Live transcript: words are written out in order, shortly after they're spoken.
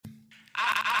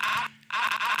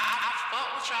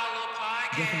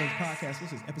Definitely podcast.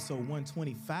 This is episode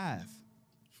 125.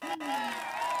 I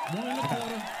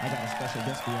got a special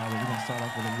guest for y'all. We're gonna start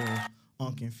off with a little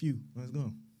Unk and Few. Let's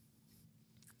go.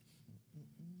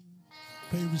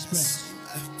 Pay respects.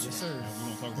 Yes, sir.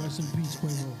 Rest in peace,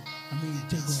 Quavo. I mean,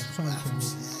 take off. Sorry,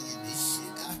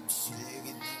 Quavo.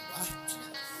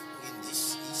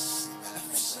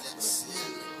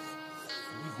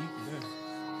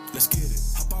 Let's get it.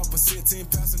 Hop off a 16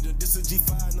 passenger. This a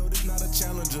G5, no, this not a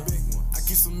Challenger. Big one. I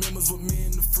keep some members with me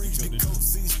in the fridge. The coat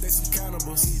seats, they some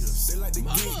cannibals. They like to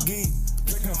geek.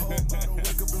 Drink a whole bottle,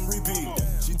 wake up and repeat.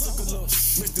 She took a look,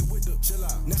 mixed it with the chill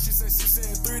out. Now she say she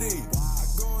saying 3D. I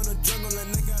go in the jungle and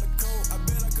they got a coat. I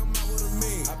bet I come out with a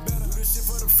mean. I better do this shit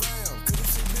for the fam, cause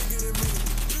this shit bigger than me.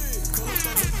 Color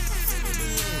starts with the figure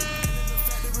than you. And the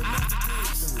fact that we're not the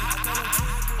kids. I call him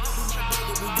Twig, cause my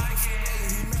brother, we got some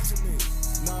other, he matching me.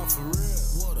 Nah, for real.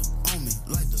 Water on me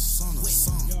like the sun of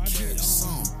sun. Carry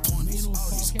some pointers, all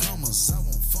these commas. I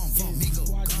want fun. Migo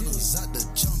gunners out the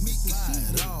jump. Me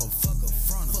glide all fuck a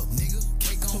fronter. Nigga,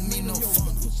 cake on me, no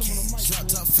fun. Drop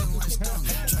top feeling like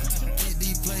stunner. KD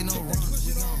play no runners.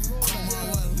 We gon' chrome my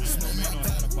wallet. Smoke my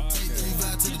battle. Take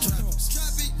 35 to the trap.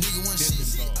 Nigga one shit.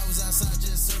 I was outside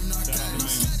just serving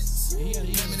narcotics. Give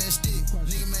me that stick.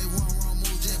 Nigga made one wrong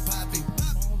move, just popping.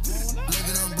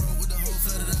 Living on broke with the whole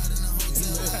flooded out in the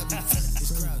hotel lobby.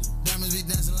 It's crowded. Diamonds be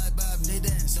dancing like Bobby. They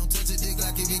dance. Don't touch a dick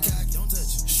like it be cocky. Don't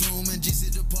touch it. Shroom and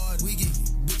GC the party. We get it.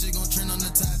 Bitches gon' trend on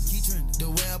the top. Keep trending. The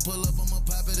way I pull up, I'ma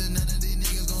pop it and none of these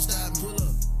niggas gon' stop me. Pull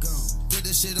up. Gone. Put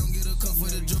this shit on, get a cup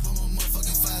with a drip. I'm a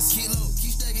motherfucking 5 kilo.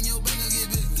 Keep stacking your bank, I'll get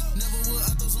bigger. Never would.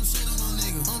 I throw some shit on no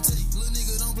nigga. On take. Little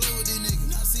nigga, don't play with these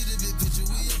niggas. I see the big picture.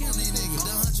 We up on these niggas.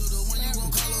 The huncho, the one you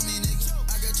gon' call on me, nigga.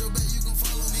 I got your back, you gon'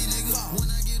 follow me, nigga. When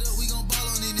I get up, we gon' ball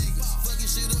on these niggas. Fucking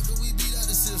shit up, cause we beat out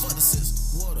the system.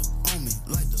 Water on me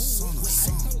like the sun of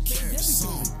sun. Carry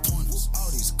some pointers. All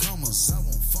these commas, I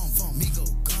want fun. Migo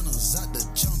gunners out the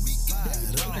jump.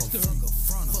 Glide all fuck a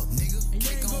fronter. Nigga,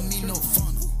 cake on me, no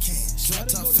funnel. Drop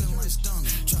top feeling like stunner.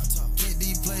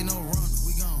 KD play no runner.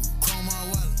 We gon' chrome my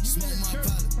wallet. Smoke my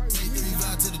pilot. Take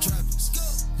 35 to the tropics.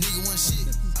 Nigga one shit.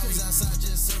 I was outside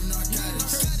just serving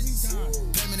narcotics.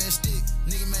 Pay me that stick.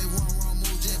 Nigga made one wrong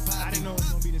move, just popping. I didn't know it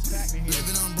was gonna be this packed in here.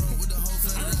 Living on broke with the whole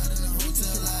flooded out in the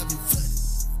hotel lobby.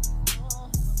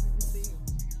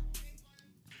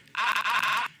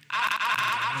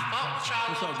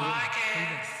 What's up, bro?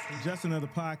 Just another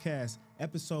podcast,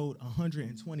 episode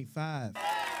 125.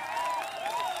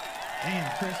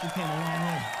 Damn, Chris, we came a long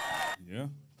way Yeah.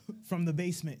 from the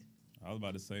basement. I was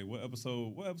about to say, what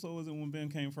episode was it when Ben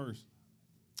came first?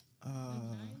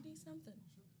 90 something.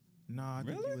 Nah, I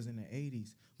think Really? it was in the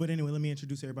 80s. But anyway, let me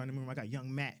introduce everybody in the room. I got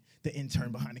young Matt, the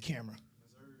intern behind the camera.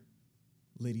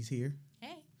 Ladies here.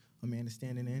 Hey. Amanda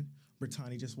standing in.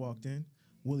 Brittany just walked in.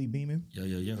 Willie Beeman.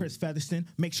 Yo. Chris Featherston.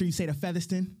 Make sure you say the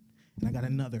Featherston. And I got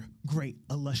another great,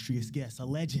 illustrious guest, a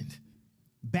legend.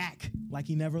 Back like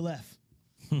he never left.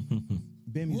 Bim's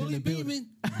in Willie the building. Beeman.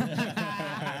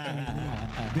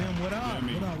 Bim, what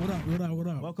up? What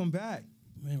up? Welcome back.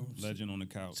 Man, Legend on the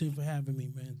couch. thanks for having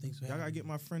me, man. Thanks for Y'all having gotta me. get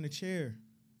my friend a chair.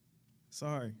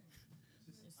 Sorry.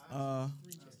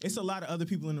 It's a lot of other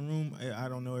people in the room. I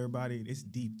don't know everybody. It's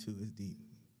deep too.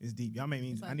 It's deep. Y'all may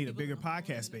mean like I need a people bigger don't know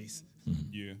podcast space.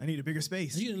 Yeah. I need a bigger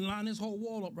space. You didn't line this whole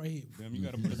wall up right here. Damn, you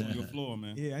got to put us on your floor,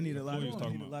 man. Yeah, I need a lot of, What you was I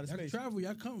talking need a about? lot of Y'all space. travel,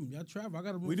 y'all come. Y'all travel. I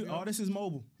got a room. We do for y'all. all this is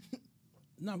mobile.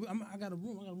 No, I got a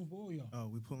room. I got a room for all y'all. Oh,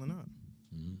 we pulling up.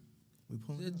 We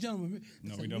pulling up. Gentlemen, man. No,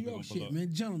 That's we some New definitely York gonna pull shit, up.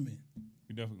 man. Gentlemen.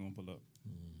 We definitely going to pull up.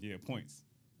 Yeah, points.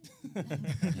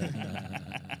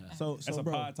 So That's a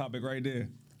bro, pod topic right there.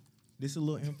 this is a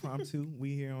little impromptu.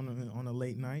 We here on a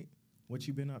late night. What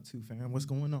you been up to, fam? What's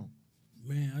going on?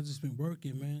 Man, I just been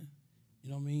working, man.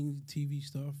 You know what I mean? TV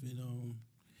stuff and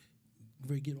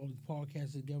ready to get all the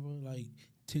podcasts together, like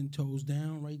 10 Toes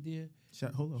Down right there.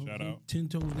 Hold on. Shout out. 10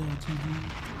 Toes Down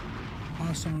TV.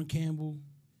 Hassan Campbell.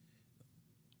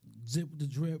 Zip with the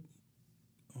Drip.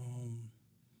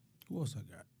 Who else I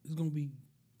got? It's gonna be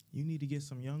You need to get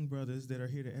some young brothers that are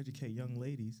here to educate young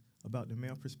ladies about the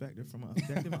male perspective from an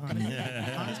objective,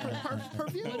 honest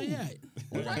view. where they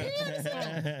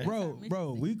at?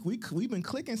 Bro, we been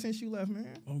clicking since you left,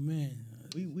 man. Oh man.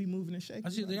 We moving and shaking. I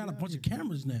see they got a We out bunch of here.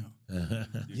 cameras now.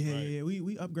 Yeah.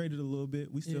 We upgraded a little bit.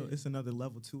 We still Yeah. it's another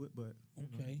level to it, but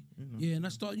Okay. you know. Yeah, and I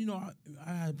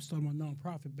had started my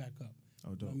nonprofit back up.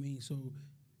 Oh, You know dope. what I mean, so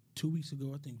 2 weeks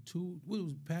ago, I think what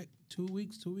was packed 2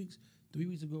 weeks, 3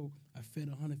 weeks ago, I fed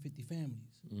 150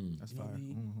 families. That's You know fire. what I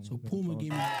mean? Mhm. So Okay. Puma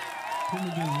gave me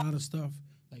a lot of stuff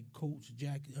like coats,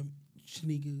 jacket,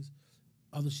 sneakers,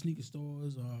 other sneaker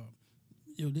stores,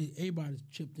 Everybody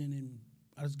chipped in, and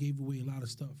I just gave away a lot of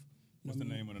stuff. What's the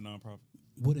name of the nonprofit?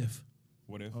 What If?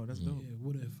 What If? Oh, that's dope. Yeah,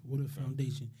 What If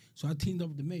Foundation. So I teamed up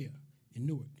with the mayor in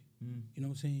Newark. You know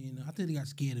what I'm saying? I think they got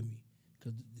scared of me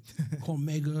because called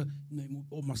Mega,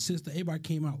 or my sister, everybody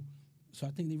came out. So I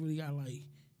think they really got like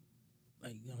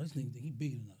this nigga think he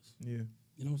bigger than us. Yeah.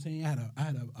 You know what I'm saying? I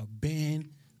had a band,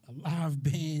 a live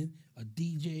band, a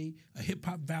DJ, a hip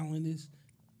hop violinist.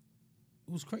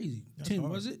 It was crazy. That's 10,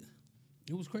 hard. was it?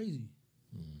 It was crazy.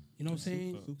 You know what I'm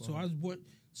saying? super So I just bought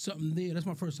something there. That's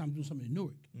my first time doing something in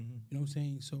Newark. You know what I'm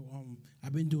saying? So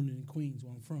I've been doing it in Queens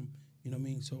where I'm from. You know what I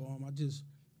mean? So I just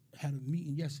had a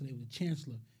meeting yesterday with the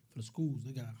chancellor for the schools.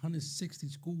 They got 160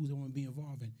 schools they want to be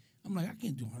involved in. I'm like, I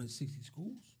can't do 160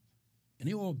 schools. And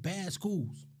they're all bad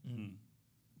schools.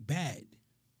 Bad.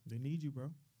 They need you, bro.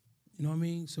 You know what I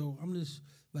mean? So I'm just,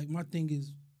 like, my thing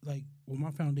is, like, with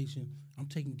my foundation, I'm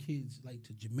taking kids, like,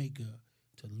 to Jamaica,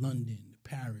 to London,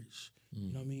 Paris.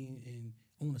 You know what I mean? And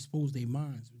I want to expose their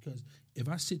minds because if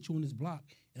I sit you on this block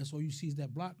and that's all you see is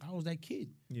that block, I was that kid.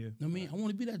 Yeah. You know what I mean? I want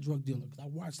to be that drug dealer because I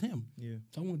watched him. Yeah.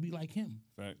 So I want to be like him.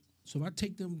 Fact. So if I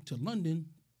take them to London,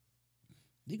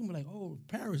 they can be like, oh,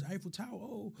 Paris, Eiffel Tower,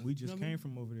 oh. We you just know what I came mean?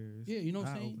 from over there. It's Yeah, you know what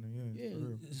I'm saying? eye-opening, Yeah, for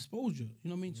real. it's exposure. You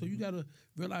know what I mean? So you got to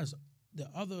realize the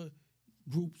other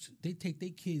groups, they take their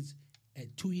kids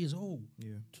at 2 years old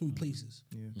Yeah. to them places.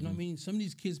 Yeah. You know what I mean? Some of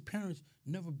these kids' parents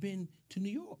never been to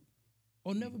New York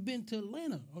or never been to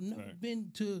Atlanta or never Right. been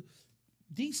to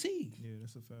D.C. Yeah,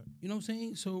 that's a fact. You know what I'm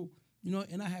saying? So, you know,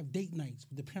 and I have date nights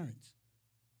with the parents.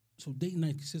 So date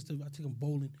night consists of I take them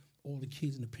bowling, all the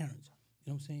kids and the parents.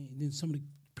 You know what I'm saying? And then some of the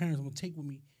parents I'm gonna take with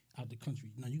me out the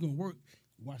country. Now you're gonna work,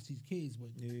 watch these kids, but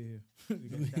Yeah. You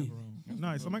got chaperone.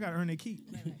 Nice. Somebody got to earn their keep.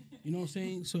 you know what I'm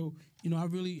saying? So, you know, I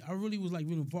really was like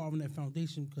really involved in that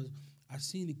foundation because I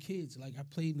seen the kids. Like I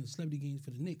played in the celebrity games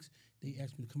for the Knicks. They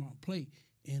asked me to come out and play.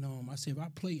 And I said, if I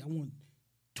play, I want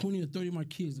 20 or 30 of my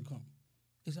kids to come.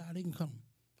 They said, they can come.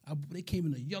 They came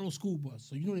in a yellow school bus,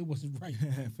 so you know they wasn't right.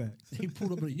 Facts. They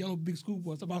pulled up in a yellow big school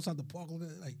bus. I'm outside the park,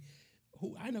 like,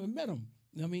 who? I never met them.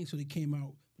 You know what I mean? So they came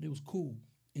out, but it was cool.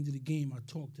 Into the game, I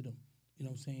talked to them. You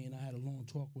know what I'm saying? I had a long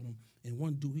talk with them. And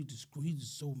one dude, he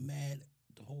just so mad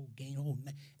the whole game, the whole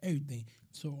night, everything.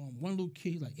 So one little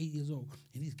kid, like 8 years old,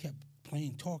 and he just kept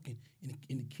playing, talking.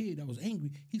 And the kid that was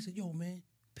angry, he said, yo, man,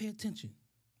 pay attention.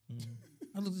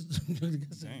 I looked at the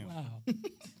I said, Damn.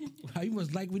 wow. He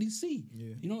must like what he see.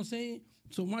 Yeah. You know what I'm saying?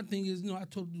 So my thing is, I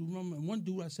told the remember one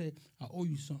dude, I said, I owe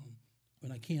you something.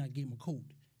 When I came, I gave him a coat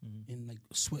and like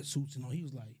sweatsuits and all. He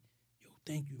was like, yo,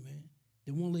 thank you, man.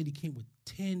 Then one lady came with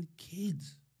 10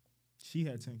 kids. She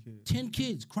had 10 kids. 10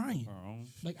 kids crying. Our own.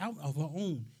 Like out of her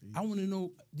own. I want to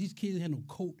know, these kids had no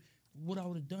coat, what I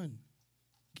would have done.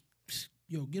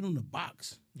 Yo, get on the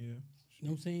box. Yeah. You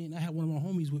know what I'm saying? I had one of my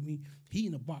homies with me. He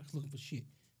in the box looking for shit.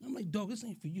 And I'm like, dog, this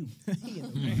ain't for you. He in the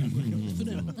box. It's for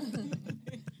them.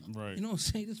 Right. You know what I'm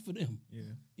saying? This for them. Yeah.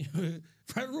 You know,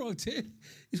 right or wrong, Ted.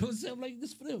 You know what I'm saying? I'm like,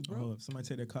 this for them, bro. Hold up. Somebody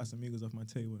take that Casamigos off my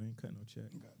table. They ain't cut no check.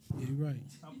 Yeah, you're right.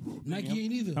 Nike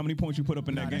ain't either. How many points you put up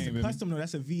in Nah, that that's game, a baby? custom though.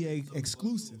 That's a VA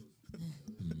exclusive.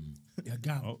 Yeah, I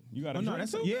got it. Oh, you got a Oh no,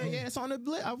 drink that's too? yeah. It's on the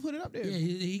list. I'll put it up there. Yeah,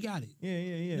 he got it.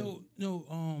 Yeah.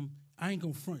 No, I ain't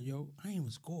gonna front, yo. I ain't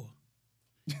even score.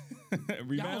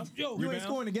 Rebound? Yo, You ain't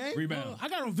scoring the game? Rebound. No, I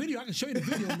got it on video. I can show you the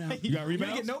video now. You got You ain't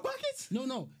rebounds? get no buckets?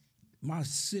 No. My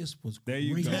assist was There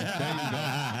you great. go. There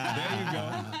you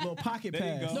go. Little pocket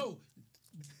There you pass. go. No.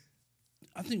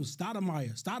 I think it was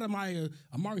Stoudemire.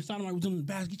 Amari Stoudemire was on the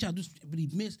basket. He tried to do, but he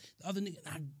missed. The other nigga,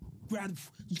 and I grabbed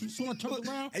it. So I turned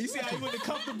around. And you see how he went to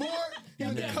cuff the board? He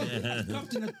was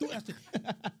cuffed and I threw it.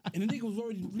 And the nigga was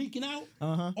already leaking out.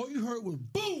 All you heard was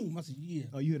boom. I said, yeah.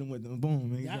 Oh, you hit him with the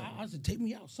boom, man. I said, take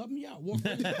me out, sub me out. Walt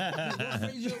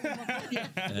Frazier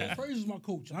was my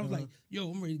coach. And I was like,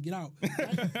 yo, I'm ready to get out.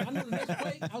 I know the next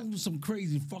play, I was doing some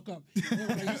crazy fuck up. They were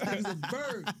like, this nigga's a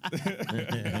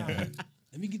bird.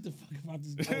 Let me get the fuck about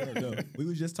this bird. We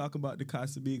was just talking about the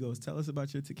Casamigos. Tell us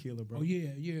about your tequila, bro. Oh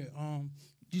yeah.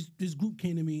 This group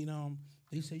came to me and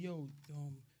they said, yo,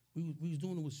 we was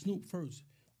doing it with Snoop first.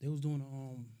 They was doing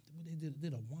they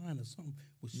did a wine or something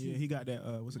with Snoop. Yeah, he got that.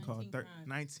 What's it called? 19 crimes.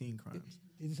 19 crimes.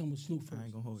 They did something with Snoop first. I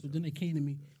ain't gonna hold so you. then they came to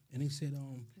me and they said,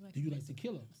 do you like to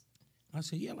tequila? I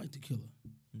said, yeah, I like tequila.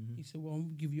 He said, well, I'm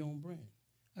gonna give you your own brand.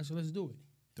 I said, let's do it.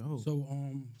 Dope. So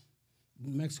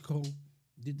Mexico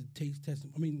did the taste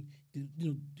testing. I mean,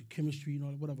 the chemistry and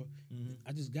all that, whatever.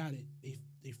 I just got it.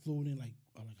 They flew it in like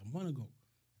a month ago,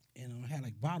 and I had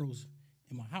like bottles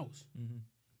in my house.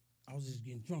 I was just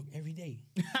getting drunk every day.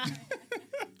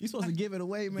 You supposed to give it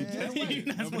away, man.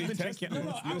 You're not supposed to drink it.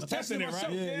 I was testing it,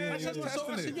 right? Yeah.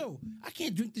 I said, yo, I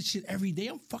can't drink this shit every day.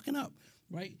 I'm fucking up.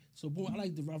 right? So boom, I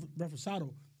like the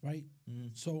reposado, right?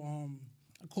 So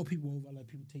I call people over, I let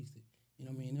people taste it. You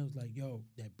know what I mean? It was like, yo,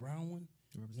 that brown one,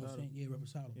 you know what I'm saying? Yeah,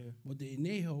 reposado. Yeah. But the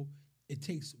añejo, it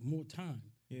takes more time.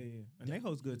 Yeah.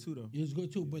 Añejo's good too, though. It's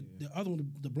good too, but the other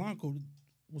one, the blanco,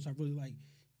 which I really like,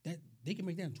 that they can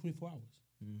make that in 24 hours.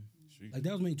 Like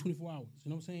that was made in 24 hours. You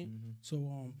know what I'm saying?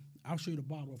 So I'll show you the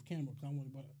bottle off camera because I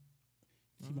want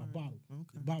to see my bottle. Okay.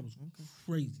 The bottle's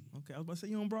crazy. Okay, I was about to say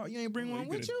you ain't bring one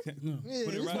with you. No, Yeah,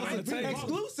 Put it it's right on like the table.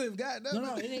 exclusive. Goddamn.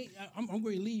 no, it ain't. I'm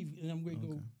going to leave and I'm going to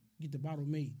go get the bottle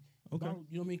made. The Okay. bottle,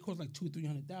 you know what I mean? It costs like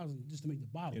 $200,000-300,000 just to make the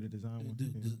bottle. Yeah, the design one.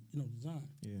 Design.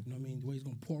 Yeah. You know what I mean? The way it's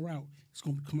going to pour out, it's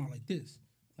going to come out like this,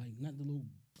 like not the little.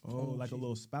 Oh, like shit. a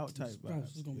little spout type. Sprouts.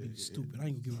 vibes. It's gonna Yeah, be yeah, stupid. I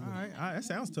ain't gonna give it All away. right, that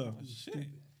sounds tough. Stupid.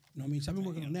 You know what I mean? So I've been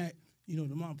working on that. You know,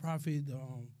 the nonprofit,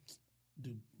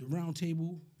 the round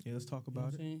table. Yeah, let's talk You know what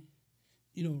about I'm it. saying?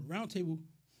 You know, round table.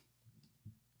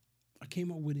 I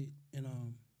came up with it, and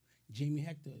Jamie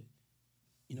Hector.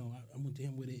 You know, I went to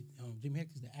him with it. Jamie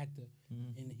Hector's the actor,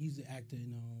 and he's the actor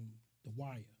in The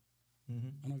Wire. I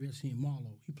don't know if you ever seen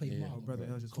Marlo. He played Marlo. Oh, brother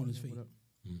L just Conan called me. Fate. What up?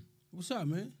 What's up,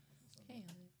 man? Hey,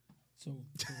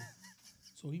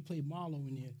 So he played Marlo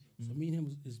in there. So me and him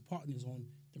was his partners on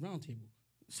the round table.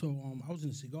 So I was in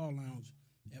the cigar lounge.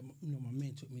 My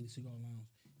man took me to the cigar lounge,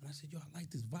 and I said, "Yo, I like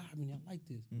this vibe, man. I like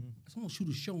this. I said, I'm gonna shoot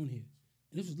a show in here."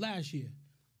 And this was last year,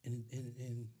 and they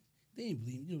didn't believe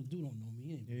me. You know, the dude don't know me.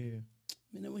 He ain't Yeah.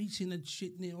 Man, then when he seen that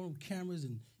shit in there, all them cameras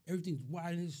and everything's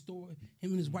wide in his store, him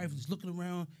and his wife was looking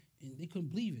around and they couldn't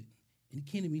believe it. And he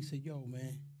came to me and said, "Yo,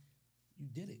 man, you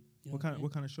did it." You know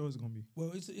What kind of show is it gonna be?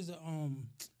 Well, it's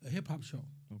a hip hop show.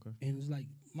 Okay. And it's like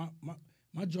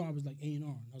my job is like A&R.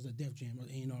 I was at Def Jam, I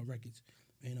was A&R Records,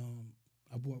 and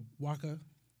I brought Waka,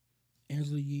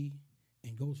 Angela Yee,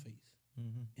 and Ghostface,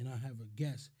 and I have a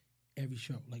guest every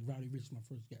show. Like Rowdy Rich is my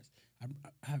first guest. I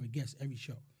have a guest every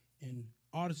show, and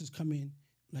artists come in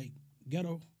like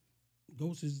Ghetto.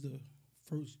 Ghost is the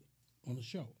first on the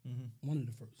show, one of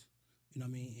the first. You know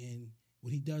what I mean? And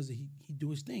what he does is he do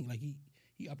his thing. Like he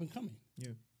up and coming.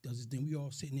 Yeah. Does his thing. We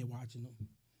all sitting there watching him.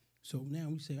 So now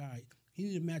we say, all right, he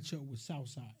need to match up with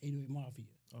Southside, 808 Mafia.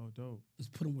 Oh, dope. Let's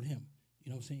put him with him.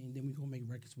 You know what I'm saying? Then we gonna make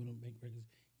records with him, Then,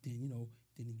 then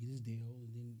he get his deal, and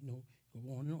then, go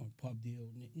on and on, pub deal,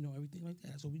 and, everything like that.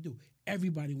 That's what we do.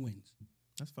 Everybody wins.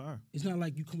 That's fire. It's not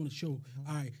like you come on the show,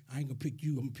 all right, I ain't gonna pick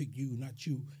you, I'm gonna pick you, not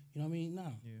you. You know what I mean? Nah.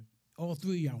 Yeah. All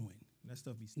three of y'all win. That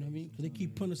stuff be. You know what I mean? Because they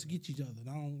keep putting us against each other, and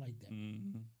I don't like that.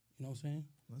 You know what I'm saying?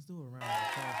 Let's do a round of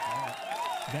applause for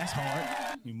that. That's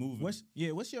hard. You moving?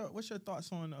 What's your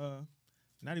thoughts on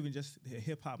not even just the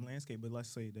hip hop landscape, but let's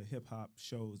say the hip hop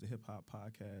shows, the hip hop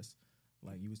podcasts.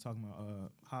 Like you was talking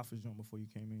about Hoffa's joint before you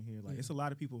came in here. Like it's a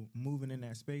lot of people moving in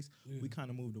that space. We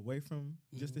kind of moved away from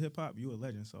just the hip hop. You a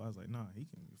legend, so I was like, nah, he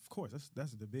can. Of course,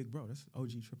 that's the big bro. That's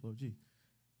OG, triple OG. You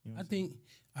know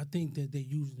I think that they're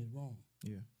using it wrong.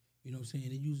 Yeah. You know what I'm saying?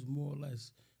 They use it more or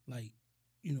less like,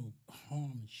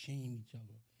 harm and shame each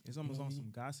other. It's almost on some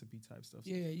gossipy type stuff.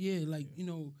 Yeah, like,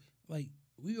 like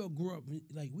we all grew up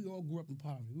in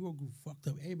poverty. We all grew fucked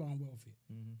up. Everybody on welfare.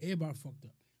 Everybody fucked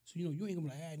up. So, you ain't gonna be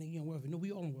like, nigga, you on welfare. No,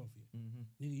 we all on welfare.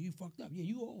 Nigga, you fucked up. Yeah,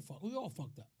 we all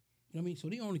fucked up. You know what I mean? So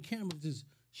they on the camera just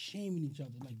shaming each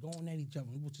other, like going at each other,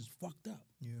 which is fucked up.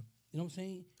 Yeah. You know what I'm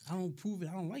saying? I don't prove it.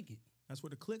 I don't like it. That's where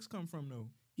the clicks come from, though.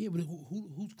 Yeah, but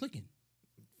who's clicking?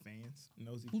 Fans,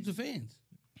 nosy. Who's the people. fans?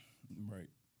 Right.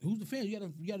 Who's the fans? You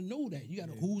gotta know that. You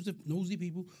gotta who's the nosy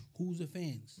people, who's the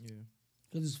fans. Yeah.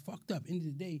 Because it's fucked up. End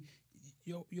of the day,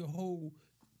 your whole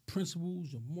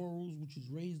principles, your morals, which is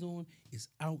raised on, is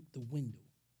out the window.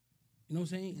 You know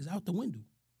what I'm saying? It's out the window.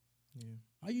 Yeah.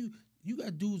 How you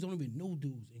got dudes don't even know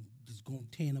dudes and just gonna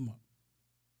tear them up.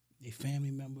 Their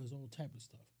family members, all type of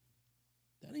stuff.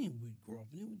 That ain't what we grew up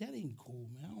in. That ain't cool,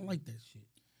 man. I don't like that shit.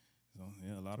 So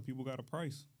yeah, a lot of people got a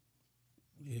price.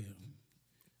 Yeah.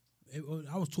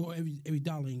 I was taught every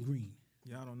dollar in green.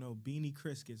 Y'all don't know. Beanie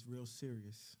Chris gets real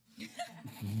serious.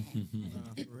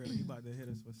 Nah, for real. He about to hit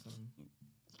us with something.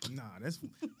 Nah,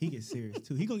 he gets serious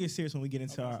too. He gonna get serious when we get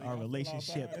into our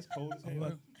relationship. It's cold as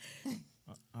hell.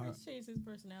 Chris changed his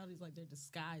personalities like they're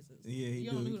disguises. Yeah, he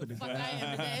you do. don't know He who the put fuck the- I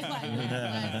am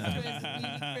today.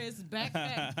 Like Chris,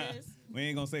 backpack Chris. We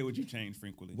ain't gonna say what you changed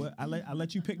frequently. What I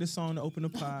let you pick the song to open the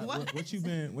pod. What? What you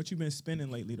been spinning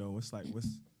lately though? What's on your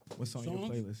Songs?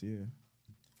 playlist? Yeah.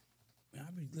 Man,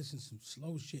 I've been listening to some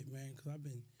slow shit, man, because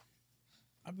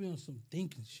I've been on some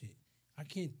thinking shit. I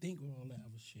can't think with all that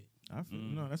other shit. I feel,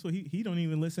 no, that's what he don't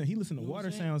even listen. He listen to You know what water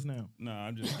I'm saying? sounds now. Nah,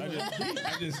 I just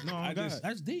No, I God. just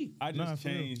That's deep. I Nah, just for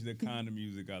real. changed the kind of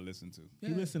music I listen to.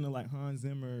 He listen to like Hans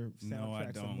Zimmer soundtracks. No, I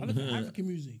of don't. I movies. listen to African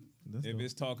music. That's If dope.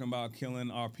 it's talking about killing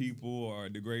our people or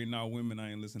degrading our women,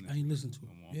 I ain't listening. I ain't listen to it.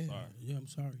 I'm Yeah, sorry. yeah, I'm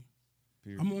sorry.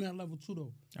 Period. I'm on that level too,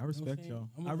 though. I respect saying? y'all.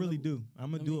 I'm I on really level. do.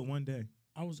 I'm gonna do it one day.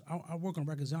 I work on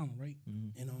Rikers Island, right?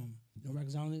 Mm-hmm. And you know what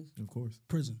Rikers Island is? Of course.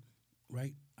 Prison,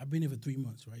 right? I've been there for 3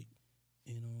 months, right?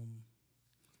 And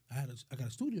I got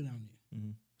a studio down there,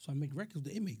 Mm-hmm. so I make records with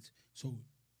the inmates. So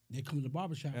they come to the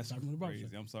barbershop. That's I run the crazy.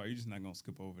 barbershop. I'm sorry, you're just not gonna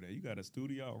skip over that. You got a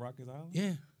studio at Rikers Island?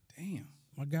 Yeah, Damn.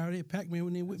 my guy there, Pac-Man,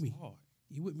 went in with me. Hard.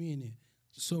 He with me in there.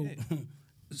 So, the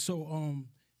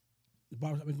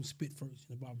barbershop make him spit first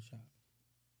in the barbershop.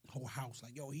 Whole house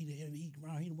like, yo, he the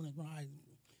one that's right.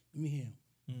 Let me hear him.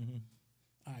 Mm-hmm.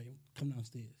 All right, come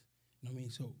downstairs. You know what I mean?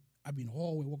 So I be in the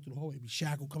hallway, walk through the hallway, be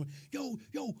shackled coming. Yo,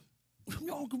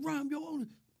 Uncle Rhyme, yo.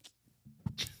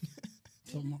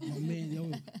 So my man, yo,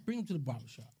 bring him to the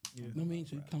barbershop. You know what I mean?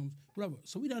 So he comes, whatever.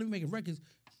 So we done making records.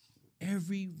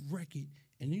 Every record,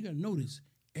 and you gotta notice,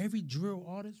 every drill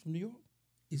artist from New York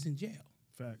is in jail.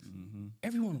 Facts.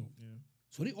 Every one of them. Yeah.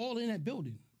 So they all in that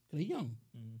building. Cause they young.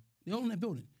 They all in that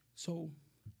building. So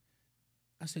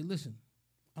I say, listen,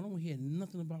 I don't want to hear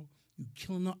nothing about you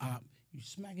killing the op, you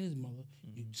smacking his mother,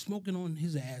 you smoking on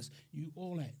his ass, you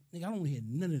all that. Nigga, I don't want to hear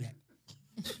none of that.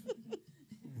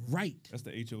 Right. That's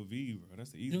the HOV, bro.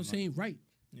 That's the easy You know what I'm one. saying? Right.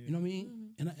 You know what I mean?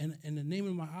 And the name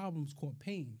of my album is called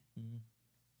Pain. You know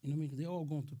what I mean? Because they all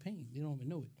going through pain. They don't even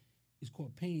know it. It's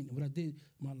called Pain. And what I did,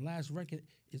 my last record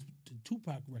is the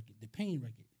Tupac record, the Pain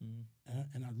record.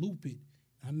 And I loop it.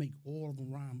 And I make all of them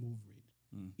rhyme over it,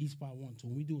 each by one. So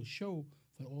when we do a show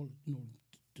for all, you know,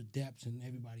 the Daps and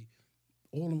everybody,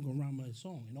 all of them gonna rhyme on that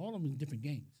song. And all of them in different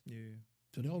gangs. Yeah.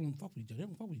 So they all don't fuck with each other. They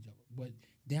don't fuck with each other. But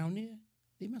down there,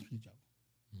 they mess with each other.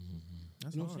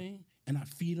 That's You know what I'm hard. saying? And I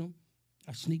feed them.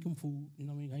 I sneak them food. You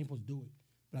know what I mean? I ain't supposed to do it,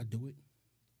 but I do it.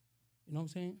 You know what I'm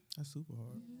saying? That's super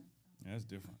hard. That's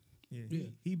different. Yeah. Yeah.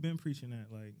 He been preaching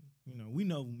that, like, you know, we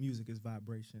know music is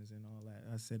vibrations and all that.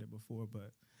 I said it before,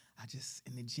 but I just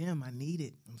in the gym I need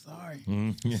it. I'm sorry.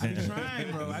 I be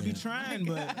trying, bro. I be trying,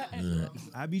 but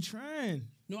I be trying.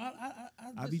 No, I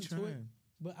I be listen to it, trying.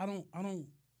 but I don't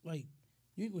like.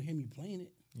 You ain't gonna hear me playing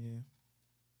it. Yeah.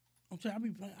 I'm saying I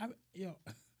be playing. I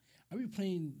be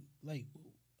playing like.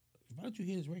 If I let you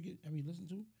hear this record, I be listen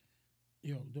to,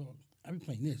 yo, dog. I be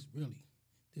playing this really,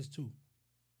 this too.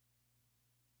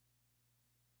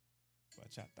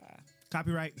 Bachata.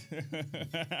 Copyright.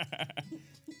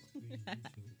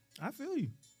 I feel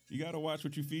you. You gotta watch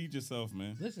what you feed yourself,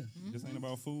 man. Listen, This ain't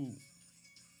about food.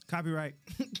 Copyright.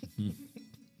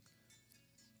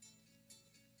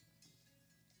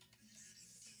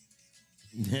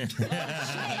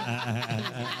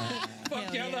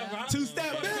 fuck y'all up, huh?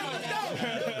 Two-step.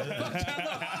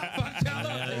 Fuck y'all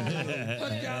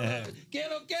up.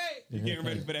 Get okay. You getting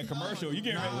ready for that commercial? You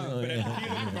getting ready for that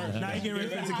tequila commercial? Now you getting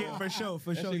ready to get for sure.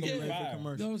 For sure, shit you getting gonna ready for fire. You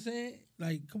commercial. know what I'm saying?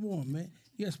 Like, come on, man.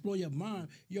 You gotta explore your mind.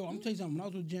 Yo, I'm tell you something. When I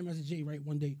was with Jam Master Jay, right,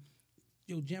 one day,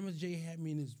 yo, Jam Master Jay had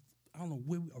me in this, I don't know,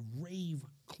 a rave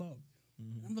club.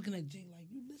 And I'm looking at Jay like,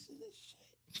 you listen to this shit.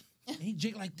 And he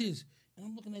Jay like this. And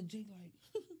I'm looking at Jay like,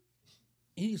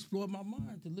 and he explored my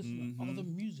mind to listen to other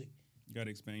music. You gotta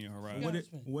expand your horizon.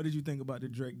 What did you think about the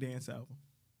Drake Dance album?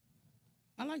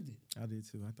 I liked it. I did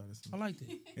too. I thought I liked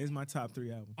it. it's my top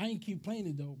 3 album. I ain't keep playing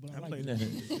it though, but I liked played it.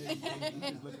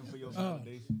 it. Looking for your No,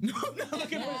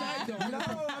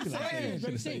 I'm saying.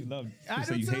 Should have said you loved. I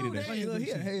Say do you too. hated it. Look, he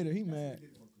a hater. He mad.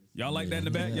 Y'all like that in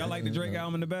the back? Y'all like the Drake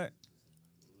album in the back?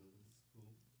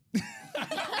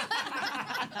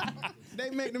 They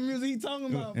make the music he talking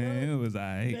about, bro. It was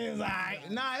alright. It's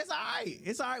alright. Nah, it's alright.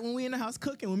 It's alright when we in the house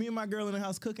cooking. When me and my girl in the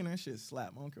house cooking, that shit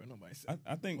slap. I don't care what nobody say.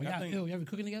 I think. Y'all, I think yo, y'all been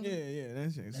cooking together? Yeah,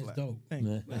 that shit That's slap. dope. Thank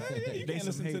you. you They can't some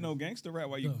listen to haters. no gangster rap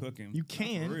while you No. cooking. You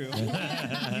can. For real. You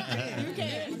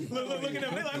can. Look at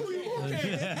them. They like, who you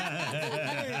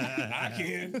I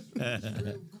can.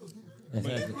 But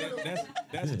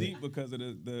that's deep because of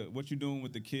the what you're doing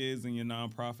with the kids and your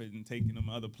nonprofit and taking them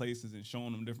other places and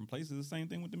showing them different places. The same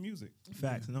thing with the music.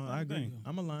 Facts. No, I agree. thing.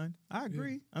 I'm aligned. I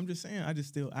agree. I'm just saying. I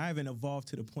haven't evolved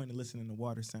to the point of listening to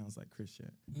Water Sounds like Chris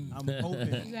yet. I'm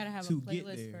hoping You gotta have a to get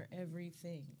playlist there. for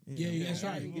everything. Yeah, that's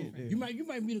right. to get there. You might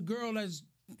meet a girl that's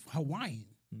Hawaiian.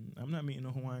 I'm not meeting no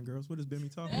Hawaiian girls. What is Bimmy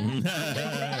talking?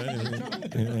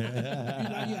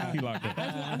 He locked up.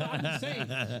 I'm just saying.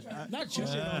 Not you.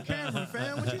 on camera,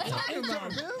 fam. What you talking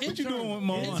about, man? What you doing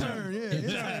with Intern,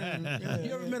 intern.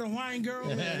 You ever met a Hawaiian girl?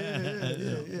 All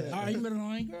right, you met a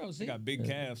Hawaiian girl. See? They got big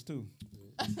calves too.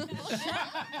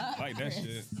 Like that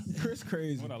shit. Chris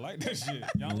crazy. What I like that shit.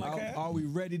 Y'all don't like calf? Are we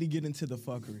ready to get into the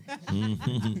fuckery?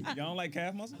 Y'all don't like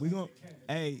calf muscle? We gon'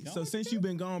 Hey, so since you've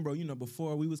been gone, bro, you know,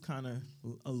 before we was kind of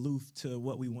aloof to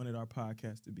what we wanted our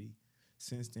podcast to be.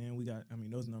 since then. We got, I mean,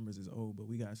 those numbers is old, but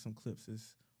we got some clips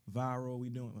that's viral. We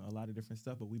doing a lot of different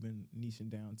stuff, but we've been niching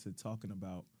down to talking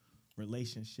about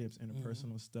relationships,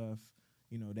 interpersonal stuff,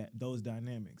 you know, that those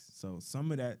dynamics. So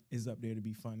some of that is up there to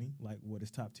be funny, like what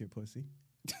is top tier pussy?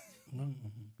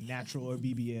 Natural or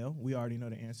BBL? We already know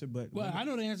the answer, but Well, I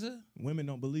know the answer. women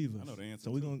don't believe us. I know the answer,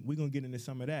 So we're gonna get into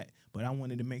some of that. But I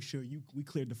wanted to make sure we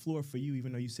cleared the floor for you,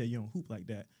 even though you said you don't hoop like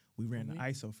that. We ran the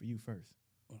ISO for you first.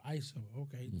 Well, ISO,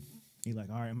 okay. He like,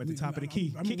 all right, I'm at the top of the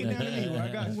key. I'm Kick it down to me. Where I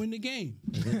got Who you. win the game?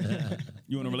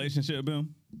 You in a relationship,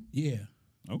 Bim? Yeah,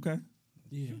 Okay.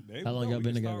 yeah. There you How long go. y'all We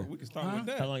been can start- together? We can start with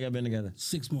that. How long y'all been together?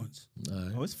 6 months. All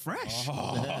right. Oh, it's fresh.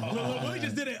 Look, we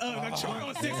just did a chart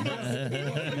on 6 months.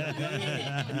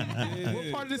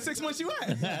 What part of the 6 months you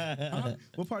at? Huh?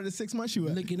 What part of the 6 months you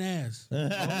at? Licking ass. All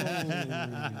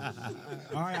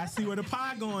right, I see where the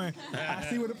pod going. I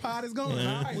see where the pod is going.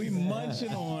 All right. We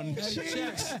munching on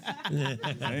chicks.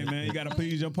 Hey, man, you got to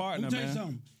please your Let partner, me tell you man.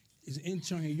 something. It's an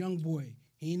intern, a young boy.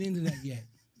 He ain't into that yet.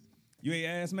 You ate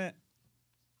ass, Matt?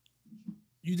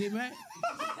 You did, Matt?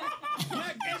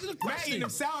 Matt, answer the Matt question. eating them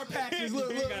sour patches.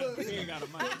 Look. He ain't got a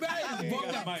mic. Matt is He ain't bugged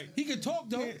got a out. mic. He can talk,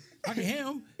 though. I can hear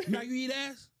him. Matt, you eat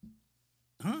ass?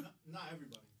 Huh? Not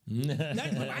everybody.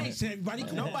 I ain't saying everybody.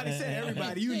 Come on. Nobody said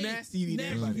everybody. You nasty. You eat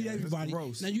Nasty, everybody. you eat everybody. That's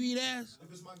gross. Now, you eat ass?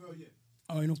 If it's my girl, yeah.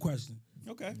 Oh, ain't no question.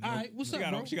 Okay. All right, what's She up,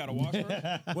 got bro? She got to wash first.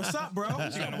 What's up, bro?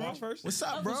 She got to wash first. What's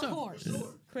up, bro? Of course.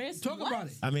 Chris, Talk what? about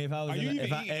it. I mean, if I was Are you in a, even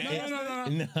if I, eating if, ass?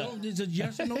 No. No, it's a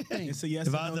yes or no thing. It's a yes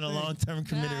if or I was no in a thing. long-term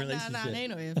committed Nah, relationship, ain't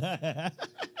no if.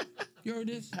 You heard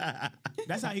this?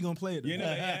 That's how he gonna play it. You ain't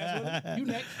never ate ass with her? You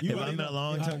next. if I'm in a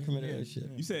long-term Alright. committed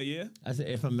relationship, You said yeah. I said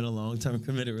if I'm in a long-term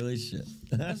committed relationship.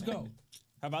 Let's go.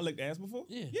 Have I licked ass before?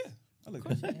 Yeah. Yeah. I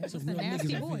licked ass. That's some a real nasty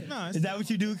niggas up boy. here. Nah, Is that what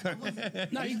you do, Kurt?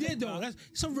 No, he did though. That's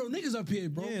some real niggas up here,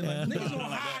 bro. Yeah, Like, niggas don't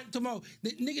hide tomorrow.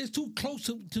 Niggas too close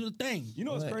to the thing. You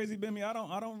know what's What? crazy, Bimmy? I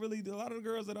don't really. A lot of the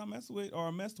girls that I mess with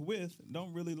or messed with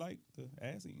don't really like the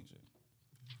ass eating shit.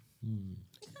 It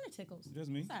kind of tickles.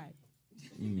 Just me. It's all right.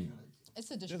 It's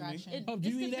a distraction. It, Oh, do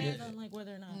it you eat depends ass? on like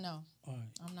whether or not. No, All right.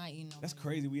 I'm not eating no. That's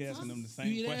crazy. We asking them the You same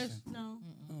eat question. ass? No.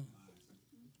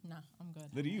 Nah, I'm good.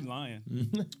 Liddy, you lying?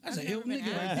 That's an I've ill never been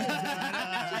nigga right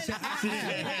there.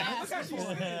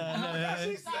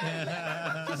 She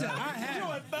said, I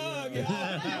have.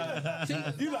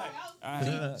 You like?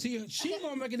 See, she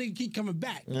gonna make a nigga keep coming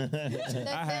back.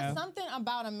 There's something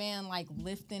about a man like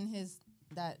lifting his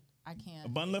that I A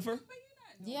can't. bun lifter?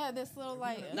 Yeah, this little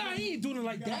like. Nah, he ain't doing it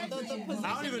like that. The position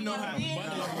I don't even know how.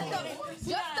 Just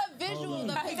the visual,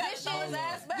 the position.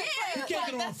 Yeah, You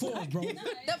can't get on fours, bro.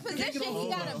 the position he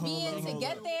gotta be in to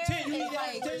get there. Ten, you is eat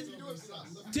ass?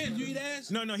 like, Ten, you eat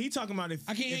ass? No, he talking about if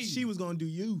I can't hear you. she was gonna do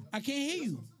you. I can't hear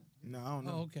you. No, I don't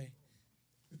know. Oh, okay.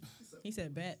 He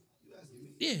said bet.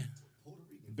 Yeah.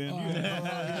 Bim,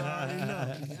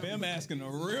 Bim asking a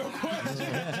real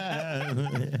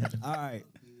question. All right,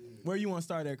 where you want to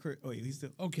start at, Chris? Oh, yeah, he's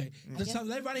still. Okay. Just let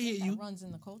everybody hear that you. runs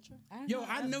in the culture. Yo,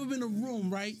 I've never been in a room,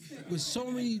 right, with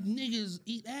so many niggas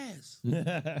eat ass.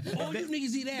 All you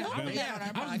niggas eat ass. I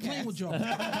was playing with y'all.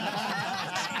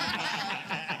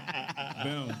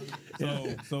 Bim.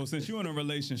 So since you're in a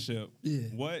relationship, Yeah.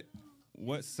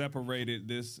 what separated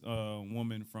this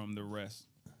woman from the rest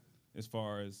as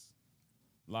far as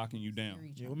locking you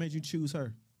down? Yeah, what made you choose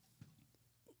her?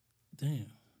 Damn.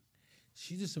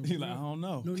 She just a He like, I don't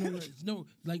know. No.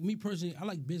 Like me personally, I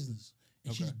like business,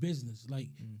 and she's business. Like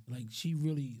she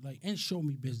really like and show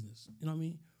me business. You know what I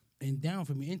mean? And down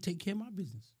for me and take care of my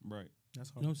business. Right. That's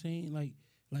You hard. know what I'm saying?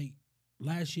 Like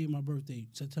last year, my birthday,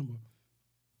 September.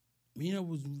 Me and her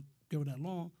was together that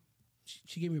long.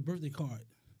 She gave me a birthday card.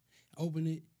 I opened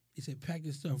it. It said, "Pack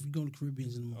your stuff. We're going to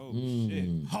Caribbean's in the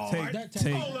morning." Oh shit.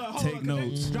 Take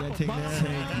Notes. Take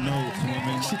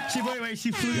notes, woman. Wait,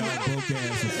 she flew out.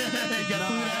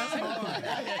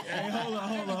 Hey, hold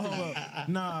up.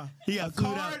 Nah, He got a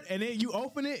flued card, out. and then you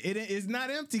open it, it's not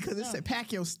empty because it said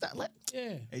pack your stuff.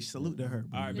 Yeah. Hey, salute to her.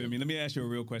 All right, Bimmy, let me ask you a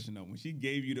real question though. When she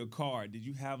gave you the card, did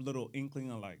you have little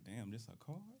inkling of like, damn, this a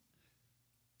card?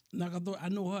 Like I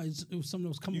know her. It was something that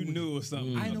was coming. You with knew her. it was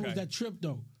something. I know it Okay. was that trip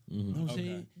though. You know what I'm Okay.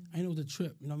 saying? I know it was a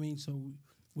trip. You know what I mean? So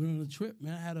we went on a trip,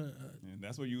 man. I had And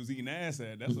that's where you was eating ass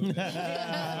at. That's what,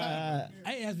 I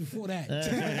ain't asked before that.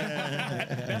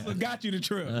 that's what got you the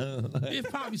trip. It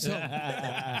probably so.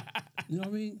 You know what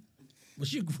I mean? But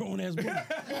she a grown ass woman.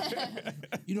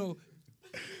 You know,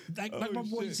 like my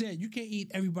boy said, you can't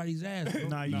eat everybody's ass, bro.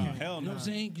 Nah, you Nah, can't. hell You know no. what I'm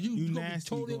saying? 'Cause you You gonna be nasty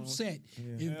totally going. upset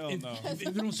Hell if no.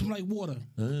 it don't smell like water.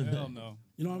 Hell no.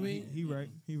 You know what I mean? He right.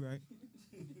 He right.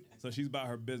 So she's about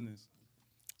her business.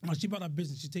 No, she about her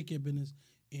business. She take care of business.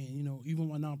 And, you know, even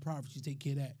my nonprofit, she take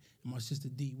care of that. And my sister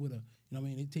D with her. You know what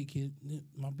I mean? They take care of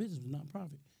my business was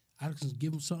nonprofit. I just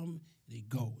give them something, they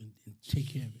go and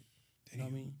take care of it. You know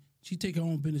what I mean? She take her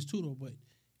own business too, though, but,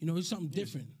 you know, it's something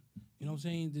different. You know what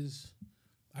I'm saying?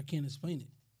 I can't explain it.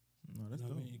 No, that's You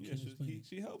know dope. what I mean? I Yeah, can't explain it.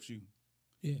 she helps you.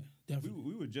 Yeah, definitely.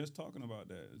 We were just talking about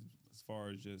that as far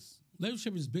as just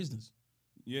Relationship is business.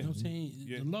 yeah. You know what I'm saying?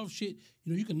 Yeah. The love shit,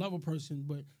 you know, you can love a person,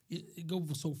 but it goes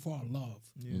for so far love.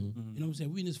 Yeah. You know what I'm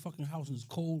saying? We in this fucking house and it's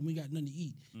cold and we got nothing to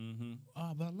eat.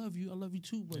 But I love you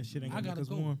too, but That shit ain't I gonna gotta make us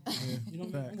go. warm. Yeah. You know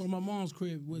what I mean? When my mom's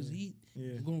crib was heat,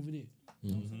 Yeah. I'm going over there.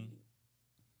 You know what I'm saying?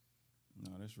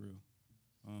 No, that's real.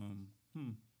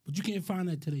 But you can't find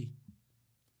that today.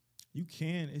 You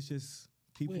can. It's just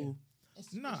people. Where?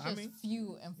 It's, No, it's I just mean-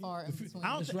 few and far in between. I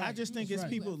don't. That's I right. just think That's it's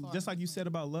right. people. Just like you said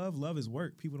about love. Love is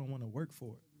work. People don't want to work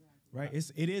for it, right?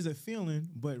 It is a feeling,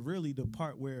 but really the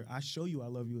part where I show you I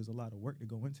love you is a lot of work to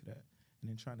go into that, and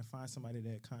then trying to find somebody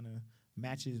that kind of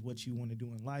matches what you want to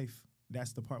do in life.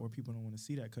 That's the part where people don't want to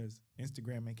see that because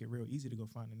Instagram make it real easy to go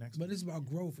find the next But one. it's about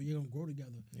growth, and you're gonna grow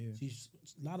together. Yeah. See,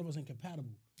 a lot of us ain't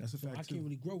compatible. That's a So fact I too. can't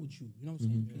really grow with you. You know what I'm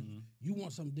saying? 'Cause you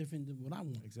want something different than what I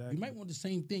want. Exactly. You might want the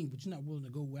same thing, but you're not willing to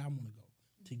go where I want to go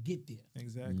to get there.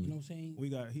 Exactly. You know what I'm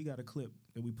saying? He got a clip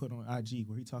that we put on IG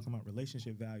where he talking about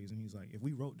relationship values, and he's like, if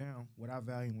we wrote down what I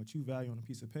value and what you value on a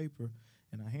piece of paper,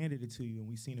 and I handed it to you, and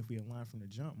we seen if we align from the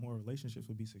jump, more relationships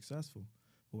would be successful.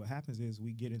 But what happens is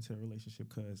we get into a relationship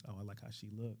because I like how she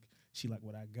look, she like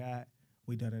what I got,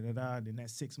 we da da da da. Then that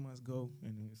 6 months go,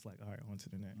 and then it's like, all right, on to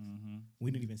the next.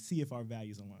 We didn't even see if our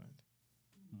values aligned.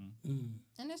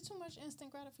 And there's too much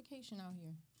instant gratification out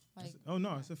here. Like Oh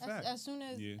no, it's a fact. as soon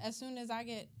as Yeah. as soon as I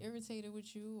get irritated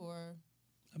with you or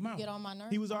I'm out. get on my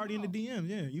nerves, He was I'm already in the out. DM.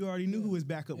 Yeah, you already knew who his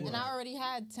backup was. And I already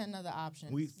had 10 other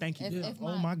options. We thank you. If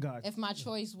Oh my God. If my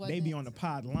choice was They be on the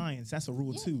pod lions. That's a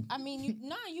rule too. I mean, you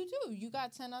do. You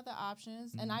got 10 other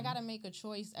options, and I got to make a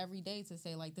choice every day to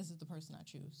say like, this is the person I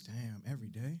choose. Damn, every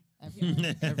day. Every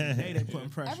day. Every day they putting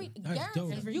pressure. That's dope.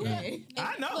 guaranteed. You day.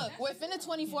 gonna- I know. Look, within a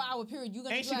 24-hour period, you're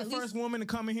gonna Ain't do she the at least. first woman to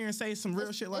come in here and say some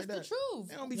real shit like it's that? the truth.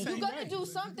 They don't be You're saying gonna right. do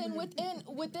something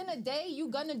within a day.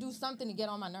 You're gonna do something to get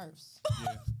on my nerves.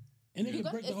 And they You can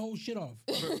got- break the whole shit off.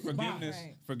 Forgiveness, Right.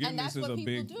 And forgiveness that's is what a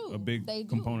people big do. a big They do.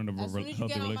 component of a as soon as you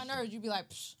healthy get on my relationship. nerves, you be like,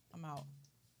 Psh, I'm out.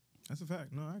 That's a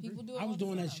fact. No, I agree. People do. It I all was the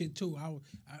doing that time. shit too. I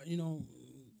you know,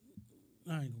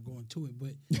 I ain't gonna go into it,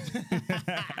 but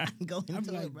Go I be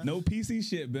into like, it, bro. No PC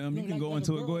shit, Bim. You no, can go a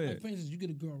into girl, it. Go like, ahead. for instance, you get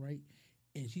a girl, right?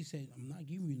 And she said, I'm not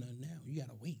giving you nothing now. You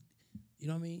gotta wait. You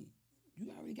know what I mean?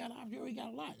 You already got a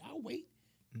lot. I'll wait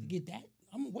to get that.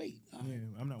 I'm gonna wait. Yeah,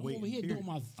 I'm not I'm waiting. over here period. doing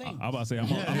my thing. I'm about to say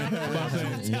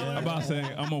I'm about to say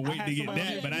I'm gonna wait to get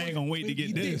that, but I ain't gonna wait to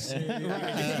get this. I'm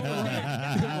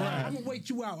gonna wait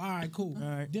you out. All right, cool. All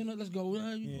right. Dinner, let's go.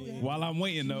 While I'm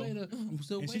waiting See you though, later. I'm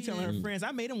still And she waiting. telling her friends,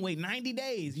 I made him wait 90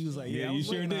 days. He was like, yeah, I you was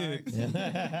sure waiting, all did.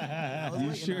 right.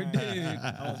 You sure did.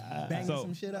 I was banging So-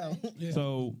 some shit out.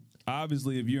 So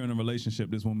obviously, if you're in a relationship,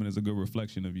 this woman is a good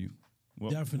reflection of you.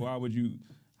 Well, Definitely. Why would you?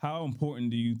 How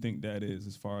important do you think that is,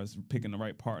 as far as picking the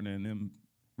right partner and them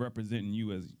representing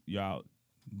you as y'all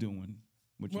doing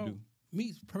what you Well, do?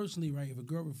 me personally, right? If a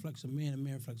girl reflects a man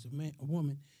reflects a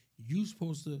woman, you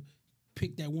supposed to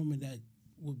pick that woman that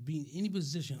would be in any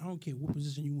position. I don't care what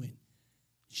position you in.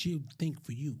 She'll think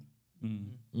for you,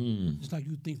 just like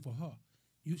you think for her.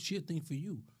 She'll think for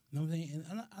you. You know what I'm saying?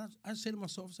 And I say to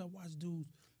myself, as I watch dudes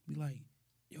be like,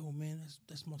 "Yo, man,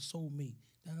 that's my soulmate,"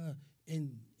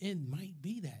 and it might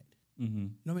be that. You know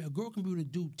what I mean? A girl can be with a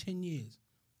dude 10 years,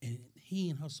 and he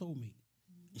and her soulmate.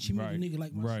 And she met Right, a nigga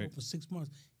like myself right. for 6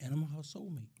 months, and I'm her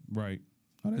soulmate. Right.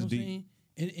 Oh, You that's know what I'm deep.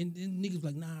 saying? And niggas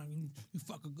like, nah, you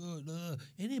fuck a good.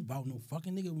 It ain't about no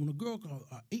fucking nigga. When a girl,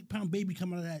 a 8-pound baby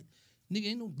come out of that, nigga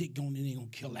ain't no dick going in, ain't gonna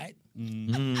kill that.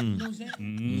 You know what I'm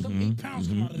saying? Some 8 pounds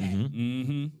come out of that.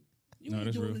 Mm-hmm. You No, ain't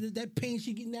that's doing real. that pain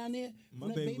she getting down there. My from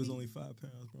that baby was only 5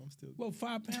 pounds, bro. I'm still. well,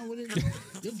 5 pounds with it.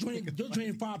 You're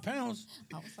draining 5 pounds.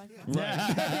 I was like,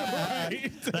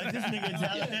 Like this nigga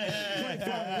telling.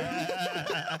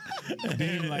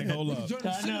 Dean, like, hold up. Draining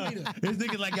I know. centimeter. This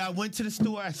nigga like I went to the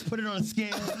store, I put it on a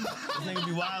scale. This nigga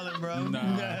be wildin', bro.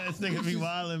 Nah. This nigga be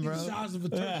wildin', bro. The size of a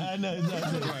turkey. I know.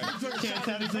 Exactly. Can't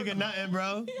tell this nigga nothing,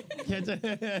 bro. Can't tell.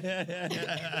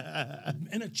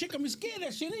 And a chick, I'm scared of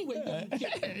that shit anyway.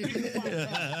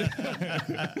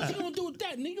 What you gonna do with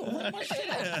that, nigga? You gonna rip my shit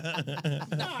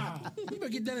out? Nah, you better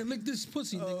get down and lick this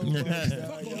pussy, nigga.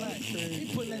 Fuck all that.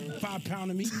 You putting that 5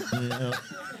 pound in me.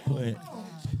 Wait.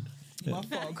 My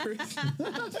fault, Chris.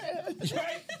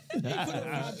 Right? He put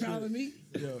up 5 pounds of me.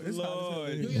 Yo, it's Lord,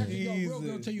 Yo, you have to go, real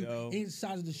girl Jesus, tell you, yo.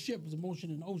 inside of the ship is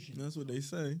emotion in the ocean. That's what they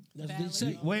say. That's what they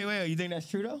say. Wait, you think that's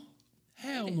true though?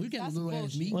 Hell no, you got a That's little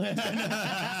ass meat. bullshit.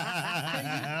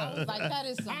 I was like, that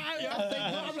is some.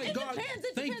 I'm like, It God, depends.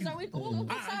 It thank depends. Are we, what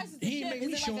size is the He ship? ain't make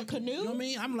me Is it short. like a canoe? You know what I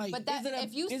mean? I'm like, But that,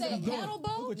 if you say is it a paddle gun?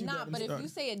 boat, what you nah. got? But if Start. you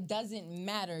say it doesn't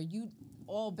matter, you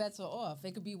all bets are off.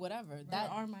 It could be whatever.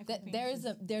 are my There's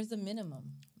a minimum.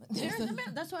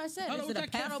 That's what I said. Hold on, Is it a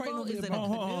that cat paddle fighting boat? over Is there, it a bro.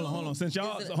 canoe? Hold on. Since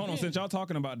y'all Is it a- since y'all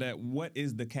talking about that, what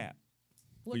is the cap?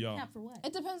 What y'all. cap for what?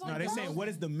 It depends on. No, the they girl. saying what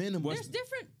is the minimum? There's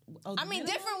different. I mean,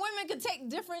 different women could take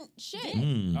different shit. All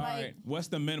Like, right, what's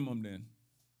the minimum then?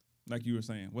 Like you were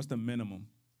saying, what's the minimum?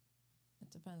 it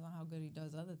depends on how good he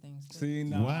does other things. too. See,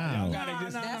 now Wow. y'all gotta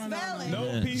just That's valid. no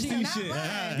Yeah. PC shit.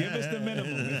 Give us the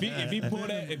minimum.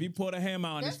 If he pull the hammer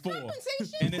out and There's it's 4,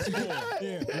 compensation. and it's 4.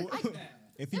 Yeah.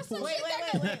 If you There's some pull, shit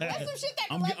that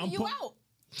can level you out.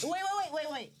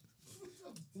 Wait.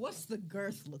 What's the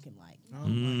girth looking like? oh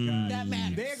my God, That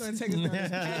matters. they're gonna take us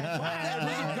down.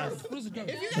 What is it go?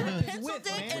 If you got a pencil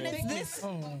dick and it's this,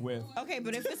 With okay,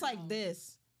 but if it's like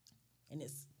this, and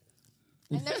it's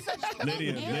And there's such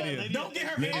Lydia, Don't get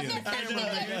her. Lydia. And there's such thing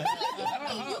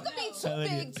as you could be too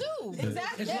big too.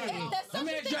 exactly. It's right. That's Let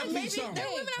me such ask a y'all thing. three Maybe something. there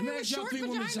are women out Let me here with ask y'all short three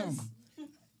women vaginas. something.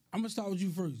 I'm gonna start with you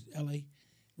first, LA.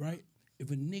 Right?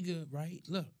 If a nigga, right?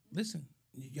 Look, listen.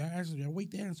 Y'all wait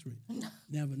to answer it.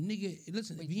 Now, if a nigga,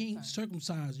 listen, if he ain't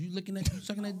circumcised, you looking at you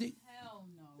sucking that dick? Hell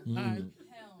no. All right.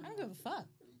 I don't give a fuck.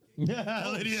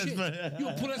 Lydia's Shit. You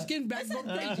gonna pull that skin back? Go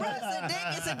crazy. Bro,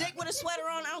 it's a dick with a sweater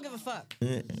on. I don't give a fuck.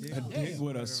 A dick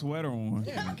with a sweater on.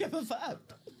 I don't give a fuck.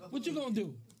 What you gonna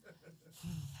do?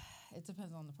 It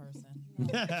depends on the person.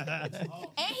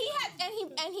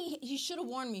 and he should have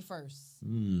warned me first.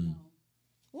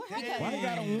 What happened? Why you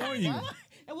gotta warn you?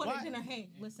 And what they did, hey,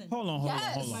 listen. Hold on.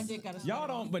 Yes. My dick got a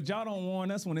Y'all don't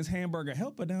warn us when it's hamburger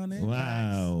helper down there.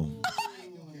 Wow.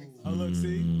 Oh, look,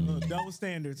 see, double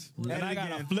standards. And I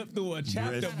gotta Again. flip through a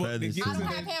chapter Breast book to feathers. get I to don't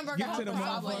the have hamburger get to the helper,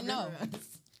 so I wouldn't motherfucker. know.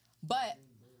 But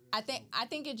I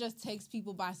think it just takes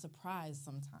people by surprise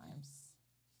sometimes.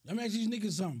 Let me ask these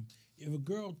niggas something. If a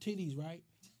girl titties, right?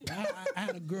 I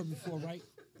had a girl before, right?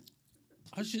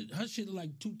 Her shit look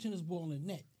like 2 tennis balls in a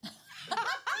net.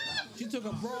 She took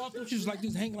her bra off and she was like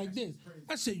this, hanging like this.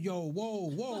 I said, yo,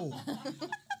 whoa.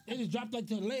 They just dropped like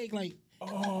to the leg, like,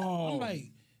 I'm like,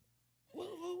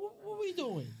 what we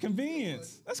doing?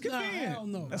 Convenience. That's Nah, convenient. hell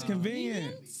no. That's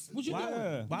convenient. What you Why,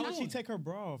 doing? why would she take her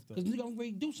bra off though? Because nigga, I'm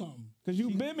ready to do something. Cause you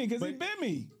bit me. Cause he bit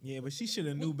me. Yeah, but she should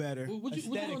have knew better. What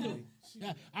you gonna do?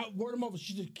 Yeah, I word them over.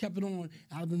 She just kept it on.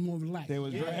 I'd have been more relaxed. They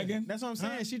was dragging. That's what I'm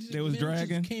saying. She just, They was Man, it just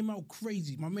dragging. came out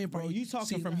crazy. My man bro, probably you talking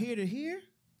seen from that. here to here?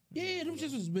 Yeah, them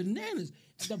shits was bananas.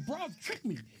 The bra tricked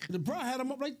me. The bra had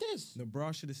them up like this. The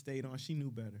bra should have stayed on. She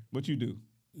knew better. What you do?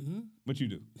 What you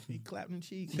do? He clapped them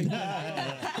cheeks.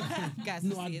 Guys,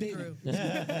 No, I see it didn't. through.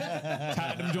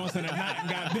 Tied them joints in a knot and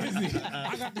got busy.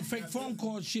 I got the fake phone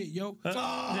call shit, yo.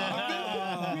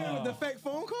 Yeah, the fake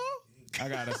phone call? I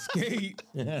gotta skate.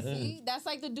 See, that's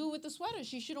like the dude with the sweater.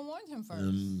 She should have warned him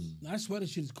first. I swear that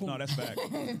shit is cool. No, that's fact.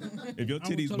 If your I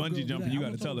would titties tell a girl bungee do jumping, that. you I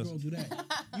gotta would tell a us. girl do that.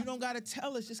 You don't gotta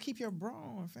tell us. Just keep your bra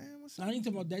on, fam. What's up? I ain't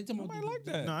talking about that. I ain't talking about I like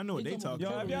that. No, I know what They they talking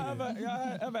talking Yo, about. have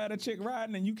y'all ever had a chick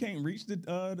riding and you can't reach the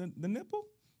nipple?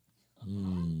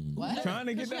 What? Trying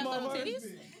to get that She got little motherfucker.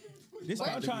 titties? This I'm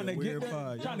about trying to get weird that.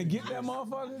 pod. Trying to get that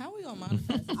motherfucker. How we gonna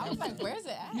manifest? I was like, where's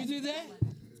it at? You did that?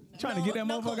 Trying to get that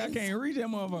motherfucker. I can't reach that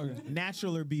motherfucker.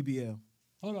 Natural or BBL?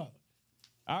 Hold up.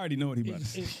 I already know what he about to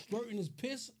say. Is squirting is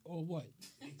piss or what?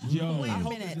 Yo. Wait a I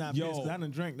hope minute. it's not Yo. piss, 'cause I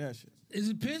done drank that shit. Is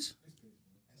it piss?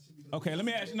 Okay, let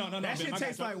me ask you. No. That Bim, shit I got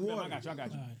tastes you. like Bim, water. I got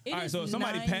you. It All right, is so if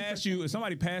somebody 9%.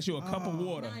 pass you a cup of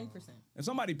water, 9%. if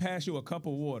somebody pass you a cup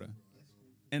of water,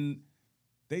 and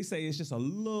they say it's just a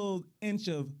little inch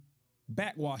of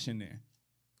backwash in there,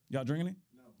 y'all drinking it?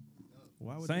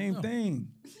 Why would Same thing.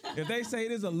 If they say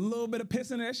there's a little bit of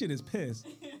piss in there, that shit is piss.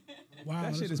 Wow, That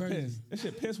that's shit is crazy. piss. That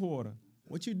shit piss water.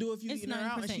 What you do if you It's eating her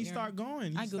out and 9% she start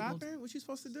going? You I stop Googled. her? What you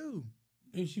supposed to do?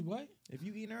 Is she what? If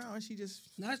you eating her out and she just...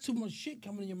 Now, that's too much shit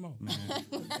coming in your mouth. Yeah, I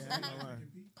ain't gonna lie.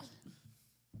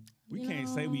 We can't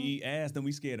say we eat ass, then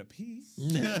we scared of peas.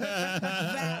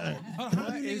 How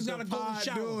many Is niggas the gotta go to the pod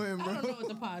shower? doing, I don't know bro? what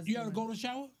the pause. You gotta go to the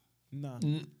shower? Nah.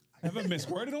 Ever been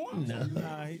squirted on?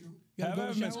 Nah, he- You Have gotta I go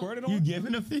ever to been the shower? squirted You on?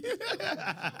 giving a few?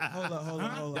 hold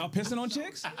up. Y'all pissing on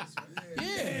chicks?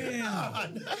 Yeah.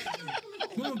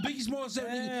 Remember Biggie Small said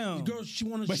Damn. the girl she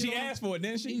wanted But shit she on him? asked for it,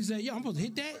 didn't He she? said, yo, I'm supposed to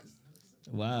hit that?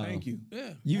 Wow. Thank you.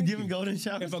 Yeah. You giving golden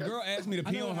showers? If a girl asks me to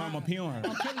pee on her, I'm gonna pee on her.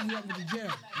 I'm telling you, I'm in the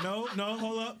jail. No,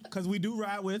 hold up, because we do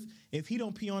ride with. If he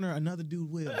don't pee on her, another dude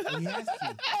will. So he has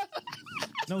to.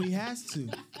 No, he has to.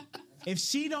 If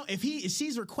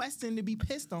she's requesting to be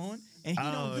pissed on and he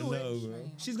don't do it,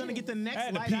 bro. she's gonna get the I next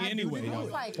had to light pee eye dude anyway, to do yo.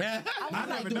 it. Like, I've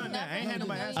never done that. I ain't had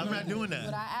nobody ask me. I'm not doing that.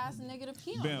 But I asked a nigga to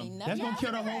pee on Bam. me. Never That's gonna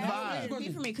kill the whole It vibe. would be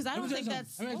for me because I don't think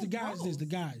that's. I'm asking the guys this. The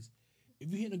guys,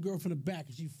 if you hit a girl from the back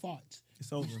and she farts,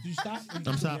 It's over. do you stop?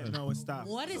 I'm stopping. No, it stops.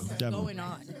 What is Definitely. going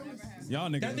on? Y'all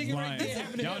niggas That is nigga right lying. there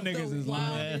having Y'all the niggas is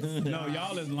lying. No,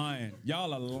 y'all is lying.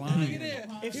 Y'all are Look lying. at there.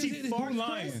 If she farts,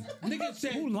 lying? Nigga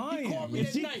said, Who lying? He called me If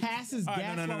that she night. passes All right,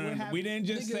 gas no. while we're having, We didn't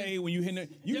just Nigga. say when you hitting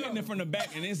it from the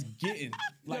back and it's getting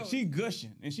like Yo. she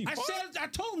gushing and she. I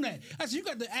told him that. I said, you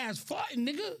got the ass farting,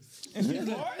 nigga. And she He's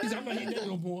like, farting? I'm not hitting that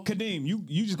no more. Kadeem,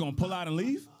 you just gonna pull out and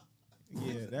leave?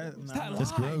 yeah, that's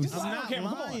That's gross. Just lie I'm on not camera.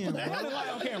 Come on. lying, Come bro. on, lie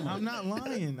on camera. I'm not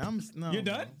lying. No. You're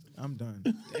done? I'm done.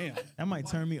 Damn, That might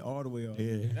turn me all the way off.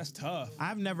 Yeah. that's tough.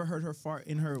 I've never heard her fart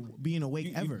in her being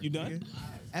awake ever. You done?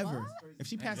 Ever. If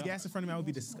she passed gas in front of me, I would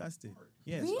be disgusted.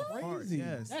 Yes. Really? Fart,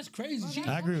 yes. That's crazy. She,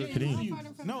 I agree with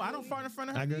Kadeem. No, I don't fart in front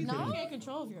of her. I agree with No, you Kadeem. can't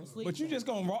control if you're asleep. But you just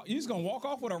gonna walk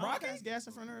off with a I rocket? pass gas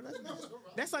in front of her.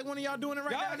 That's like one of y'all doing it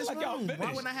right Y'all now in this like y'all room. Why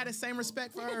finished. wouldn't I have the same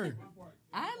respect for her?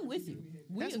 I'm with you.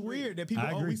 We That's agree. weird that people,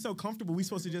 I agree. we so comfortable. We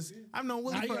supposed to just, I've known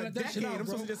Willie Nah, you for gotta a let that shit decade. out, I'm bro.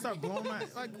 supposed to just start blowing my,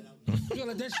 like, you gotta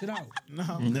let that shit out. no,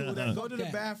 I'm cool with that. Go to the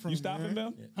Yeah. bathroom. You stopping, man.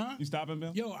 Bill? Huh? You stopping,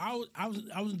 Bill? Yo, I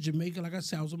was in Jamaica. Like I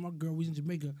said, I was with my girl. We was in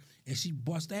Jamaica, and she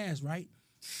bust ass. Right?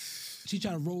 She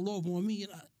tried to roll over on me,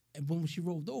 and when she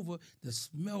rolled over, the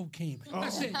smell came. I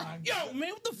said, "Yo, man,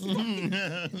 what the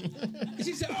fuck?" And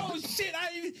she said, "Oh shit,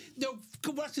 the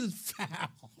combustion is foul."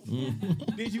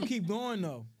 Did you keep going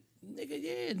though? Nigga,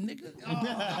 yeah, nigga.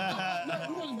 No,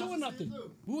 we wasn't doing nothing.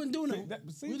 We wasn't doing nothing.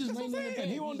 See, We just that's what laying I'm in the saying. bed.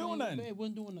 He wasn't We doing laying in the nothing. bed,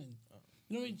 wasn't doing nothing.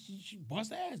 You know, she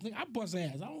bust ass. Nigga, I bust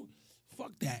ass. I don't.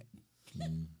 Fuck that.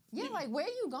 Yeah, like where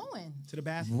you going? To the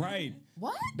bathroom. Right.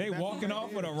 What? They walking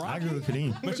off with a I rocket. agree with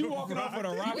Kadeem. But you walking off with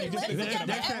a We rocket just live to together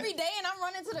get every day and I'm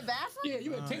running to the bathroom? Yeah,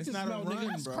 you better take It's this not smell, a run, nigga.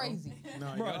 That's bro. crazy.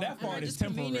 No, Bro, y'all- that I part is just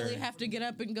conveniently temporary. have to get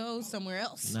up and go somewhere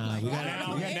else. Nah, we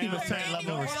gotta keep a certain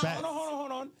level of respect.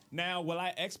 Hold on. Now, will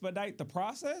I expedite the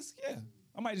process? Yeah.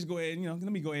 I might just go ahead and,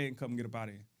 let me go ahead and come get up out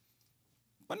of here.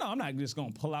 But no, I'm not just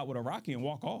going to pull out with a rocket and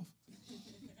walk off.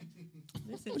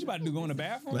 What you about to do, go in the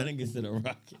bathroom? Let him get to the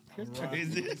rocket.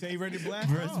 Crazy. Say you ready to blast?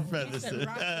 Versus Oh. Predator.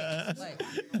 Like,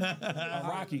 A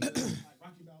Rocky. Like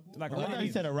a I thought Rocky.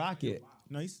 you said a rocket.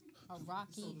 Nice.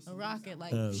 a rocket,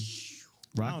 like,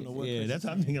 Rocket. know what Yeah, Chris that's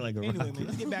what I'm thinking, like a Anyway, rocket. man,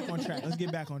 let's get back on track. Let's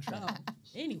get back on track.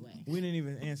 anyway. We didn't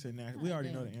even answer natural. We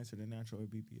already know the answer to natural or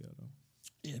BBL though.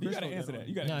 Yeah, You got to answer that.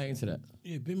 You got No, I to answer that.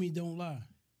 yeah, Bimmy don't lie.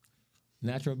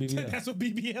 Natural BBL. That's what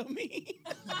BBL mean.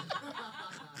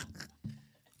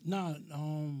 Nah,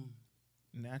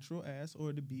 Natural ass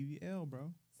or the BBL,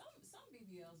 bro. Some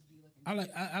BBLs be looking.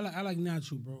 I like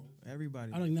natural, bro.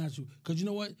 Everybody. I like natural because you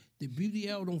know what? The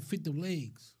BBL don't fit the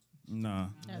legs. Nah.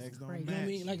 That's Legs don't crazy. You know what I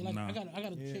mean? Like Nah. I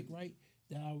got a Yeah. chick right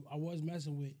that I was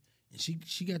messing with, and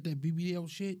she got that BBL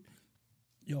shit.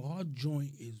 Yo, her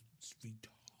joint is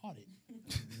retarded,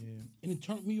 Yeah. and it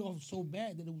turned me off so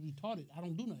bad that it was retarded. I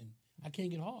don't do nothing. I can't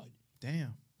get hard.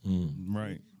 Damn.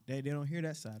 Right. They don't hear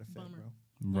that side effect, Bummer. bro.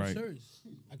 I'm Right. serious.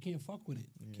 I can't fuck with it.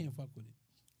 Can't fuck with it.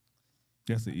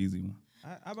 That's an easy one.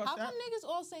 How about How that? come niggas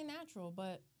all say natural,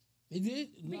 but They did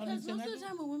No, I Because didn't say most of the natural.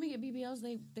 time when women get BBLs,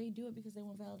 they do it because they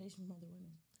want validation from other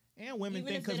women. And women Even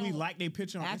think if they because we don't like their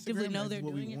picture on actively Instagram, know that's they're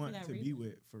what we doing it for want that to be reason.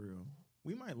 with for real.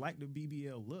 We might like the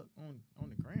BBL look on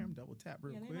the gram, double tap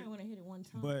real Yeah, they quick. might want to hit it one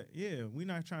time. But yeah, we're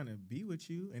not trying to be with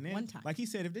you. And then, One time. like he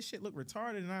said, if this shit look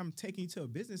retarded and I'm taking you to a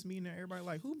business meeting and everybody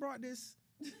like, who brought this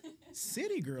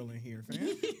city girl in here, fam?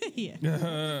 yeah.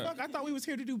 Fuck, I thought we was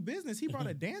here to do business. He brought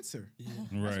a dancer.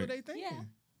 That's Right. what they thinking. Yeah.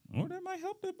 Well, that might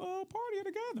help the party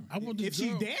together. I bought this If she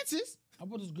girl. dances, I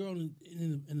bought this girl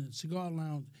in a cigar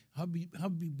lounge. Her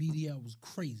BDL was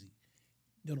crazy.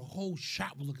 The whole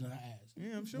shop was looking at her ass.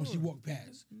 Yeah, I'm sure. When she walked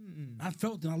past, I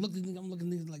felt it. I looked at niggas. I'm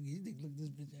looking at niggas like, you think look at this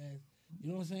bitch ass. You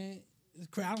know what I'm saying? It's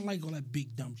crazy. I don't like all that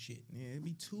big dumb shit. yeah, it'd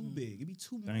be too big. It'd be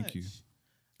too much. Thank you.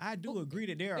 I do agree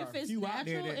that there are If a it's few out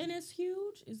there natural that. and it's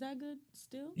huge, is that good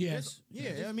still? Yes.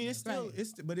 Yeah, I mean it's still Right.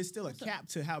 but it's still a cap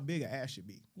to how big an ass should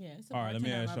be. Yeah. It's All right, let me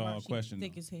bartender ask at my y'all bar, a she question,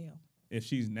 Thick though. as hell. If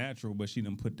she's natural, but she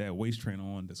done put that waist trainer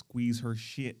on to squeeze her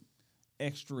shit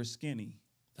extra skinny.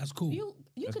 That's cool. You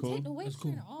That's could cool. take the waist That's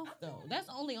cool. trainer off though. That's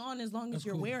only on as long as That's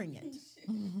you're cool. wearing it.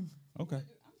 Okay.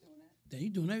 Damn, you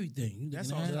doing everything. You That's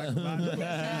looking all at- it's like about.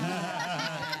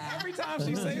 Every time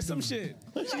she says some shit.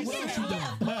 What else you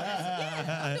done?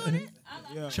 I'm doing it.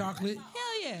 Yeah. Chocolate.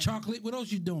 Hell yeah. Yeah. Chocolate. What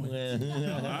else you doing?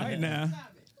 All right now.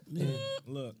 Yeah.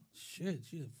 Look, Shit,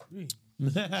 she a free.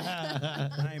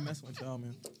 I ain't messing with y'all,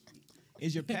 man.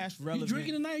 Is your past You relevant?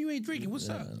 drinking tonight? You ain't drinking. What's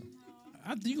up?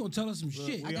 I think you gonna tell us some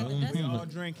shit. We got all, the dust. we all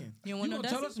drinking. You You want no gonna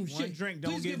tell dusty? us some One shit. drink,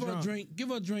 don't Please get give her a drunk. drink. Give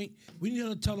her a drink. We need her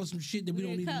to tell us some shit that we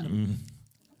don't need need a to cup? know.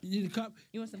 You need a cup?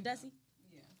 You want some dusty?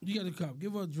 You got a cup.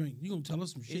 Give her a drink. You gonna tell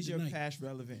us some shit Is your tonight. past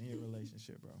relevant in your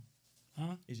relationship, bro?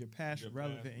 Huh? Is your past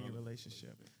relevant in your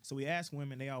relationship? So we ask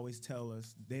women, they always tell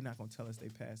us they're not gonna tell us they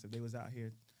past. If they was out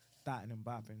here thotting and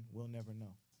bopping, we'll never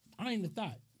know. I ain't the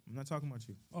thought. I'm not talking about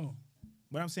you. Oh.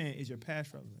 But I'm saying, is your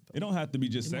past relevant? It don't have to be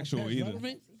just Is my sexual past either.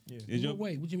 relevant? Yeah. Is In your what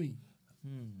way? What you mean?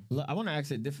 Look, I want to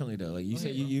ask it differently though. Like you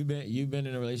said, ahead, you've been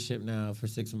in a relationship now for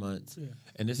 6 months, Yeah.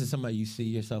 and this is somebody you see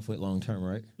yourself with long term,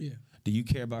 right? Yeah. Do you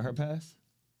care about her past?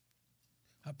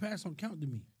 Her past don't count to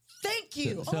me. Thank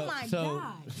you. So, oh my so,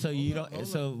 God. so you don't.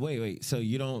 So wait. So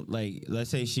you don't like. Let's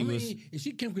say she I was. mean, if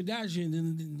she Kim Kardashian,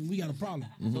 then we got a problem.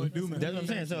 So it do matter. That's what I'm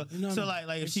saying. So, You know what so I mean?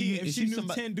 like If if she knew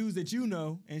somebody, 10 dudes that you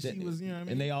know, and she that- was, you know what I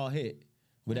mean? and they all hit,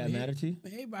 would that Hit. matter to you?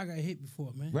 Man, everybody got hit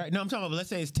before, man. Right. No, I'm talking about. Let's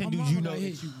say it's 10 My dudes mama you know. got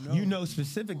hit. You know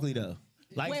specifically though.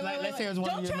 Like, Wait, let's say it was one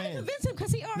Don't of your try to men. convince him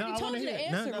because he already No, I told wanna you the hear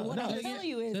it. No, answer. no, what no. I'm Say it telling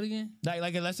you Say it is, again.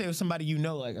 Like let's say it was somebody you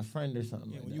know, like a friend or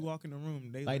something. Yeah, like when that. you walk in the room,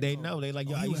 they Like they know, they like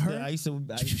yo. Oh, I you used with to, her? I used to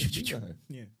be with her.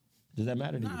 Yeah. Does that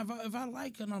matter to Nah, you? if I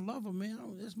like her and I love her, man,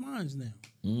 that's mine now.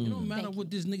 It don't matter Thank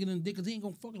what this nigga done did, because he ain't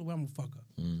gonna fuck her the way I'm gonna fuck her.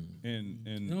 And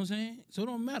You know what I'm saying? So it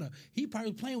don't matter. He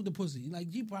probably playing with the pussy.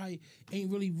 Like, he probably ain't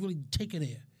really take her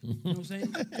there. You know what I'm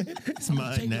saying? It's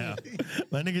mine now.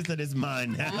 My nigga said it's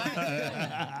mine now.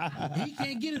 He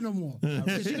can't get it no more.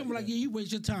 She gonna be like, yeah, you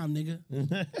waste your time, nigga.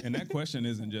 and that question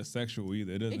isn't just sexual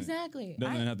either. It doesn't. Exactly.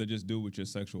 Doesn't I- have to just do with your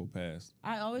sexual past.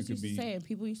 I always It could used to be- say it.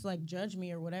 People used to like judge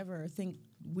me or whatever or think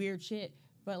weird shit.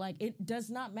 But like, it does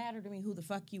not matter to me who the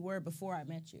fuck you were before I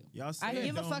met you. Y'all say I it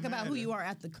give a don't fuck about who matter. you are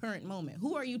at the current moment.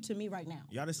 Who are you to me right now?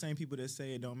 Y'all the same people that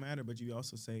say it don't matter, but you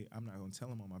also say, I'm not going to tell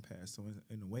him on my past. So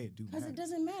in a way, it do matter. Because it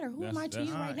doesn't matter. Who That's- am I to that's-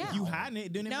 you right now? If you hiding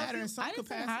it, then it No, matter in some I didn't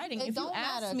say capacity. hiding. It If you don't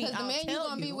ask matter me, because the I'll man you tell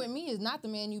gonna be you. with me is not the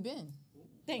man you been.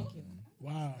 Thank you.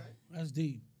 Wow, that's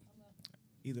deep.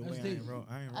 Either That's way, I deep. ain't wrong.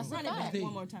 That's Run a it back fact. deep.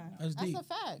 one more time. That's That's deep. a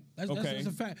fact. Okay. That's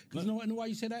a fact. 'Cause you know why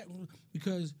you say that?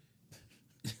 Because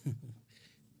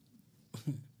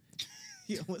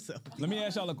Yeah, what's up? Let me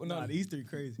ask y'all a Nah, no. these three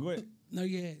crazy. Go ahead. no,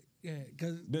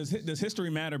 because Does history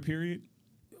matter? Period.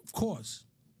 of course.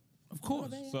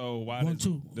 So why One, does,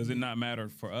 two. does it not matter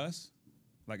for us,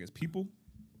 like as people?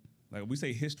 Like we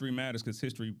say, history matters because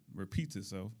history repeats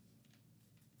itself.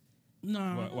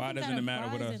 Nah, Why doesn't it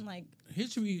matter with us? Like,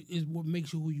 history is what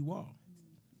makes you who you are.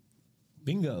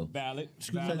 Bingo. Valid.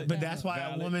 But that's why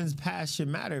Valid. a woman's past should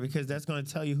matter because that's going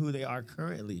to tell you who they are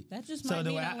currently. That just so might the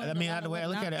mean way I I learned mean, a lot the of way I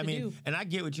what look at not it, I to mean, do. and I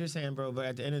get what you're saying, bro. But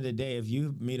at the end of the day, if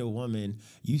you meet a woman,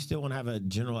 you still want to have a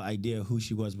general idea of who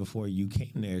she was before you came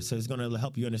there. So it's going to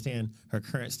help you understand her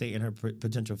current state and her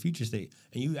potential future state.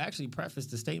 And you actually preface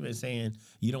the statement saying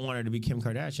you don't want her to be Kim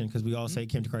Kardashian because we all say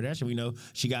Kim Kardashian. We know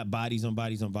she got bodies on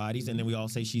bodies on bodies, and then we all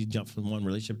say she jumped from one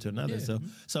relationship to another. Yeah.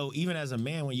 So even as a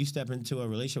man, when you step into a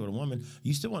relationship with a woman,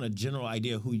 you still want a general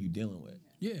idea of who you dealing with.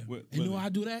 Yeah. What- And you know what- why I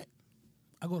do that?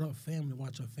 I go to her family,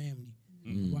 watch her family.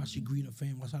 Watch she greet her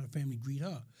family, watch how the family greet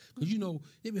her. Because you know,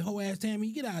 they be whole ass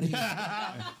Tammy, get out of here.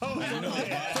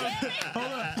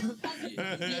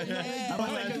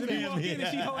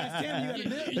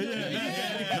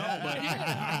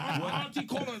 Auntie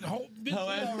call her whole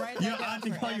bitch. Your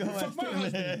auntie call you Fuck my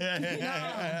husband.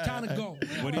 Time to go.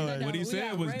 What he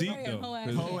said was deep though.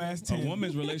 Whole ass A 10.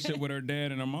 woman's relationship with her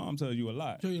dad and her mom tells you a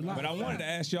lot. Tell you a lot. But I wanted to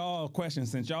ask y'all a question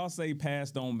since y'all say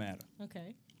past don't matter.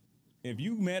 okay. If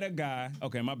you met a guy,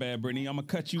 okay, my bad, Brittany, I'm gonna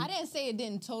cut you. I didn't say it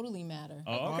didn't totally matter.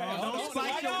 Oh, okay. don't Oh, spike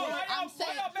why your y'all- word. why y'all- I'm saying,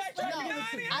 why y'all backtracking, no,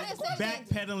 honey? I didn't say that.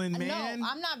 Backpedaling, man. No,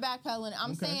 I'm not backpedaling.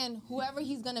 I'm saying whoever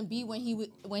he's gonna be when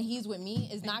he's with me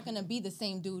is not gonna be the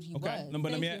same dude he Okay, was. no,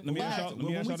 but let me Thank let me you. ask y'all. But Let me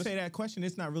when ask we y'all say this. that question,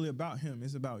 it's not really about him.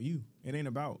 It's about you. It ain't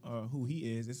about who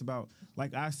he is. It's about,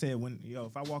 like I said,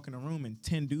 if I walk in a room and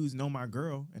 10 dudes know my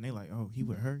girl and they like, oh, he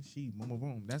with her, she, boom, boom,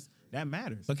 boom. That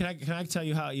matters. But can I tell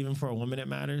you how even for a woman it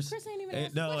matters? Chris ain't even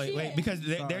asked No, what she wait, is. because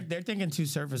they're thinking too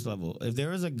surface level. If there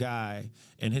was a guy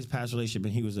in his past relationship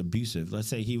and he was abusive, let's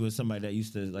say he was somebody that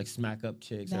used to like smack up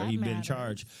chicks or That he'd been in matters.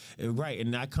 charge, right?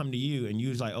 And I come to you and you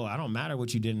was like, oh, I don't matter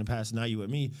what you did in the past. Now you with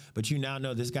me, but you now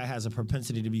know this guy has a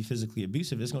propensity to be physically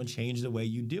abusive. It's going to change the way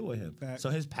you deal with him. Fact. So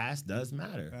his past does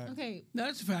matter. Okay. No,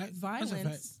 that's a fact. That's a fact.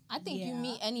 Violence. I think you Yeah.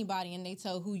 meet anybody and they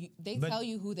tell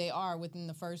you who they are within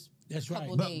the first That's right.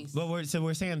 couple But- days. But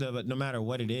we're saying that, but no matter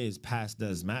what it is, past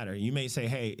does matter. You may say,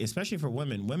 hey, especially for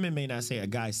women may not say a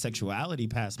guy's sexuality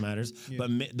past matters, but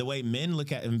the way men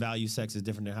look at and value sex is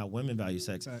different than how women value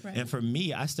sex. Right. And for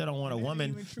me, I still don't want a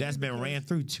woman even true that's been because- ran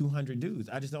through 200 dudes.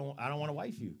 I don't want to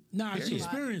wife you. Nah, it's Period.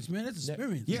 experience, man. That's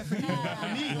experience. Yeah, for you, but for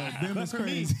me, Them but is for me,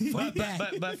 crazy.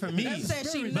 but for me, That said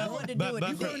she know what to do but- with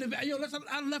but- the but- dick. Yo,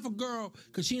 I left a girl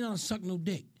because she didn't suck no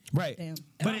dick. right. Damn.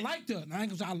 And I liked her. And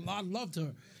I loved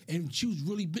her. And she was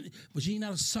really big, but she ain't know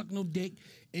how to suck no dick.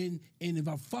 And if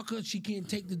I fuck her, she can't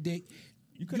take the dick.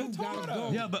 You could've gotta told her.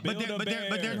 go. Yeah, but Build a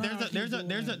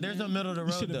there's a middle of the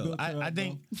road should've though. built her I up,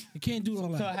 think. You can't do all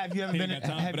that. So have you ever He been ain't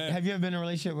got time for that. have you ever been in a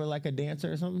relationship with like a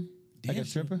dancer or something? Like a Dancer?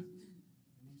 stripper?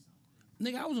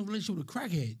 Nigga, I was in a relationship with a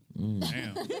crackhead.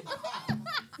 Damn.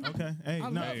 Okay. Hey, I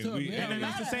no. loved her, we- man. Ain't nothing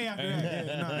else to say after that.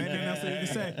 Yeah, no, ain't nothing else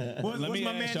to say. What's Let my me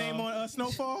man ask name y'all. on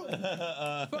Snowfall?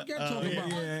 Fuck y'all talking about.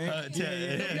 Yeah, Yo, I'm telling you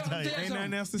Ain't nothing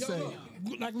something. else to Yo, say.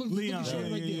 look, like look Leon, at the shorty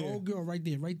yeah, right yeah, there, yeah. old girl right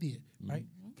there, right?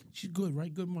 She's good,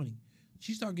 right? Good money.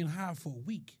 She started getting high for a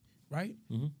week, right?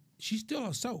 She's still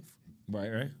herself.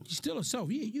 Right. She's still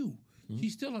herself. Yeah, you.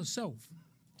 She's still herself.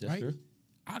 That's right? true.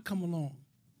 I come along.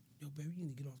 Yo, baby, you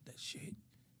need to get off that shit. You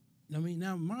know what I mean?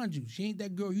 Now, mind you, she ain't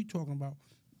that girl you talking about,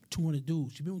 200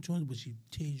 dudes. She been with 200, but she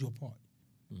tears you apart.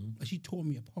 Like she tore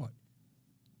me apart.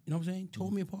 You know what I'm saying?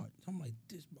 Tore me apart. So I'm like,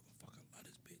 this motherfucker, I love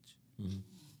this bitch.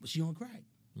 But she on crack.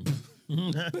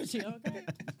 She okay?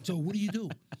 So what do?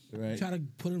 Right. Try to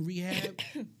put her in rehab.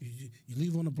 You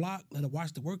leave her on the block, let her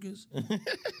watch the workers.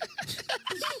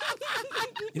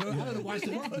 You know, I let her watch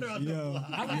the workers. Yo,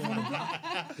 I left her on the block.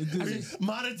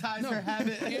 Monetize her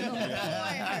habit.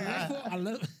 I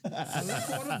left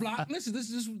her on the block. Listen, this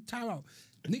is time out.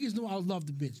 Niggas know I love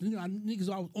the bitch. Niggas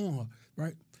know I was on her,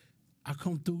 right? I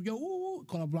come through, yo, woo,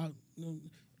 call her block.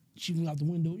 She went out the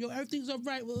window. Yo, everything's all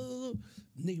right.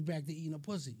 Nigga back there eating her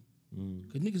pussy.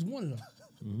 Because niggas wanted her.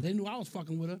 They knew I was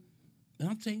fucking with her. And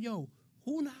I'm saying, yo,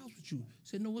 who in the house with you?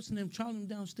 Said, no, what's the name? Charlie them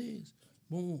downstairs.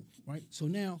 Boom, right? So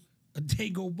now, a day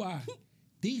go by.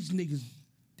 These niggas,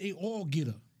 they all get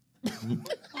her.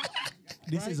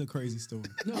 this is a crazy story.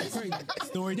 No, crazy.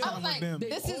 Story I time was with like, them.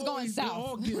 this is going They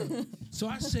all south. get her.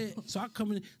 So I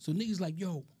come in. So niggas like,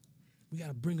 yo, we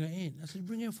gotta bring her in. I said,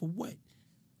 bring her in for what?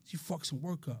 She fucked some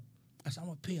work up. I said, I'm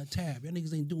gonna pay her tab. Y'all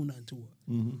niggas ain't doing nothing to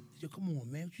her. Yo, come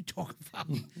on, man. What you talking about?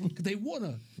 Because they want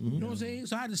her. You know what I'm saying?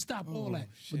 So I had to stop all that.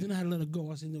 But then I had to let her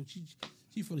go. I said, no,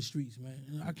 she for the streets, man.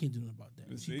 And I can't do nothing about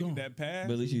that. She See, gone. that pass.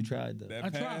 But at least you tried though. That I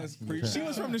tried. pass. She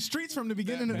was from the streets from the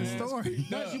beginning of the That story.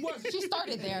 No, she wasn't. She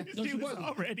started there. No, she wasn't.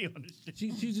 already on the shit.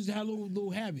 She just had a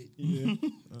little habit.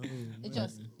 It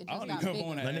just I don't got even bigger.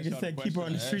 want to That ask nigga y'all said the keep her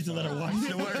on the question streets and let her watch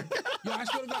the work. Yo, I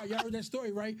swear to God, y'all heard that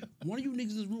story, right? One of you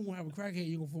niggas in this room will have a crackhead,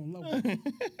 you're gonna fall in love with.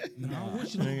 No, I don't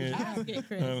want you to. I'll get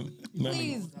Chris.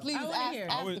 Please I wanna ask, hear.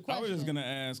 ask I was the question. just gonna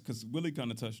ask because Willie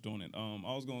kind of touched on it. I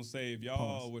was gonna say if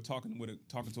y'all were talking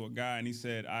to a guy and he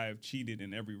said I have cheated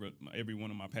in every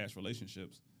one of my past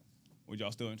relationships, would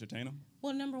y'all still entertain him?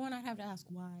 Well, number one, I'd have to ask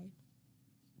why.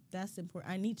 That's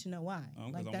important. I need to know why.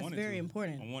 'Cause Like I that's wanted very to.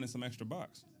 important. I wanted some extra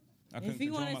box. I If couldn't you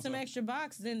control wanted some myself. extra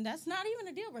box, then that's not even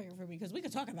a deal breaker for me because we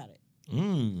could talk about it.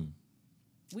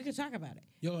 We could talk about it.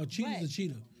 Yo, a cheater's But- a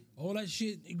cheater. All that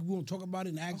shit, we gonna talk about it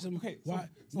and ask him Okay, why.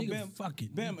 so Nigga, Bam, fuck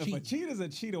it. Bam, You if a cheat. cheater's a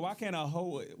cheater, why can't a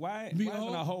hoe? Why Be a isn't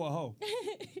hoe? a hoe a hoe?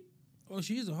 Oh,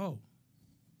 she is a hoe.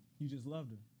 You just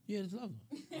loved her. Yeah, just love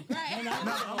her. Right.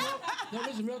 No,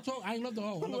 listen, real talk. I ain't love the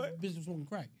hoe. I love the business smoking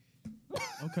crack.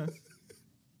 Okay.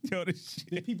 Yo, this shit.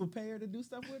 Did people pay her to do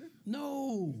stuff with her?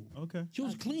 No. Okay. She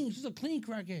was clean. She's a clean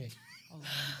crackhead.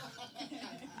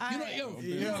 You know, yo, Yeah.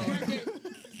 you know a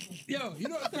crackhead. Yo, you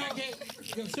know a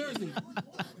crackhead. Yo, seriously.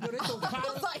 Yo, they throw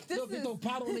powder. like, this Yo, they is- throw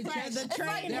powder on their chest. the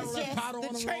train They have is like just- powder the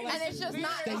on them. train and all And that it's just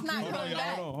not. It's Stay not clean. Hold on, coming y'all.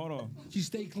 back. Hold on. She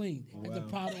stayed clean. Had the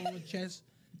powder on her chest.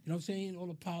 You know what I'm saying? All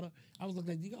the powder. I was looking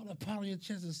like, you got all that powder on your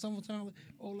chest in the summertime.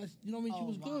 All that, you know what I mean? She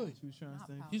was good. She was trying to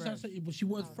say. She started saying, but she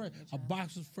was fresh. Her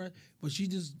box was fresh, but she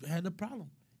just had a problem.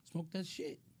 Smoked that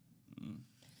shit.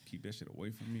 Keep that shit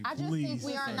away from me. I just Please. think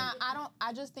we are not.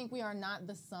 I just think we are not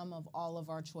the sum of all of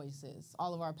our choices,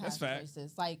 all of our past fact.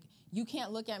 choices. Like you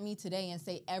can't look at me today and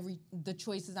say the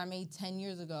choices I made 10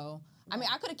 years ago. I mean,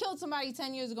 I could have killed somebody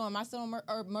 10 years ago. Am I still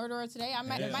a murderer today? I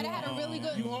might have had a really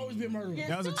good. You always be a murderer.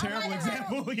 That was a terrible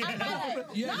example. Yeah. I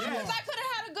Yeah. could have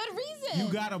had a good reason.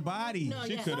 You got a body.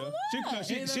 She could have.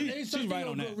 She's right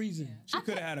on that. Reason. She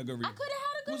could have had a good I reason. could have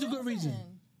had a good. What's a good reason?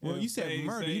 Well, you said Say-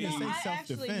 murder. say- You didn't say I actually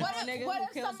self-defense. know a What if- nigga what who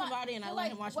if killed somebody- somebody and I let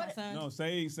like, him watch what my if- son. No,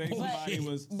 say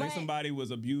But- somebody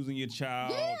was abusing your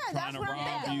child, Yeah, trying that's to what I'm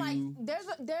rob thinking. you.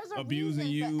 Like, there's a abusing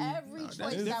reason you. for every choice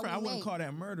That's that different. I we wouldn't make. call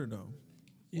that murder though.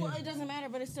 Yeah. Well, it doesn't matter,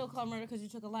 but it's still called murder because you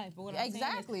took a life. But what I'm saying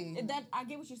Exactly. is, that I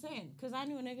get what you're saying because I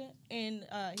knew a nigga and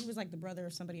he was like the brother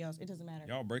of somebody else. It doesn't matter.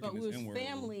 Y'all breaking but we this was N-word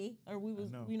family, or we was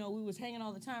know. we was hanging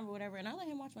all the time or whatever. And I let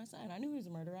him watch my son. I knew he was a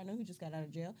murderer. I knew he just got out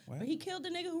of jail. But he killed the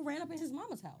nigga who ran up in his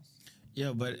mama's house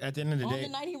Yeah, but at the end of the on day, the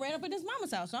night he ran up in his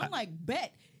mama's house. So I'm like,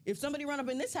 bet if somebody run up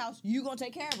in this house, you gonna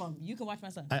take care of him. You can watch my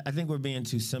son. I think we're being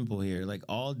too simple here. Like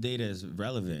all data is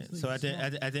relevant. So at the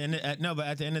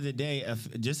end of the day,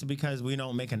 if, just because we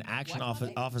don't make an action Watch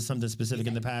my off of something specific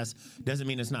in the past doesn't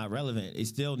mean it's not relevant. It's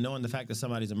still knowing the fact that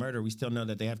somebody's a murderer. We still know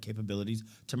that they have capabilities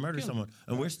to murder someone,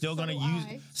 and we're still going to do use.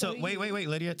 I. So So do wait, you.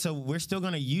 Lydia. So we're still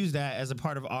going to use that as a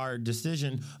part of our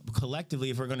decision collectively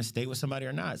if we're going to stay with somebody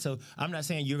or not. So I'm not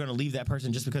saying you're going to leave that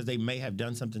person just because they may have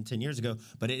done something 10 years ago,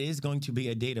 but it is going to be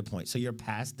a data point. So your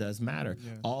past does matter.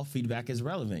 All feedback is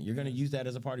relevant. You're going to use that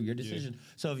as a part of your decision.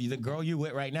 So if the girl you're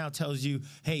with right now tells you,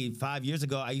 hey, 5 years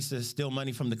ago, I used to steal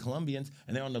money from the Colombians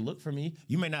and they're on the look for me,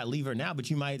 you may not leave her now, but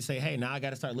you might say, hey, now I got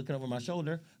to start looking over my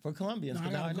shoulder for Colombians. Nah,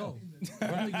 I 'cause now gotta know. go.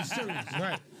 Right. Nigga serious.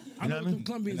 Right. I know them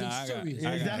Colombians are serious.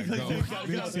 Exactly.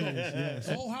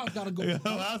 The whole house gotta go. The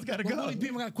whole house gotta But go. Willie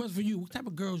Beam, I got a question for you. What type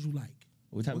of girls you like?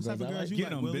 What type of girls I like? you Get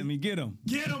like, him, Willie? Bimmy, get him.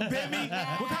 Get them, Bimmy.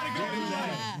 What kind of girl you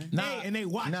like? Nah, Hey, and they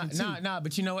watching too. Nah,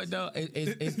 but you know what though? And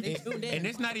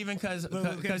it's not even because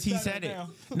he shut said it it. down.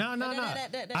 No.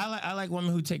 I like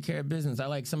women who take care of business. I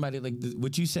like somebody like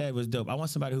what you said was dope. I want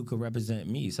somebody who could represent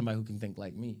me, somebody who can think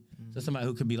like me. So somebody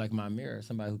who could be like my mirror,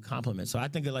 somebody who complements. So I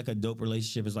think of like a dope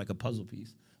relationship is like a puzzle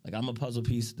piece. Like I'm a puzzle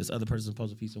piece, this other person's a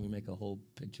puzzle piece, and we make a whole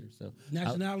picture. So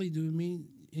Nationality, do you mean?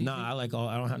 anything? no, I like all.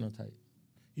 I don't have no type.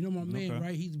 You know my man,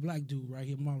 right? He's a black dude, right?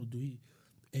 He a model dude.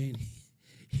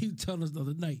 He was telling us the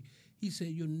other night. He said,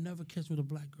 "You'll never catch me with a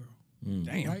black girl."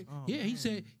 Damn. Right? Yeah. He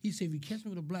said, if you catch me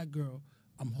with a black girl,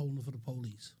 I'm holding her for the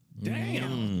police.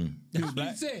 Damn. That's what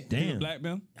black? he said. He was Damn. black,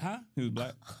 Bim? Huh? He was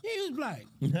black. Yeah, he was black.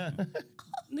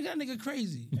 Nigga, that nigga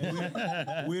crazy.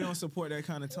 We don't support that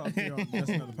kind of talk here on Just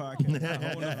Another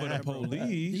Podcast. Hold up for the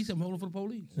He police. said, I'm holding for the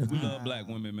police. We love black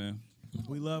women, man.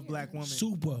 We love black women.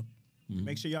 Super.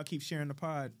 Make sure y'all keep sharing the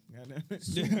pod.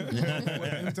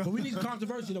 But we need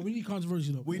controversy, though.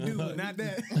 We do, but not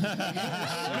that.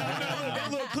 That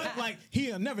little clip, like,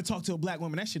 he'll never talk to a black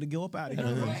woman. That should go up out of here.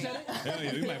 Hell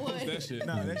yeah, we might post that shit.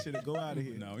 No, that should go out of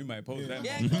here. No, we might post that.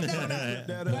 Yeah, motherfucker. cut that.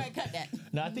 That, Go ahead, cut that.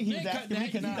 No, I think he was asking me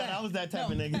because he thought I was that type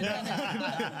of nigga.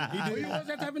 Oh, you was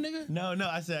that type of nigga? No,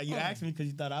 I said you asked me because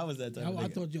you thought I was that type of nigga. I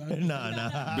thought you. Nah.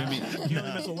 Bimmy, you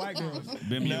only mess with white girls.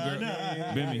 Bimmy, your girl,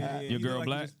 Bimmy, your You girl look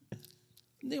like black.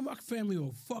 Nigga, my family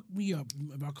will fuck me up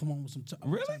if I come home with some type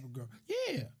of girl.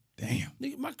 Yeah. Damn.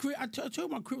 Nigga, my crib, I told you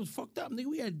my crib was fucked up. Nigga,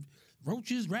 we had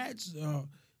roaches, rats,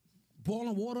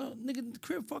 boiling water. Nigga, the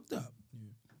crib fucked up.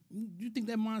 You think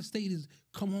that mind state is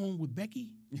come home with Becky?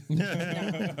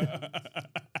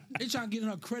 They trying to get in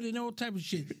her credit and all type of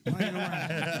shit. Lying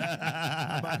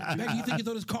around. Becky, you think you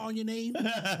throw this car on your name?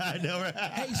 I know, right?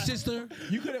 Hey, sister.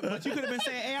 But you could have been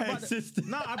saying, "Hey, I brought sister.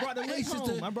 I brought the lick home.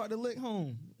 sister. I brought the lick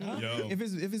home." Yo. If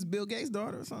it's Bill Gates'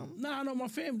 daughter or something, Nah, I know my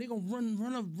family. They gonna run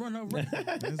her.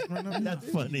 let's run up. That's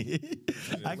funny.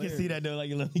 I can see that though.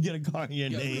 Like, let me get a car in your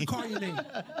Yo, name. car in your name.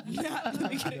 Let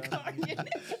me get a car.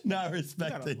 No, I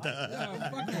respect it. Fuck that. All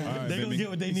right, They gonna Bimmy. get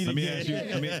what they need to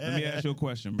get. Let me ask you a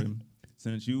question, Bim.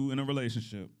 Since you in a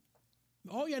relationship,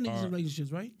 All y'all niggas in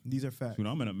relationships, right? These are facts. you know,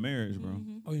 I'm in a marriage, bro.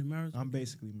 Oh, you married? I'm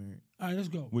basically married. All right, let's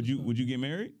go. Would you get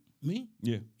married? Me?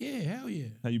 Yeah. Yeah, hell yeah.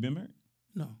 Have you been married?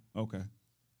 No, Okay.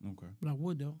 but I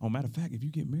would though. Oh, matter of fact, if you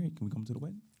get married, can we come to the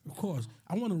wedding? Of course.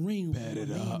 I want a ring with my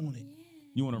name on it.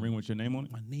 You want a ring with your name on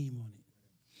it? My name on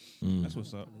it. That's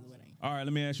what's up. All right,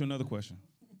 let me ask you another question.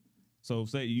 So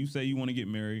say you want to get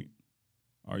married.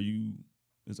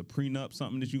 Is a prenup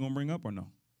something that you gonna bring up or no?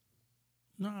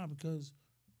 Nah, because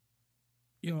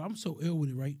I'm so ill with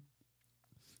it, right?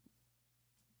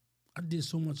 I did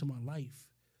so much of my life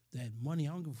that money,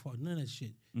 I don't give a fuck, none of that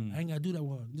shit. I ain't gotta do that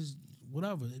with her. This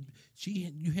whatever.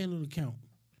 You handle the account.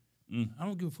 I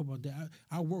don't give a fuck about that.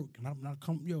 I work and I'm not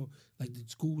like the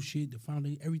school shit, the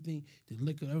foundation, everything, the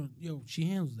liquor, she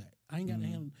handles that. I ain't gotta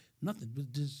handle nothing,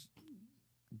 but just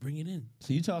bring it in.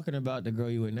 So you talking about the girl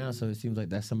you with now? So it seems like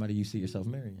that's somebody you see yourself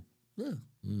marrying. Yeah.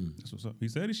 That's what's up. He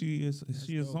said she is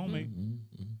his soulmate.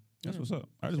 That's what's up.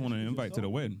 I just want to invite to the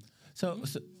wedding. So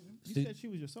You said she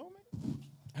was your soulmate?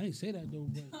 I didn't say that though,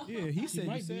 but Yeah, he said you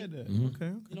might said be. that. Mm-hmm. Okay.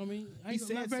 you know what I mean? I He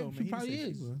ain't- matter said of fact, so, man. She He probably said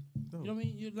she is. was. You know what I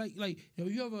mean? You're like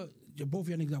you ever, both of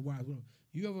y'all niggas got wives, whatever.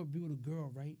 You ever be with a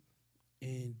girl, right?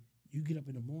 And you get up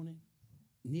in the morning,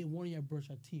 neither one of y'all brush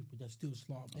your teeth, but y'all still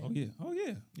slop. Oh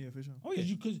yeah. Yeah, for sure. Oh yeah.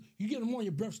 Because you get in the morning,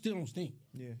 your breath still don't stink.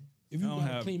 Yeah. If you I don't got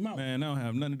a have, clean mouth. man, I don't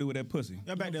have nothing to do with that pussy.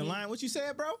 Y'all back there lying. What you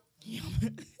said, bro?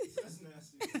 That's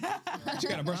nasty. She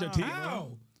gotta brush her teeth.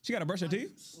 How? She gotta brush her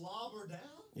teeth. Slobber down?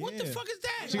 What the Yeah. fuck is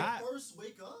that? I- First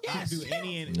wake up? I do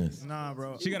any and nah,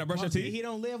 bro. She gotta brush her teeth. He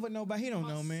don't live with nobody. He don't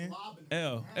know, man. Slobbing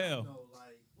L, down, L. though,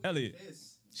 like, what Elliot. is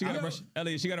this? She gotta brush.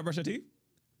 Elliot, she gotta brush her teeth.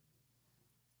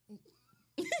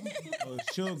 Oh,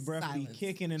 Suge breath be Silence.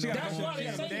 kicking in She the gotta brush morning.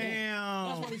 her teeth. Damn.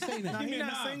 That's why they say that. Nah, he Give me a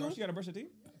not nod, single. bro. She gotta brush her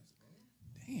teeth.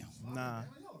 Damn, Nah,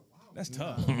 that's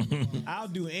tough. I'll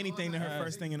do anything to her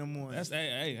first thing in the morning. That's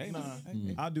hey. Hey.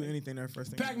 I'll do anything to her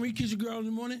first thing. Pac, when you kiss your girl in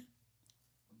the morning?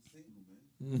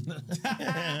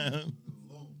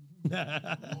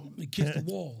 You kiss the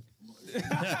wall. Not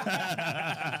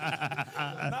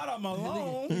on my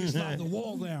lawn. You slap the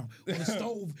wall down. Or the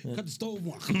stove. Cut the stove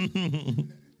one.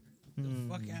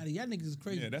 Fuck out of here. Y'all niggas is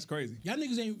crazy. Yeah, that's crazy. Y'all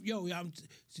niggas ain't,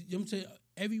 I'm saying,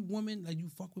 every woman like you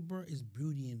fuck with, bro, is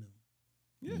beauty in them.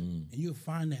 Yeah. And you'll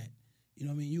find that. You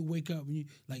know what I mean? You wake up and you,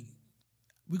 like,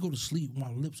 we go to sleep with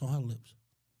my lips on her lips.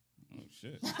 Oh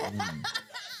shit.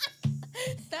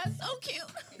 That's so cute.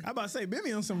 I about to say,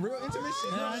 Bimmy on some real intimate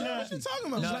shit. I know. What you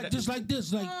talking about? Just like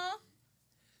this. Like,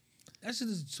 that shit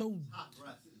is so, Hot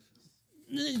breath.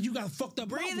 you got a fucked up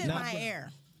Breathe mouth. in my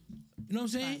air. You know what I'm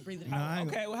saying? Breathe in Nah, I ain't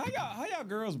Okay, well, how y'all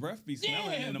girls' breath be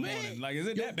smelling Yeah, in the man. morning? Like, is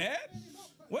it that bad?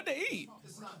 What they eat?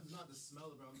 It's not the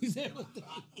smell, bro. I'm He just said, saying, what like,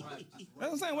 hot breath. Just That's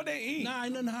what I'm saying. What they eat? Nah,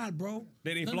 ain't nothing hot, bro.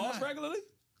 They Nothing floss hot. regularly?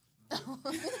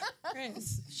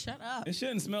 Chris, shut up. It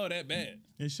shouldn't smell that bad.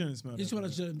 It shouldn't smell. This is that what I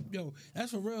bad. said. Yo,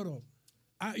 that's for real though.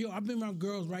 I've been around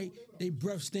girls, right? They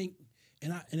breath stink,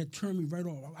 and it turned me right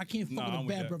off. I can't fuck Nah, with I'm a with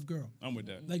bad that. breath girl. I'm with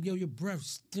that. Like, yo, your breath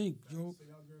stink, yo. So y'all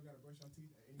girl gotta brush your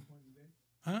teeth at any point in the day?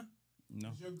 Huh? No,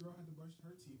 Does your girl have to brush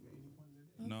her teeth at any point in the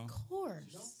day? no, Of course.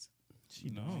 no. She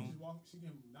can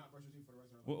not brush her teeth for the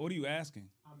rest of her life. What are you asking?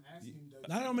 I'm asking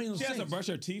I don't make no She has sense. to brush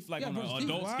her teeth like Yeah, on brush an teeth.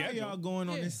 adult Why are schedule. y'all going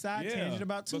on Yeah. this side Yeah, tangent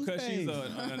about toothpaste? because she's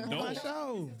an My adult.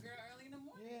 show.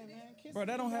 Bro,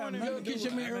 that don't have You nothing ever to do kiss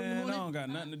with your man early in the man. That morning? don't got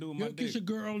nothing to do with You my ever kiss dick.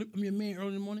 your girl, your man early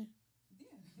in the morning?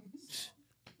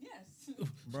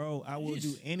 Bro, I will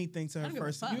do anything to her don't give a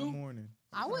first thing in the fuck. morning.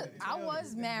 I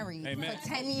was married Hey, Matt, for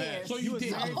 10 Matt. years. So you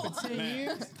did. Married for 10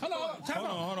 years? Hold on, time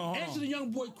out. hold on. Answer the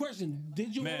young boy question.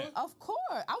 Did you Man. ever? Of course,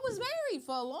 I was married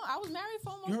for almost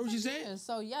You heard what 10 she said? years.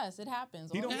 So yes, it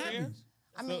happens. He don't All the care. time.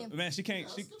 I mean, So, man, she can't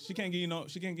give you no.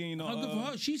 She can't give you no. Oh, good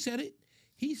for her. She said it.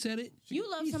 He said it. You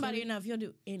love He somebody said it. enough, you'll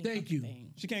do anything. Thank you.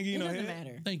 She can't give you It no doesn't head.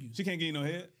 matter. Thank you. She can't give you no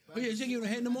head. Oh yeah, she give you a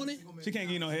head in the morning. She can't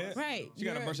give you no head. Right. She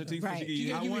gotta You're- brush her teeth. Before right. she give you She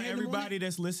head. I give you want head in the everybody morning?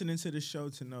 that's listening to the show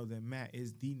to know that Matt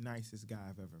is the nicest guy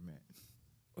I've ever met.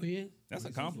 Oh yeah. That's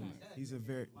a compliment. He's a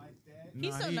very.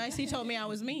 He's so nice, he told me I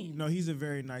was mean. No, he's a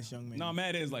very nice young man. No,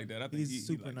 Matt is like that. I think he's he a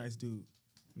super like that. nice dude.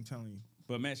 I'm telling you.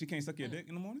 But Matt, she can't suck your dick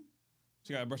in the morning.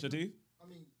 She gotta brush her teeth. I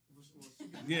mean, she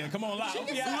can Yeah, come on, live. She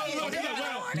can Yeah, suck no, your no, dick yeah, in the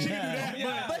well, morning. she can do that,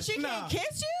 Yeah. But she can't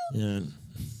kiss you? Yeah.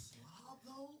 slob,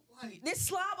 though. Like, This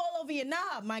slob all over your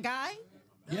knob, my guy.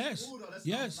 Yes. ooh, though, that's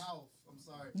Yes. not mouth. I'm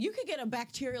sorry. You could get a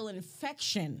bacterial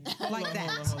infection like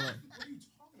that Hold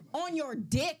on. on your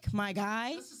dick, my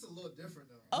guy. That's just a little different,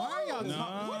 though. Why are y'all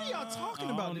No, what are y'all talking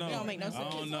I about don't know. today? Don't make no I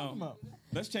sense. don't know.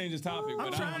 Let's change this topic. I'm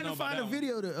but I trying don't know to about find that a one.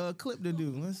 video to clip to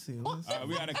do. Let's see. All right,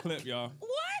 we got a clip, y'all. What?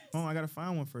 Oh, I gotta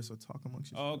find one first. So talk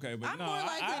amongst yourselves. Oh, okay, but I'm no, more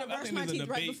likely I to brush think my there's a teeth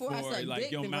right debate before I for suck like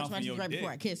dick your than brush mouth my and teeth your right before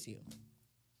I dick. kiss you.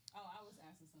 Oh, I was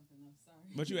asking something else.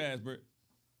 Sorry. What you asked, Britt?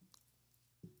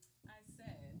 I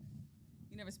said,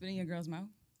 you never spit in your girl's mouth?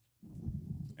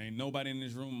 Ain't nobody in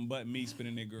this room but me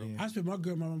spitting their girl. I spit my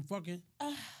girl my motherfucking.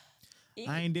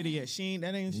 I ain't did it yet. She ain't.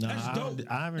 That ain't. No, That's I dope.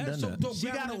 haven't That's done so that. dope. She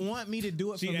Grabbing gotta it, want me to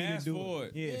do it She for me to asked do for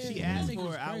it. it. Yeah, she Yeah, asked that for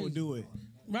nigga's it. I will crazy. do it.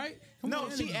 right? Come No,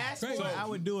 on, she that nigga's asked for crazy. it. I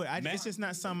would do it. Matt- It's just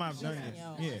not something I've done yet.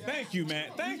 Yeah. Thank you,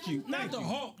 Matt. Thank you. Not Thank the you.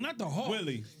 Hulk. Not the Hulk.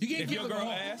 Willie, You can't if give your her the girl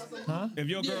Hulk. asks, if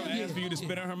your girl Yeah, asks for you to yeah.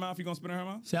 spit in her mouth, you gonna spit in her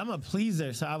mouth? See, I'm a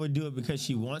pleaser, so I would do it because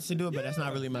she wants to do it, but that's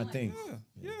not really my thing.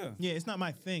 Yeah. Yeah, it's not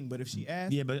my thing, but if she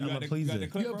asks, Yeah, but You I'm got a the- you got pleaser. the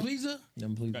clip, You a bro? pleaser?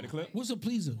 I'm a pleaser. Got the clip? What's a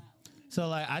pleaser? So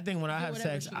like, I think when I have whatever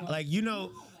sex, she wants. like you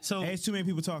know, so hey, it's too many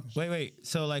people talking. wait.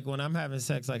 So like when I'm having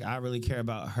sex, like I really care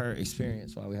about her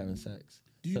experience while we're having sex.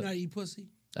 Do you So- not eat pussy?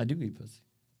 I do eat pussy.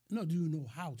 No, do you know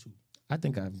how to? I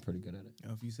think I'm pretty good at it.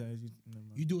 Oh, if you say you, never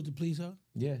mind. You do it to please her?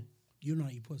 Yeah. You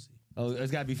not eat pussy. Oh,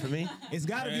 it's gotta be for me. It's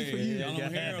gotta be for you. Y'all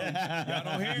don't hear him. Y'all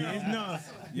don't hear him. No,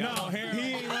 Y'all don't hear him.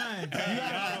 he ain't lying.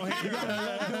 Y'all don't hear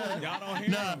him. Y'all don't hear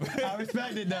him. I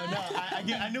respect it though. No,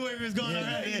 I knew where he was going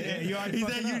already. yeah, you already He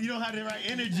fucking said up. you don't have the right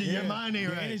energy. Your mind ain't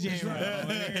Your right. energy ain't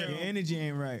right. Your energy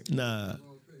ain't right. Nah.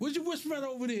 What's your whisper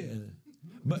over there?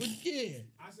 But Yeah.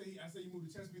 I say you move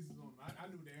the chest pieces on. I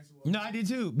knew the answer was. No, I did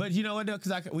too. But you know what though?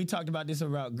 Because we talked about this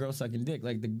about girls sucking dick.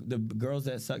 Like the girls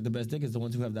that suck the best dick is the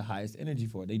ones who have the highest energy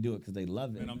for it. They do it because they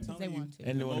love it. And I'm telling they you, want to.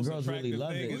 And the when most girls really attractive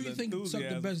love thing it. Who is do you think sucked the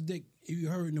enthusiasm. best dick if you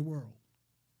heard in the world?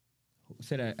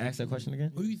 Say that. Ask that question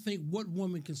again. Who do you think what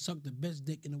woman can suck the best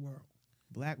dick in the world?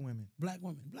 Black women. Black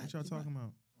woman. Black. What y'all talking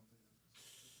about?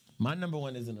 My number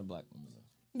one isn't a black woman.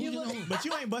 But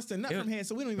you ain't busting nut from head,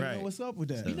 so we don't even Right. know what's up with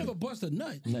that. You never bust a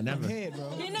nut. No, never. Head, bro.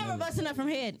 He never busting up from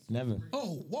head. Never.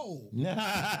 Oh, whoa.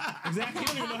 Exactly. You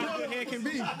don't even know how good head can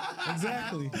be.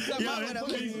 Exactly. Cause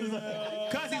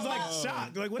he's like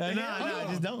shocked. Like what the Nah, hell? I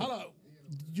just don't. Hold up.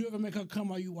 Did you ever make her come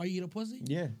while you eat a pussy?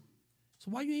 Yeah. So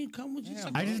why you ain't come when you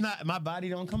suck? I just not. My body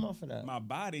don't come off of that. My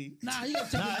body. Nah, you gotta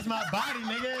take Nah, it's my body,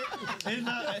 nigga.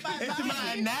 It's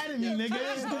my anatomy,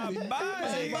 nigga. My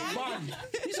body. my body.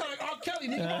 You sound like R. Kelly,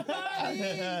 nigga.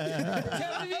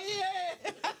 Telling me,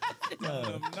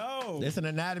 No. It's an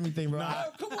anatomy thing, bro. come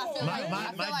I on. feel like,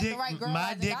 I feel like the right girl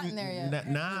hasn't gotten there yet.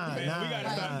 Nah, Man, we gotta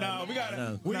start. No,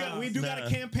 we got a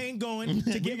campaign going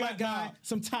to give my guy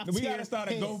some top We gotta start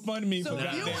a GoFundMe So for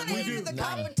if you goddamn want to women. enter the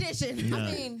competition,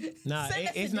 I mean, Nah, Send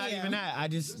us it's a not DM. even that. I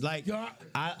just like. Yo,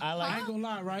 I I like. ain't gonna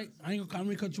lie, right? I'm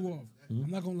gonna cut you off. I'm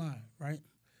not gonna lie, right?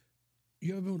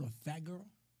 You ever been with a fat girl?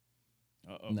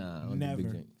 Uh-oh. Nah, I don't do Never.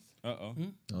 big drinks. Uh-oh.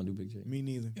 I don't do big drinks. Me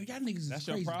neither. Yo, y'all niggas That's is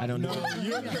your crazy. problem. I don't know.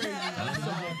 You're crazy.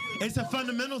 It's a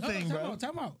fundamental thing, bro.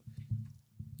 Time out.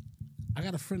 I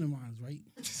got a friend of mine, right?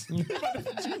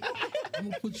 I'm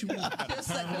gonna put you on. oh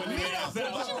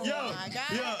my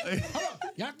God.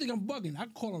 Y'all think I'm bugging? I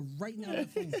call her right now on the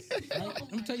phone. Right?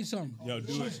 Let me tell you something. Yo,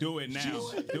 do it now.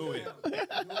 Do it.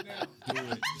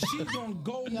 She's on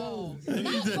go mode.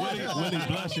 Willie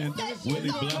blushing.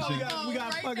 Willie blushing. We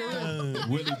got fucking real.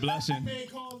 Willie blushing.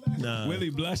 Nah. Willie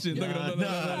blushing. Look at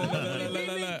Nah. Willie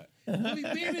Beeman. Let me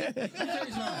tell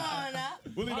you something.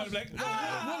 Willie about to be like,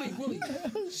 ah. Willie.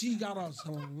 She got us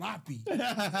sloppy.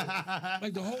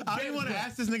 Like the whole. I didn't want to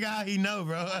ask this nigga how he know,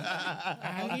 bro.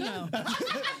 How do you know?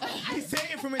 He's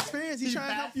saying from experience. He's trying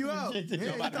to help you out. He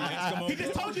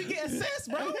just told you to get assists,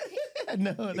 bro.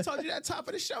 No, He told you that top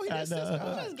of the show. He I just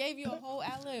know. I just gave you a whole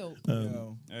alley.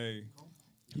 Yo, Hey.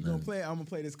 you gonna play? I'm gonna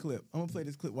play this clip. I'm gonna play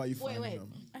this clip while you find Wait.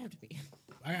 him. I have to be.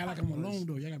 I got like I'm alone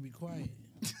though. Y'all gotta be quiet.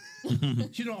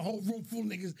 She know a whole room full of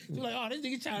niggas. You're like, oh, this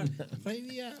nigga trying to play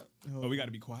me out. Oh, we gotta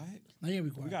be quiet? Now you gotta be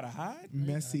quiet. We gotta hide?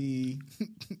 Messy.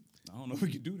 I don't know if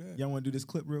we can do that. Y'all want to do this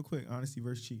clip real quick? Honesty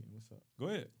versus cheating. What's up? Go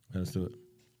ahead. Let's do it.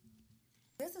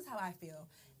 This is how I feel.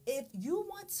 If you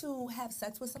want to have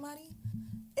sex with somebody,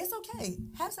 it's okay.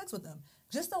 Have sex with them.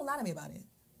 Just don't lie to me about it.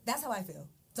 That's how I feel.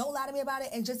 Don't lie to me about it,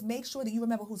 and just make sure that you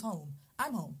remember who's home.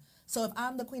 I'm home. So if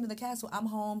I'm the queen of the castle, I'm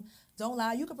home. Don't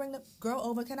lie. You can bring the girl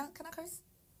over. Can I curse?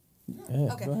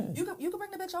 Yeah, Okay. go ahead. You can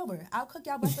bring the bitch over. I'll cook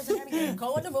y'all breakfast and everything.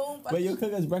 Go in the room. Wait, you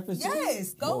cook us breakfast too?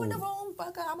 Yes. Go Whoa. in the room.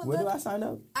 Fuck her. I'm a Where do little. I sign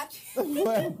up? I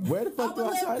Where the fuck I'm do a I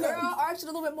little sign girl, up? arch it a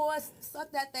little bit more,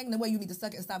 suck that thing the way you need to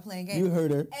suck it and stop playing games. You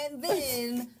heard her. And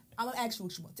then I'm gonna ask you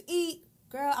what you want to eat.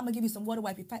 Girl, I'm gonna give you some water,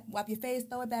 wipe your face,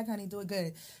 throw it back, honey, do it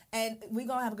good. And we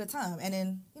gonna have a good time. And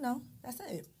then, that's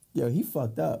it. Yo, he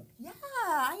fucked up. Yeah,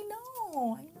 I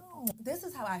know. This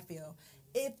is how I feel.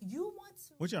 If you want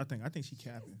to. What y'all think? I think she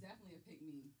capping. Definitely a pick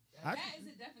me. I- That is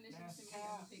the definition to me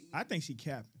of a pick me. I think she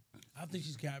capping. I think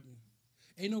she's capping.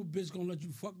 Ain't no bitch gonna let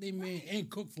you fuck their man and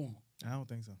cook for him. I don't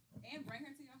think so. And bring her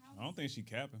to your house. I don't think she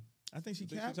capping. I think she I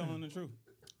think she capping. telling the truth.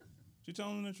 She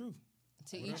telling the truth.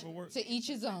 To each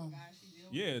his own.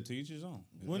 Yeah, to each his own.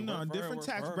 If Well, it no, work for her, different work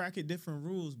for tax her. bracket, different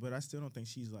rules, but I still don't think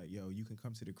she's like, yo, you can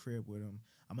come to the crib with him.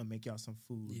 I'm gonna make y'all some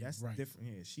food. Yeah, That's right. different.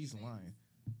 Yeah, she's lying.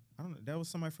 I don't know. That was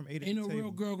somebody from 8 Ain't no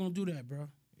real girl gonna do that, bro.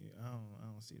 Yeah, I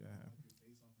don't see that happen.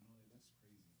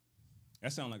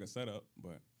 That sounds like a setup,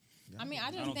 but I mean,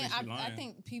 I don't just think she I lying.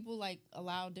 think people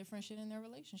allow different shit in their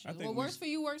relationship. I think What we- works for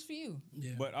you works for you.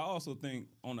 Yeah. But I also think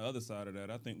on the other side of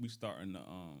that, I think we starting to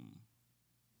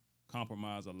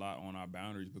compromise a lot on our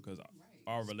boundaries because our Speak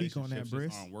on that, relationships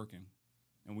Briss. just aren't working,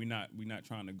 and we not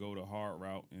trying to go the hard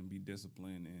route and be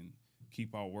disciplined and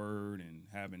keep our word and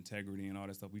have integrity and all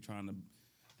that stuff. We trying to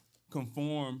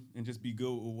conform and just be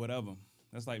good with whatever.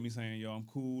 That's like me saying, yo, I'm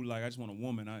cool. Like I just want a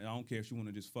woman. I don't care if she want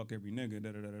to just fuck every nigga.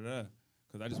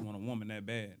 Because I just want a woman that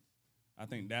bad. I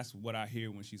think that's what I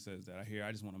hear when she says that.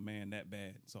 I just want a man that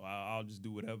bad. So I'll just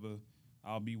do whatever.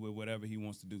 I'll be with whatever he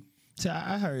wants to do. So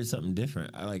I heard something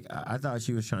different. I thought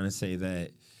she was trying to say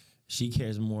that she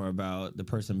cares more about the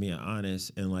person being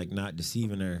honest and like not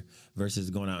deceiving her versus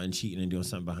going out and cheating and doing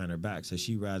something behind her back. So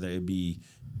she rather it be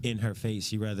in her face.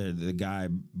 She rather the guy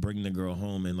bring the girl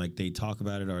home and like they talk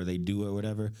about it or they do it or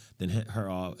whatever than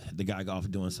the guy go off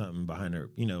doing something behind her,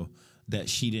 that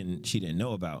she didn't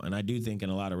know about. And I do think in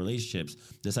a lot of relationships,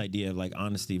 this idea of like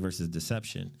honesty versus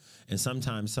deception. And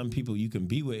sometimes some people you can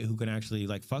be with who can actually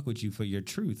like fuck with you for your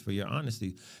truth, for your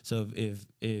honesty. So if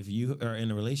you are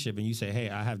in a relationship and you say, hey,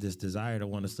 I have this desire to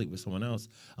want to sleep with someone else,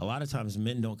 a lot of times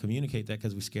men don't communicate that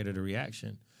because we're scared of the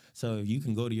reaction. So if you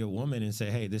can go to your woman and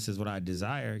say, hey, this is what I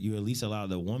desire, you at least allow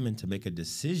the woman to make a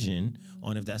decision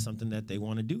on if that's something that they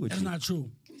want to do with That's you. not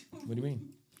true. What do you mean?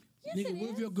 Nigga, what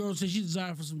if your girl says she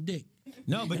desire for some dick?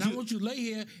 No, but and I want you to lay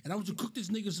here and I want you to cook this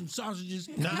nigga some sausages.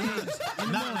 No,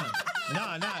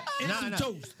 and some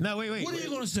toast. No, wait. What are you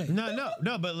gonna say?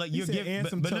 No, but like you're said, giving, and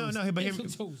some but toast. no,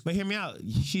 but hear me out.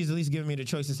 She's at least giving me the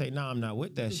choice to say, no, I'm not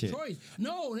with that It's a shit. choice.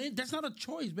 No, that's not a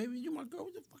choice, baby. You my girl.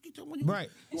 What the fuck you talking about? Right.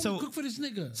 You So- want to cook for this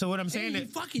nigga. So what I'm saying Hey,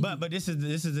 is, fucking but this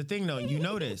is the thing though. You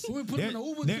know this. We put him in the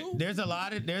Uber, too? There's a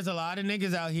lot of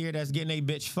niggas out here that's getting a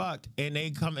bitch fucked, and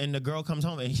they come and the girl comes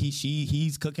home and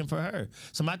he's cooking for her.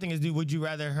 So my thing is, dude, would you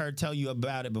rather her tell you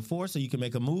about it before so you can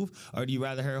make a move, or do you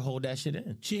rather her hold that shit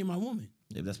in? She ain't my woman.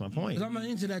 Yeah, that's my point. Cause I'm not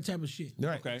into that type of shit.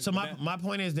 Right. Okay, So but my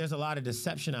point is there's a lot of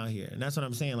deception out here, and that's what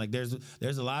I'm saying. Like there's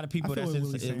a lot of people I feel that's what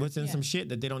Willie's saying. what's in some shit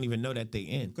that they don't even know that they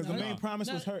in. Because the main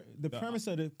promise was her. The premise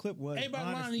of the clip was Everybody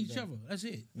lying to honesty, each though. other. That's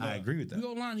it. I agree with We that.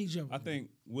 all lying to each other. I think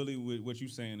Willie, what you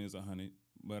saying is 100.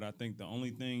 But I think the only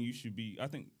thing you should be, I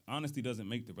think honesty doesn't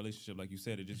make the relationship, like you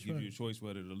said. It just gives you a choice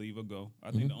whether to leave or go.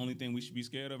 I think the only thing we should be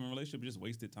scared of in a relationship is just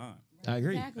wasted time. I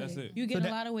agree. Exactly. That's it. You get So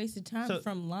a lot of wasted time so-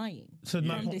 from lying, so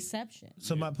my from point- deception.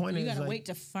 So my point You is, gotta like, wait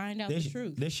to find out They the sh-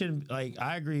 truth. They shouldn't like.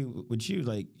 I agree with you.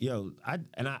 Like, yo,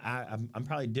 I'm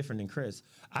probably different than Chris.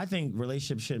 I think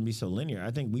relationships shouldn't be so linear.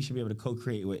 I think we should be able to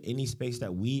co-create with any space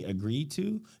that we agree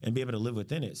to and be able to live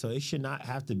within it. So it should not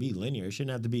have to be linear. It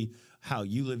shouldn't have to be how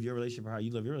you live your relationship or how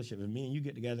you live your relationship. If me and you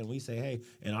get together and we say, hey,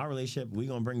 in our relationship, we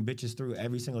gonna bring bitches through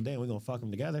every single day and we gonna fuck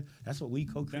them together. That's what we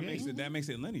co-create. That makes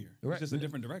it linear. Right. It's just a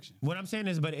different direction. What I'm saying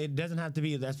is, but it doesn't have to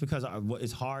be. That's because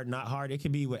it's hard, not hard. It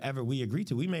could be whatever we agree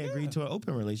to. We may agree to an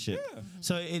open relationship.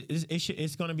 So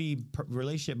it's going to be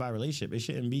relationship by relationship. It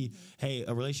shouldn't be, hey,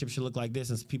 a relationship should look like this,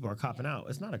 and people are copping out.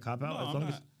 It's not a cop out. No, as long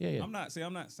as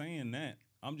I'm not saying that.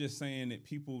 I'm just saying that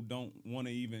people don't want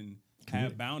to even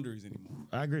have boundaries anymore.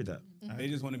 I agree with that. They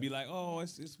just want to be like, oh,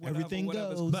 it's whatever, Everything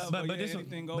whatever. goes. But yeah, this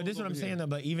anything but this is what I'm over saying here. though.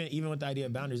 But even with the idea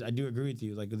of boundaries, I do agree with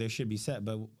you. Like there should be set,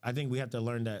 but I think we have to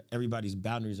learn that everybody's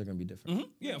boundaries are going to be different.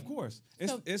 Yeah, of course.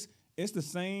 It's the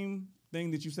same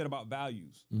thing that you said about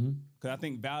values. Because I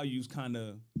think values kind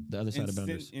of The other side of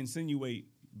boundaries. insinuate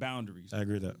boundaries. I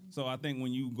agree with that. So I think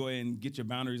when you go ahead and get your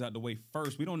boundaries out the way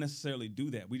first, we don't necessarily do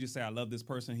that. We just say, I love this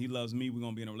person, he loves me, we're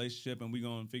going to be in a relationship, and we're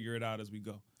going to figure it out as we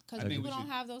go. Because people don't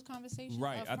have those conversations.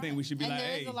 Right. up I think front. we should be and like,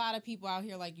 there's hey. a lot of people out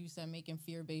here, like you said, making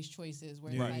fear-based choices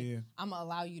where Yeah, it's like, yeah. I'm going to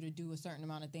allow you to do a certain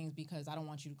amount of things because I don't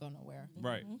want you to go nowhere.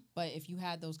 Right. But if you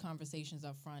had those conversations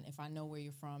up front, if I know where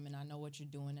you're from and I know what you're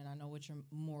doing and I know what your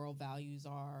moral values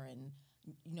are and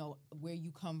you know where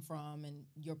you come from and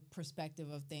your perspective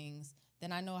of things,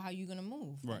 then I know how you're going to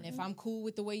move. Right. And if I'm cool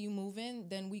with the way you move in,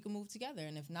 then we can move together.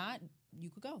 And if not, you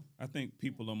could go. I think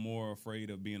people are more afraid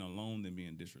of being alone than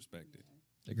being disrespected.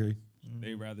 Agree.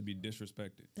 They'd rather be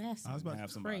disrespected. That's I was about to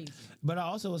have somebody. crazy. But I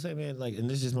also will say, man, like, and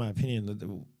this is just my opinion, that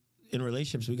in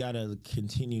relationships, we gotta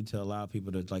continue to allow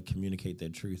people to like communicate their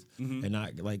truth, and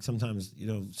not like sometimes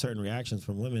certain reactions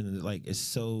from women like it's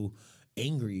so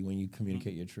angry when you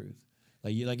communicate your truth.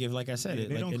 Like like I said,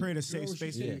 They don't create a You know safe what she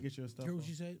space for you said? to get your stuff. Hear what off.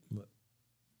 she said? What?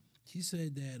 She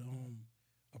said that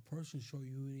a person show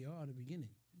you who they are at the beginning.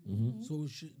 So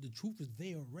the truth is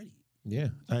there already. Yeah,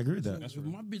 I agree with So that. if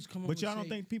my bitch come But up y'all and don't say,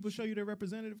 think people show you their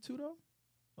representative too, though?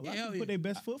 A lot of hell people put their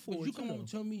best foot But forward. you come too, up and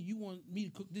though. tell me you want me to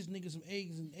cook this nigga some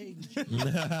eggs and shit,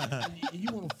 and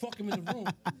you want to fuck him in the room.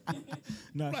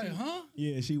 Nah, Like, she- huh?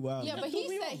 Yeah, she wild. Yeah, but threw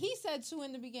me off. he said too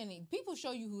in the beginning. People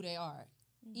show you who they are.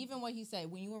 Even what he said,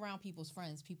 when you around people's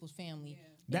friends, people's family.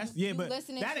 That's you but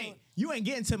listening that to- ain't you ain't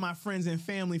getting to my friends and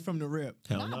family from the rip.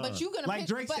 Hell Nah, no. but you gonna Like pick,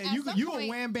 Drake but said, at you some a point-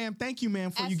 wham bam thank you man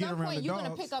before At you get some around point, the you're dogs.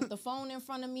 gonna pick up the phone in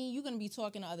front of me. You're gonna be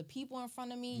talking to other people in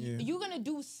front of me. Yeah. You're gonna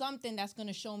do something that's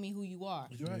gonna show me who you are.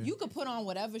 right. You could put on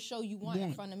whatever show you want in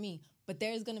Want. front of me, but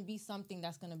there's gonna be something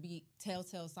that's gonna be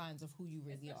telltale signs of who you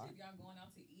really Especially are. if y'all going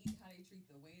out to eat, how they treat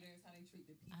the waiters, how they treat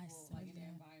the people, saw like in their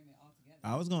that. environment altogether.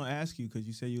 I was gonna ask you because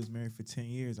you said you was married for 10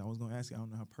 years. I was gonna ask you. I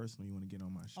don't know how personal you want to get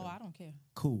on my show. Oh, I don't care.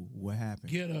 Cool. What happened?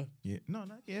 Get her. Yeah. No,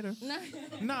 not get her.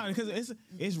 No, because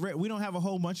we don't have a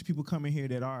whole bunch of people coming here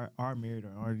that are married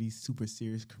or are these super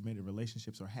serious committed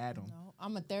relationships or had them. No,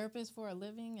 I'm a therapist for a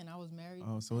living, and I was married.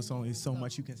 Oh, so it's only so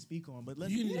much you can speak on. But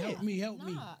let's You need get to it. help me. Help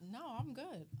me. No, I'm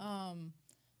good.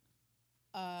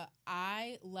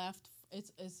 I left.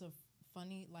 It's a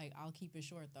funny. Like, I'll keep it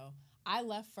short though. I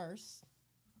left first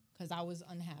because I was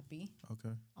unhappy.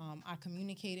 Okay. I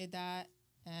communicated that,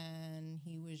 and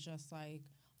he was just like,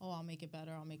 "Oh, I'll make it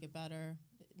better. I'll make it better."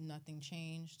 Nothing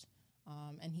changed,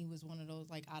 and he was one of those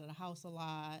like out of the house a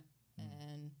lot,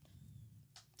 and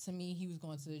to me, he was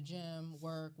going to the gym,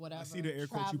 work, whatever. I see the air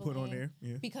quotes you put on there.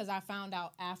 Yeah. Because I found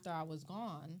out after I was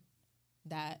gone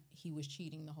that he was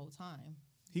cheating the whole time.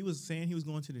 He was saying he was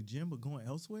going to the gym, but going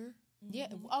elsewhere. Yeah.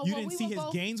 Oh, You well, didn't we see were his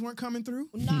both, gains weren't coming through.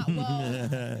 Not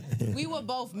well. We were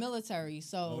both military,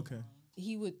 so Okay.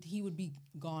 he would be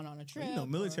gone on a trip. You know,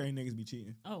 military niggas be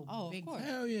cheating. Oh, of big course.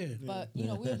 Hell yeah. But you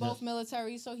know, we were both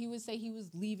military, so he would say he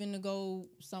was leaving to go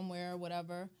somewhere or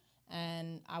whatever,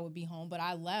 and I would be home. But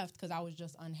I left because I was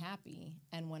just unhappy.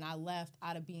 And when I left,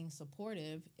 out of being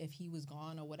supportive, if he was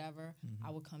gone or whatever, I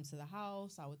would come to the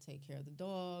house. I would take care of the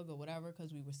dog or whatever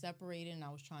because we were separated, and I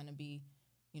was trying to be,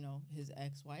 you know, his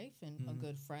ex-wife and a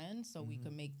good friend, so we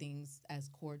could make things as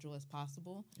cordial as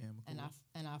possible. Amicable.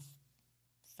 And I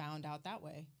found out that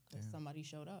way because somebody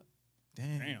showed up.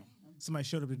 Damn. Somebody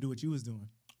showed up to do what you was doing.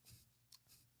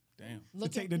 Damn.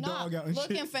 take the dog out and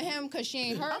looking shit. for him because she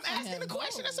ain't heard I'm from asking him. the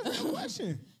question. That's a real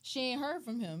question. She ain't heard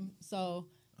from him, so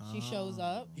she shows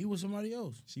up, He was somebody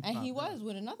else. She and he popped up. was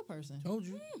with another person. Told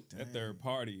you. That third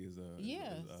party is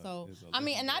Yeah, is so is a I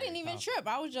mean, and I didn't legendary even topic. trip.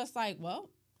 I was just like, well,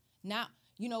 now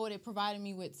you know what? It provided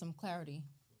me with some clarity.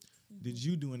 Did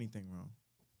you do anything wrong?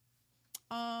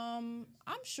 I'm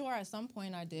sure at some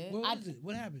point I did. What was it?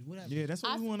 What happened? What happened? Yeah, that's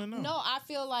what we want to know. No, I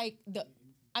feel like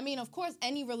I mean, of course,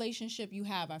 any relationship you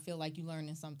have, I feel like you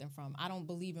learning something from. I don't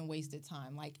believe in wasted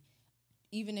time. Like,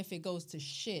 even if it goes to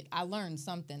shit, I learned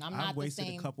something. I'm I've not the wasted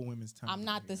same. a couple women's time. I'm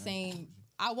not the same.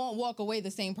 I won't walk away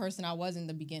the same person I was in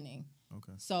the beginning.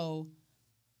 Okay. So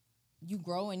you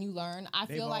grow and you learn. I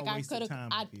They've feel like all I wasted could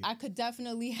time have. with you. I could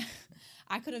definitely.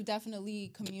 I could have definitely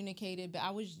communicated, but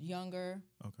I was younger.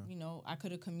 Okay. You know, I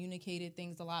could have communicated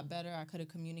things a lot better. I could have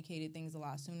communicated things a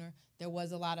lot sooner. There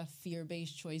was a lot of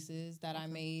fear-based choices that I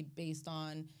made based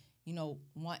on, you know,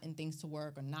 wanting things to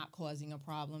work or not causing a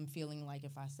problem, feeling like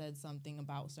if I said something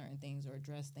about certain things or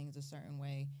addressed things a certain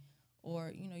way,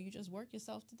 or, you know, you just work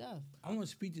yourself to death. I want to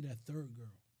speak to that third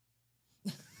girl.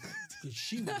 Because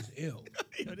she was ill.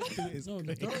 Yo, this dude is No,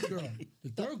 the third girl. The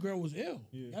third girl was ill.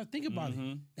 Yeah. Think about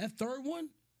it. That third one.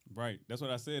 Right. That's what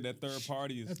I said. That third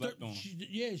party is that slept third- on.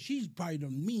 she- she's probably the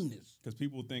meanest. Because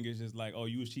people think it's just like, oh,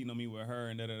 you was cheating on me with her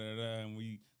and da-da-da-da, and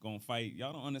we gonna fight.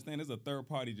 Y'all don't understand. There's a third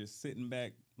party just sitting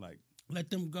back like,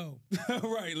 Let them go.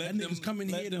 right, let That them, nigga's coming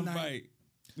let here them tonight.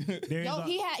 fight. There's Yo,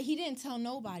 a- he didn't tell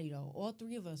nobody though. All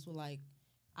three of us were like,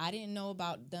 I didn't know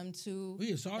about them two. We a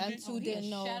Them sergeant? two didn't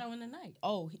know. Shadow in the night.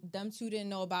 Oh, them two didn't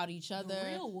know about each other.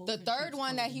 real wolf The in third sheep's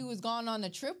one that clothing. he was going on the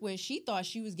trip with, she thought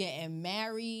she was getting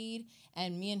married,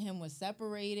 and me and him was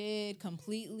separated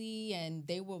completely, and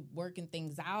they were working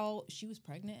things out. She was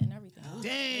pregnant and everything. It was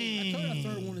I told you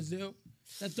that third one is ill.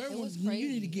 That third It one was you need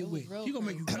crazy. to get It was with. real She gonna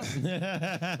make you come.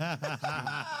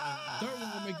 Third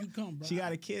one gonna make you come, bro. She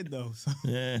got a kid though. So.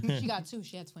 She got two.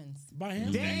 She had twins. By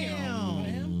him? Damn. By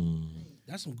him?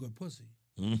 That's some good pussy.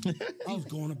 I was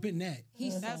going up in that.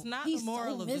 That's not he's the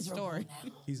moral so of the miserable story.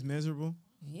 now. He's miserable.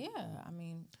 Yeah, I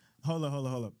mean, Hold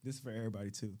up. This is for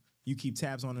everybody too. You keep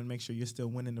tabs on and make sure you're still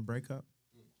winning the breakup.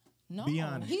 no. Be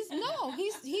honest.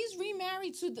 He's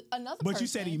remarried to another person. But you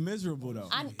said he's miserable though.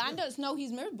 I just know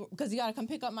he's miserable because he got to come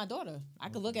pick up my daughter. I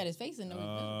could look at his face and know he's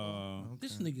miserable.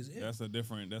 This nigga's ill.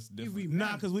 That's different.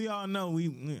 Nah, because we all know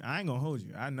I ain't gonna hold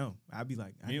you. I know. I'd be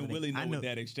like, Me and Willie know I what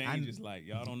that exchange is like.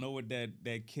 Y'all don't know what that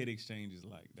kid exchange is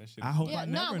like. That shit. I hope Yeah, I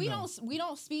never we know. don't we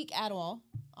don't speak at all.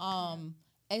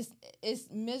 It's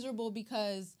miserable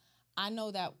because I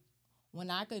know that when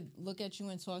I could look at you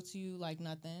and talk to you like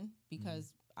nothing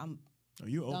because I'm Oh,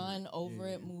 you over done, it. over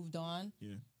Yeah, it, moved on.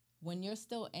 Yeah. When you're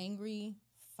still angry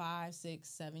 5, 6,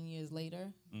 7 years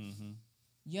later, Mm-hmm.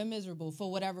 you're miserable for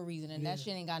whatever reason, and that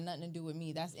shit ain't got nothing to do with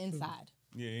me. That's inside.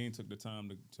 Yeah, he ain't took the time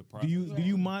to process.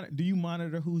 Do you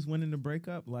monitor who's winning the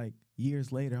breakup? Like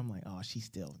years later, I'm like, oh, she's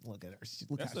still look at her.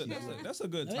 Look That's how a, she that's a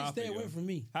good Now, they topic. stay away yo. from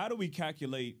me. How do we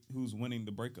calculate who's winning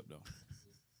the breakup though?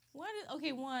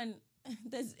 One,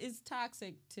 it's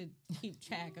toxic to keep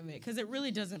track of it because it really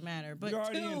doesn't matter. But You're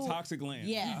already two, in toxic land.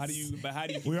 yes. How do you? But how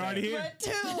do you? We're already here. But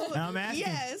two, I'm asking.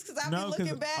 yes, because I'll No, be 'cause,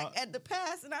 looking back at the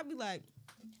past and I'll be like,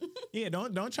 Yeah,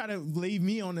 don't try to leave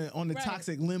me on the Right.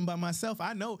 toxic limb by myself.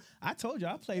 I know. I told you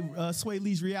I play Sway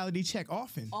Lee's reality check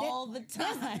often. all the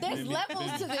time. There's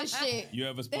levels to this shit. You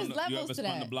ever spun? There's You ever levels to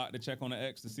spun the that. block to check on the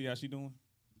ex to see how she doing?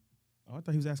 Oh, I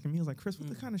thought he was asking me. I was like, Chris, what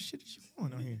the kind of shit is you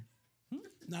on here?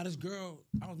 Now this girl,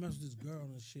 I was messing with this girl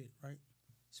and shit, right?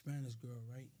 Spanish girl,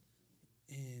 right?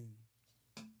 And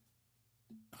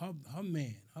her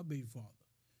man, her baby father.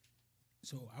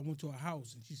 So I went to her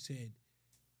house and she said,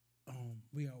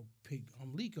 we gotta pick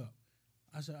Leak up.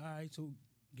 I said, all right, so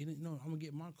get it. No, I'm gonna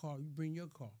get my car. You bring your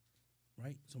car,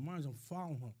 right? So mine's I'm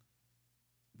following her.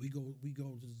 We go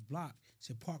to this block. She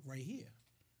said, park right here.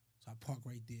 So I park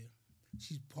right there.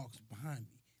 She parks behind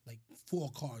me, like 4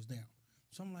 cars down.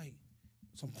 So I'm like,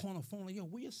 so I'm calling her phone, like, yo,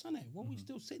 where your son at? Why we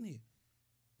still sitting here?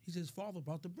 He says, father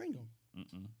about to bring him.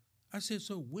 I said,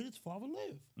 so where does father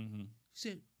live? He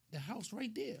said, the house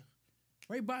right there,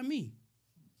 right by me.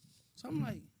 So I'm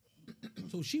like,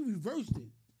 so she reversed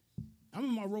it. I'm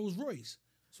in my Rolls Royce.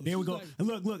 So There we she's go. like- And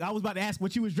look, I was about to ask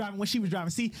what you was driving, what she was driving.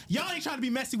 See, y'all ain't trying to be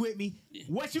messy with me.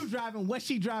 What you driving, what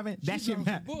she driving, that shit driving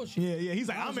matter. some bullshit. Yeah. He's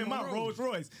like, I was I'm in on my the road. Rolls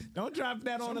Royce. Don't drive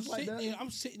that So on I'm us like sitting that. there, I'm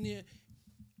sitting there,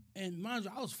 and mind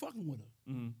you, I was fucking with her.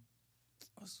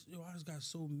 I just got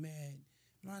so mad.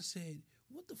 And I said,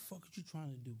 what the fuck are you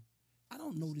trying to do? I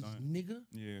don't know this nigga.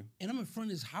 Yeah. And I'm in front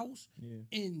of his house,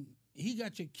 and he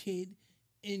got your kid,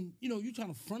 and you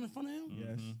trying to front in front of him?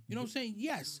 Yes. You know what I'm saying?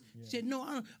 Yes. He said, no,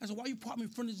 I don't. I said, why you park me in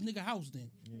front of this nigga house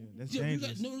then? Yeah, that's You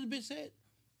dangerous. know what the bitch said?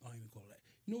 I don't even call that.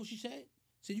 You know what she said?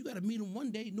 Said, you got to meet him one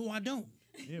day. No, I don't.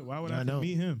 Yeah, why would I I have to don't.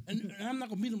 meet him? And I'm not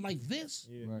going to meet him like this.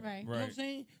 Right. You know what I'm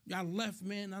saying? I left,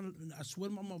 man. I swear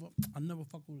to my mother, I never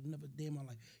fuck with another day in my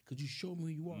life. Because you showed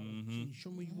me who you are. You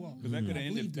showed me who you are. Because that could have I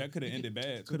ended. believed That it. could have ended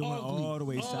bad. Could have went Ugly. all the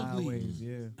way Ugly. sideways.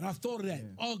 Yeah. And I thought of that.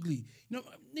 Ugly. You know,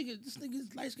 nigga, this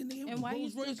nigga's light skinned nigga. And why you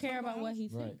still care about what he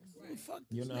Right. thinks? Fuck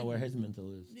You this know nigga. where his mental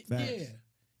is. Facts. Yeah. Like, know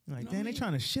damn, what I they mean?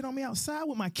 trying to shit on me outside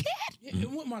with my kid. Yeah,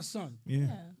 and with my son. Yeah.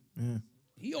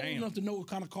 He old enough to know what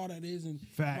kind of car that is, and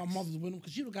Facts. my mother's with him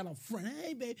because she don't got a friend.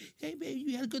 Hey babe,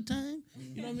 you had a good time.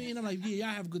 You know what I mean? I'm like, yeah,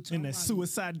 I have a good time. And that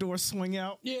suicide door swing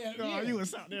out. Yeah, Oh, yeah. you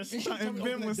was out there And she stunting. told me to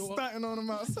Ben open was that door. stunting on him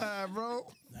outside,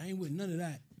 bro. I ain't with none of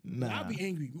that. Nah. I'll be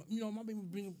angry. You know, my baby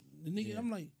bring up the nigga. I'm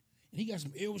like, and he got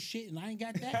some ill shit, and I ain't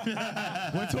got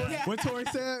that. What Tori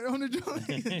said on the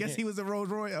joint? Guess he was a Rolls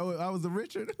Royce. Oh, I was a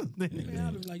Richard. Man,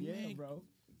 I was like, man, bro.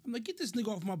 I'm like, get this nigga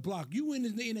off my block. You and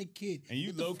this nigga and that kid. And you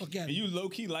Get the low fuck key, outta and here. you low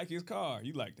key like his car.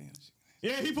 You like damn.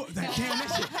 Yeah, he put damn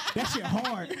that shit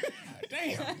hard.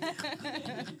 Damn.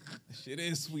 That shit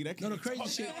is sweet. I No, can't the crazy talk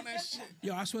shit. down on that shit.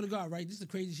 Yo, I swear to God, right? This is the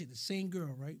crazy shit. The same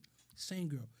girl, right? Same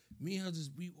girl. Me and her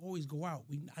just we always go out.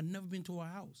 I never been to her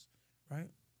house, right?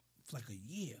 For like a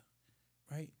year,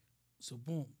 right? So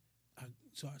boom.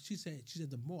 She said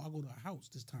the more I go to her house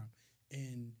this time,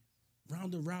 and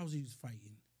Ronda Rousey was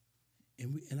fighting,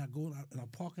 and I go out and I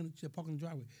park in the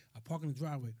driveway. I park in the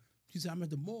driveway. She said, I'm at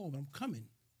the mall, but I'm coming.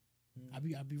 I'll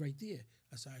be right there.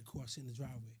 I said, all right, cool. I sit in the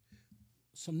driveway.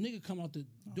 Some nigga come out the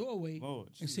doorway Lord,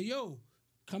 and say, yo,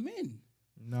 come in.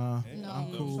 Nah, No.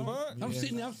 I'm cool. Fuck. I'm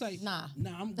sitting there. I was like, Nah.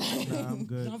 I'm good. Nah, I'm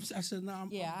good. No, I said, nah,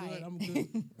 Yeah, I'm good. aight. I'm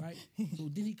good. Right. So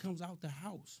then he comes out the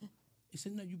house. He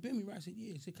said, no, you been me right. I said,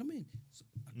 yeah. He said, come in. So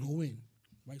I go in.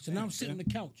 Right. So now I'm sitting on the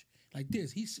couch like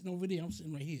this. He's sitting over there. I'm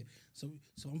sitting right here. So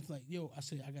I'm like, yo, I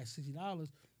said, I got $60. I'm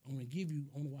gonna give you.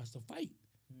 I want to watch the fight.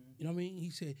 You know what I mean? He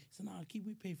said, nah,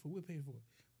 we pay for it. We'll pay for it.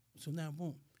 So now,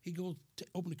 boom. He goes to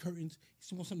open the curtains. He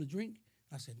said, want something to drink?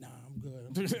 I said, nah, I'm good.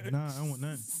 I'm good. Nah, I don't want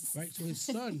none. Right? So his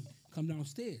son come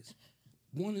downstairs.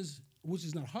 Which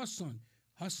is not her son.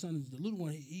 Her son is the little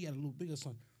one. He got a little bigger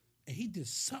son. And he did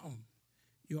something.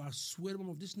 Yo, I swear to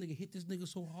him, this nigga hit this nigga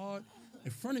so hard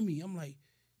in front of me. I'm like,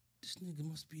 this nigga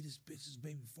must be this bitch's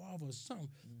baby father or something.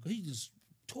 Because he just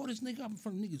tore this nigga up in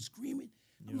front of niggas screaming.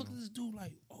 I'm looking at this dude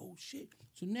like, oh shit.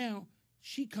 So now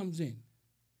she comes in.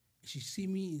 She see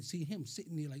me and see him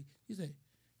sitting there like, I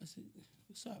said,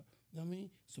 what's up? You know what I mean?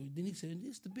 So then he said,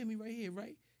 this the Bimmy right here,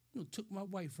 right? Took my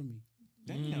wife from me.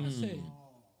 Damn. I said,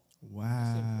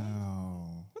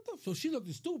 Wow. so she looked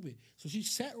stupid. So she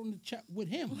sat on the chat with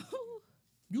him.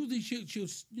 Usually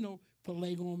she'll put a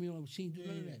leg on me or she didn't do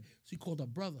none of that. She called her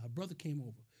brother. Her brother came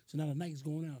over. So now the night's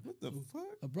going out. What the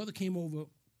fuck? Her brother came over.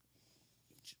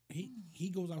 He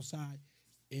goes outside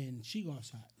and she go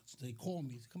outside. So they call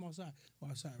me. They say, come outside. Go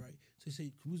outside, right? So they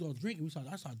say, we was all drinking.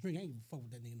 I started drinking. I ain't give a fuck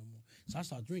with that nigga no more. So I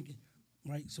started drinking,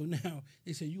 right? So now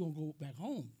they said, you gonna go back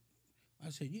home? I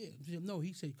said, yeah. She said, no.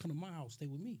 He said, come to my house, stay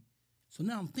with me. So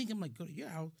now I'm thinking, like, go to your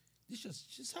house. This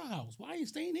just her house. Why ain't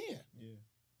staying here? Yeah.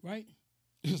 Right?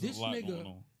 There's a lot going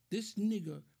on. This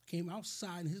nigga came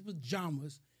outside in his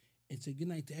pajamas and said good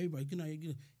night to everybody. Good night. Good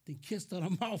night. Then kissed her on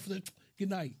the mouth. Good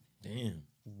night. Damn.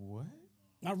 What?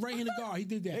 I ran in the car. He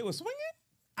did that. They was swinging?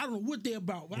 I don't know what they're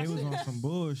about. But They I was said, on some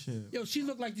bullshit. yo, she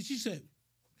looked like this. She said,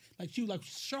 like she was like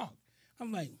shocked.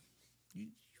 I'm like, you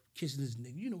kissing this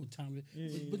nigga. You know what time it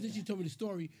is. But then she told me the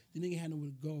story. The nigga had nowhere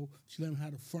to go. She let him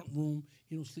have the front room.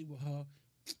 He don't sleep with her.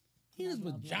 He in his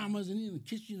pajamas and he in the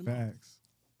kitchen. Facts.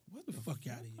 What the fuck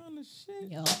out of here? Kind of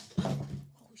shit. Yo.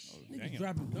 Niggas Damn.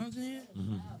 dropping guns in here?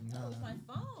 That was my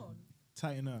phone.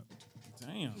 Tighten up.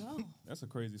 Damn. Yo. That's a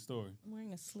crazy story. I'm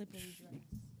wearing a slippery dress.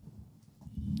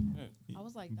 Yeah. I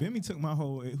was like, Bimmy took my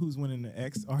whole who's winning the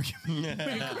X argument.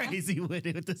 Went crazy with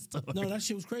it with the story. No, that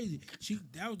shit was crazy.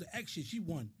 That was the X shit. She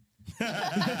won.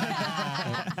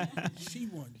 She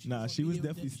won. Nah, she was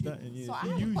definitely that shit. stunting. Yeah, so I she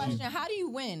have a used you. question. How do you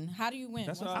win? How do you win?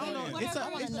 That's What's what I don't know. the- It's, I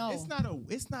wanna know.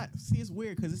 it's not. See, it's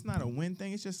weird because it's not a win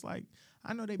thing. It's just like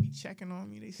I know they be checking on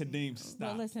me. They see, Kadeem, But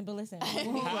stop. listen.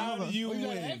 How do you Oh, you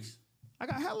got an win? X? I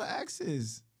got hella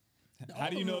exes. How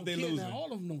do you know if they losing? Now, all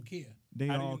of them don't care. They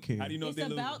How do all you- care. How do you know It's if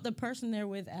they about losing? the person they're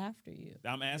with after you.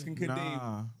 I'm asking Kadeem.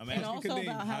 Nah. I'm And asking also Kadeem.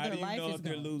 about how How their do you life know is if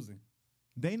they're going. losing?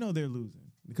 They know they're losing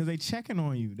because they checking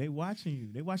on you. They watching you.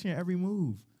 They watching your every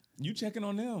move. You checking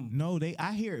on them? No,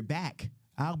 I hear it back.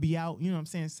 I'll be out. You know what I'm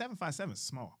saying? 757 is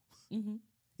small. Mm-hmm.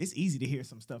 It's easy to hear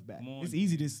some stuff back. Come on. It's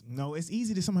easy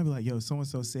to somebody be like, yo, so and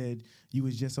so said you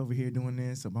was just over here doing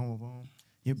this, or boom, boom, boom.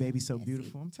 Your baby's so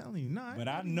beautiful. I'm telling you, nah. But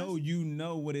I know you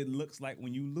know what it looks like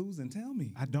when you lose, and tell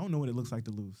me. I don't know what it looks like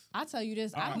to lose. I'll tell you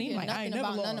this. I don't mean, hear like, I ain't nothing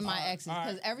never about none of lost. my exes All right.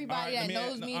 because everybody All right, that let me-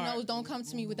 knows me all right. knows don't come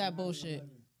to me with that bullshit.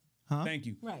 Huh? Thank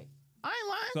you. Right. I ain't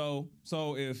lying.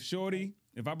 So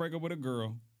if I break up with a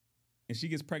girl and she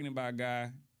gets pregnant by a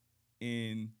guy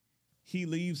and he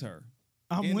leaves her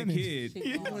I'm and winning. the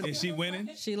kid, is she winning?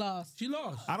 She lost. She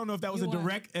lost. I don't know if that was You a won.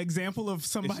 direct example of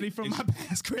somebody from is my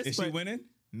past, Chris. Is she but winning?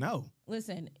 No.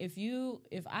 Listen, if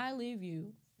I leave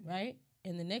you, right,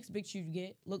 and the next bitch you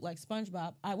get look like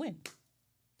SpongeBob, I win.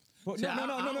 But See, I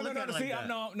don't look at it like See, that.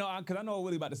 no, because I know what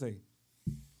Willie about to say.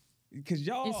 Because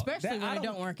y'all, Especially when I it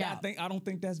don't work out. I don't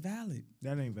think that's valid.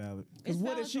 That ain't valid. Because It's what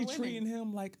valid if she for women. treating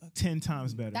him like a 10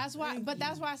 times better. That's why. But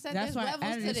that's why I said That's there's why I levels to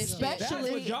added this. especially-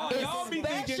 shit. That's what y'all be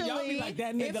thinking. Y'all be like,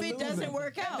 that nigga if it losing. doesn't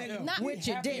work out, That nigga Not- which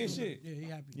it happy didn't. as shit. Yeah, he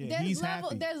happy. Yeah, he's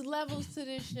happy. There's levels to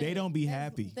this shit. They don't be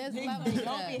happy. There's levels to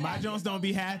that. My Jones don't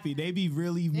be happy. They be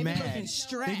really mad. looking They be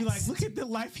stressed. like, look at the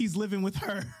life he's living with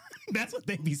her. That's what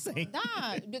they be saying.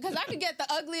 Nah, because I could get the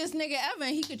ugliest nigga ever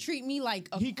and he could treat me like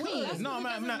a He queen. could. No, I'm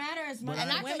not. matter as much And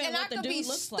as I women could, what the be dude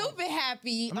looks stupid like.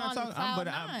 happy I'm not on talking. cloud But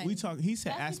nine. we talk. He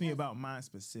said, That's ask me because- about mine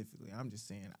specifically. I'm just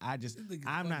saying. nigga's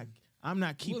I'm not. funny. I'm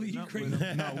not keeping Willie, you up crazy. with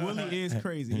him. No, Willie is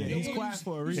crazy. Yeah, he's Willie, quiet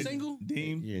for a you reason. single?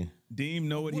 Deem, Yeah. Deem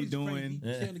know what he Willie's crazy. doing. He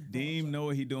tell the girls, Deem know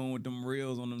what he doing with them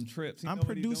reels on them trips. He I'm know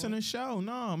what he producing doing. a show.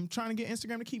 No, I'm trying to get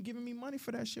Instagram to keep giving me money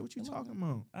for that shit. What you talking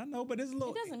about? I know, but there's a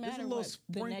little. doesn't there's a matter little what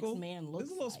the next sprinkle. man looks There's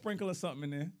a little like. sprinkle of something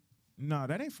in there. No,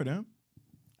 that ain't for them.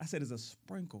 I said it's a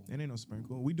sprinkle. It ain't no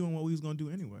sprinkle. We doing what we was gonna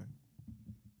do anyway.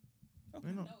 Ain't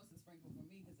no- No, it's a sprinkle for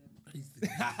me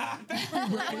because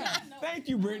Thank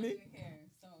you, Brittany.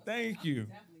 Thank you.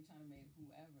 definitely trying to make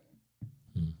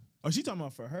whoever. Oh, she talking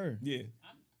about for her. Yeah. Yeah.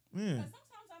 Because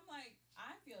sometimes I'm like,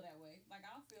 I feel that way. Like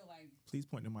I'll feel like Please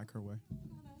point the mic her way.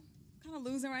 kind of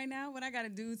losing right now. What I got to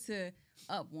do to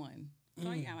up one?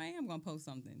 So yeah, I am gonna post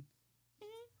something.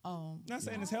 Oh, Not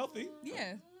saying it's healthy.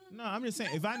 Yeah. No, I'm just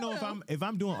saying if I know if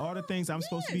I'm doing all the things I'm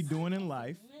supposed to be doing in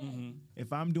life,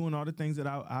 if I'm doing all the things that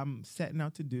I'm setting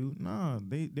out to do,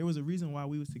 there was a reason why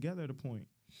we was together at a point.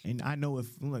 And I know if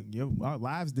look, our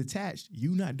lives detached,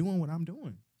 you not doing what I'm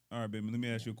doing. All right, baby. Let me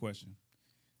ask you a question.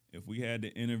 If we had to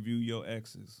interview your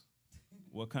exes,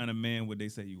 what kind of man would they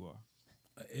say you are?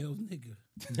 A L nigga.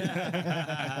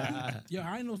 Yo,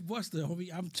 I ain't no buster, homie.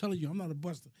 I'm telling you, I'm not a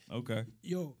buster. Okay.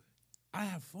 Yo, I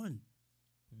have fun.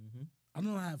 I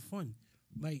know I have fun.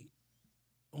 Like,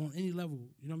 on any level.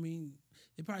 You know what I mean?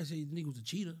 They probably say the nigga was a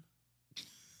cheater.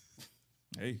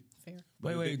 Hey. Fair.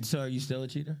 Wait. So are you still a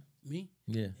cheater? Me?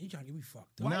 Yeah. He trying to get me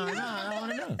fucked No, up. I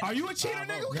want to know. Are you a cheater,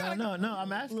 nigga? No.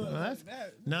 I'm asking.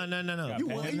 No. You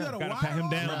got a Gotta wild pat him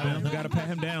down, Bim. Gotta pat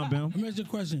him down, Bim. Let me ask you a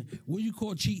question. What you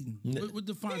call cheating? What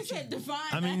defines cheating?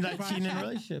 I mean, like cheating in a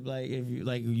relationship. Like, if you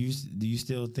do you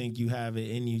still think you have it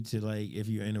in you to like, if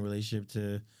you're in a relationship,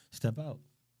 to step out?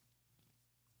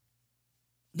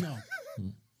 No.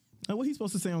 What he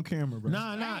supposed to say on camera, bro?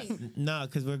 No,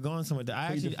 because we're going somewhere.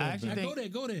 I actually Now,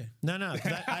 think. go there. No.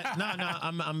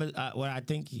 What I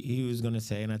think he was gonna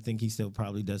say, and I think he still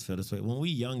probably does feel this way. When we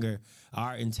younger,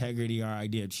 our integrity, our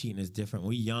idea of cheating is different. When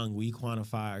we young, we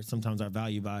quantify sometimes our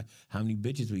value by how many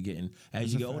bitches we getting.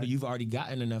 As you get older, you've already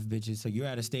gotten enough bitches, so you're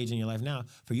at a stage in your life now.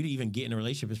 For you to even get in a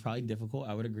relationship is probably difficult.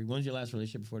 I would agree. When was your last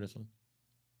relationship before this one?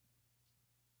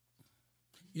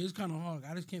 Yeah, it's kind of hard.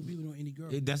 I just can't be with any girl.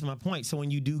 That's my point. So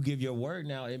when you do give your word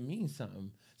now, it means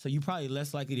something. So you're probably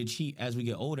less likely to cheat as we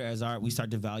get older, as we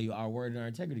start to value our word and our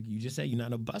integrity. You just said you're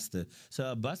not a buster.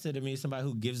 So a buster to me is somebody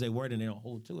who gives their word and they don't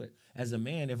hold to it. As a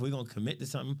man, if we're going to commit to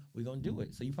something, we're going to do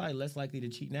it. So you're probably less likely to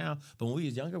cheat now. But when we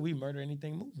was younger, we murder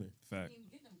anything moving. Fact.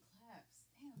 Getting them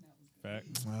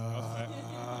Fact.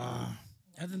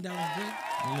 I think that was good.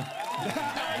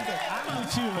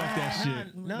 Fuck that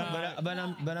shit.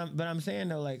 No, but I'm saying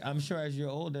though, like I'm sure as you're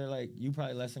older, like you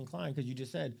probably less inclined because you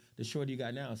just said the shorty you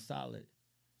got now is solid.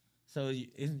 So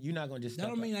you're not gonna just. That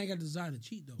don't mean I ain't got desire to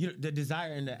cheat though. The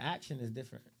desire and the action is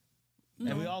different.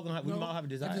 And we all we all have a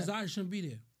desire. That desire shouldn't be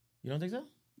there. You don't think so?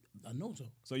 I know so.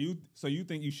 So you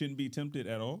think you shouldn't be tempted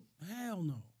at all? Hell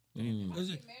no.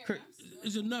 Mm.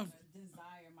 It's enough.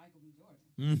 Desire Michael B.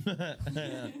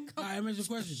 Jordan. All right, answer the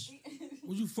question.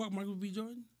 Would you fuck Michael B.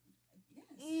 Jordan?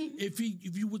 Yes. If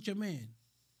you with your man.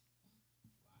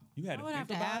 You had to would have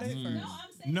think to about ask it. first. No, I'm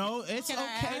saying. No, it's Can I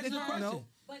okay ask to the question? no.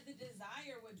 But the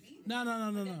desire would be there. No.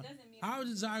 That doesn't mean How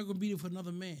desire gonna be there for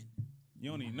another man? You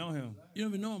don't even know him You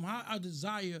don't even know him. How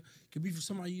desire could be for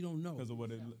somebody you don't know? because of what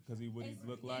he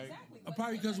look like. Exactly.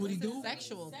 Probably because what he do.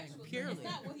 Sexual thing, Sexual purely. It's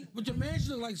not what he- But your man should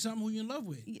look like someone who you're in love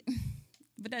with.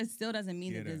 But that still doesn't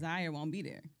mean Yeah, the that- desire won't be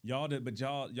there. Y'all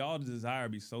desire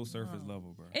be so surface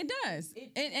level, bro. It does.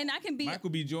 And I can be. Michael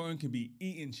B. Jordan could be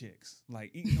eating chicks, like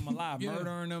eating them alive, Yeah.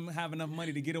 murdering them, have enough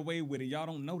money to get away with it. Y'all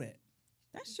don't know that.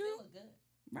 That's true.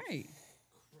 Right.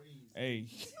 Hey,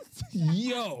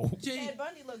 yo. Ted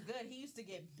Bundy looked good. He used to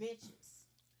get bitches.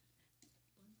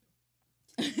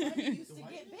 Bundy used to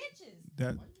get bitches.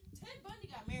 That Ted Bundy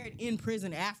got married in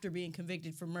prison after being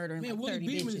convicted for murdering Man, like Willie 30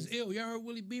 Beeman bitches. is ill. Y'all heard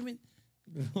Willie Beeman?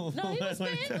 No, he was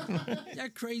spin.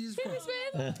 That crazy as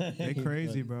fuck. they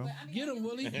crazy, bro. But, I mean, Get him,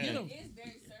 Willie. Get him. It is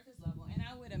very surface level, and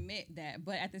I would admit that.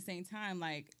 But at the same time,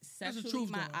 like That's the sexually, truth,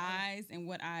 my though. eyes and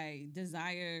what I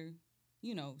desire,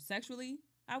 sexually,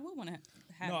 I would want to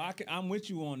have. No, I'm with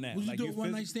you on that. Would you Like, do a your one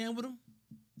phys- night stand with him?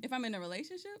 If I'm in a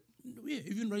relationship, Yeah, if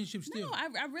you're in a relationship still. no,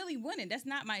 I really wouldn't. That's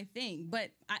not my thing.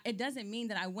 But it doesn't mean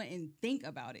that I wouldn't think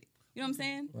about it. You know what I'm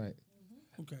saying? Right.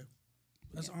 Okay.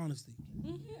 That's honesty.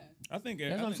 I think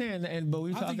That's what I'm think- saying. But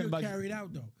we I think talking you'll about. carry it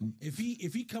out though. If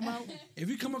he come out, if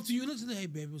he come up to you, listen, hey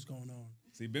baby, what's going on?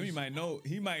 See, Bimmy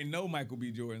might know Michael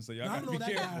B. Jordan, so y'all I gotta know be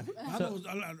that careful.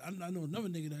 guy. I know another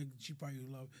nigga that she probably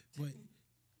would love, but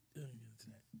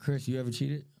Chris, you ever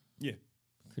cheated? Yeah.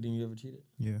 Couldn't you ever cheated?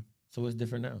 Yeah. So what's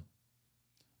different now?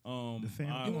 The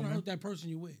family. you want to hurt that person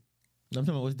you with. I'm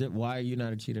talking about why are you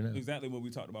not a cheater now? Exactly what we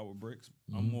talked about with Bricks.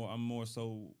 Mm-hmm. I'm more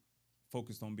so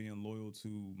focused on being loyal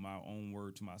to my own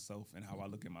word to myself and how I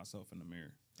look at myself in the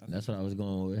mirror. That's what I was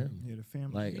going with him. Yeah, the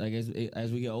family. Like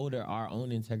as we get older, our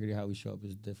own integrity, how we show up,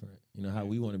 is different. You know how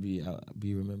we want to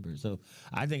be remembered. So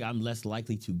I think I'm less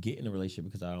likely to get in a relationship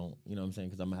because I don't. You know what I'm saying?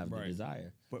 Because I'm gonna have the Right.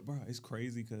 desire. But bro, it's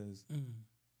crazy because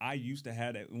I used to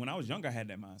have that when I was younger. I had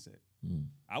that mindset.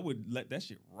 I would let that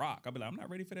shit rock. I'd be like, I'm not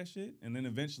ready for that shit, and then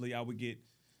eventually I would get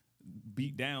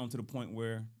beat down to the point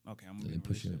where okay, I'm gonna be in a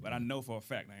push relationship. it. But I know for a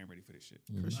fact I ain't ready for this shit.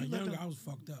 When I was younger, I was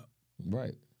fucked up.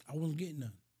 Right. I wasn't getting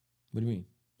none. What do you mean?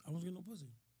 I wasn't getting no pussy.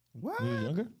 What? When you were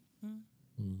younger?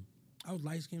 I was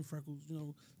light skinned, freckles,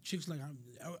 chicks like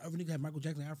every nigga had Michael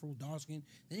Jackson afro, dark skin.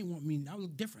 They didn't want me. I was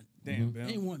different. Damn, They Bill.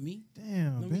 didn't want me. Damn, You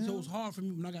know what I mean? So Bill. it was hard for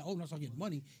me when I got old and I started getting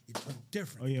money. It was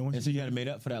different. Oh yeah, once And so you had to make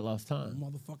up for that lost time.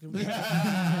 Motherfucking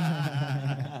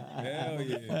Hell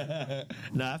yeah.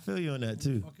 Nah, I feel you on that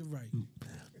too. fucking right.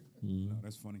 No,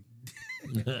 that's funny.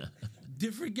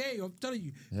 Different game. I'm telling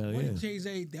you. Hell Money yeah. change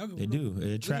everything. They do. It What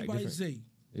attract everybody different. say.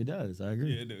 It does. I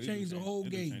agree. Yeah, it do. It Change do the whole it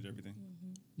do game. Change everything.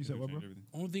 you said It do what, bro? change everything.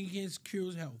 Only thing against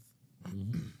cures health.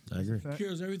 I agree.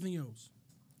 Cures everything else.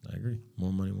 I agree.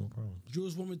 More money, more problems.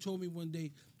 Jewish woman told me one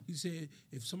day, he said,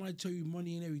 if somebody tell you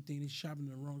money and everything, they're shopping in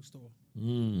the wrong store.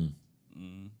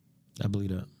 I believe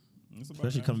that. It's about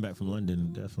Especially time. coming back from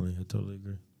London, definitely. I totally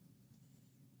agree.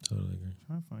 Totally agree.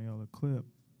 Trying to find y'all a clip.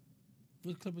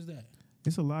 What clip is that?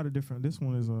 It's a lot of different. This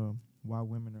one is why are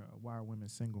women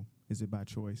single? Is it by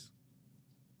choice?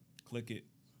 Click it.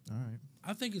 All right.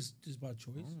 I think it's just by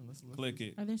choice. Click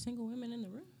it. Are there single women in the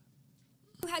room?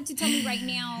 You had to tell me right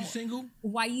now You single?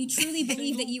 why you truly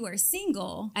believe that you are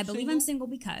single. I believe I'm single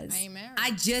because I ain't married.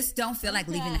 I just don't feel like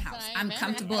leaving the Yeah, house. I ain't I'm married.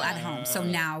 comfortable at home. So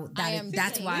now I am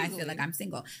that's why I legally. feel like I'm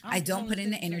single. I don't put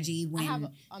in the energy I have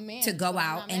when a man, to go but I'm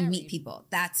out not and meet married. people.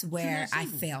 That's where I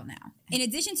fail now. in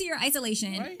addition to your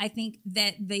isolation, Right. I think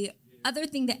that the other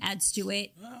thing that adds to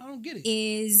it I don't get it.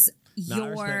 is Nah, I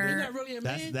respect your that. You're not really a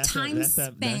man. Time that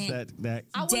spent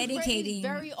I was dedicating raised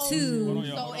very old to school,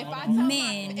 y'all. so Hold if on, I hold tell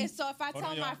men. my, so if I tell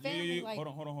my Yeah, family like hold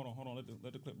on.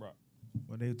 Let the clip rock.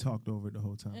 Well, they talked over it the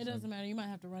whole time. It so- doesn't matter. You might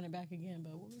have to run it back again.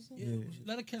 But what was it? Yeah,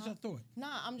 let her catch her thought. nah,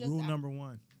 I'm just Rule number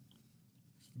 1: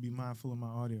 be mindful of my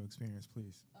audio experience,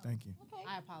 please. Thank you.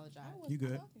 I apologize. You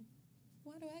good?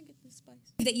 Why do I get this spice?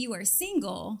 that you are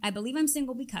single. I believe I'm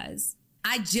single because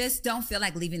I just don't feel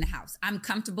like leaving the house. I'm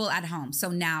comfortable at home. So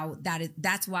now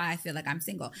that's why I feel like I'm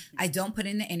single. I don't put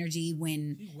in the energy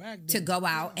to go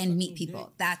out and meet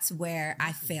people. That's where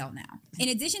I fail now. In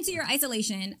addition to your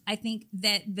isolation, I think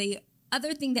that the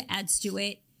other thing that adds to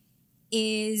it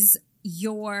is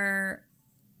your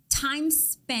time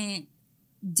spent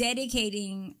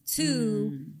dedicating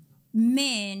to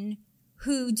men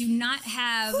who do not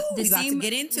have the same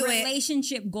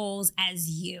relationship goals as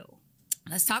you.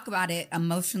 Let's talk about it.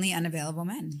 Emotionally unavailable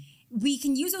men. We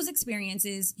can use those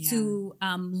experiences to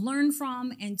learn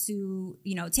from and to,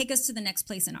 take us to the next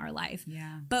place in our life.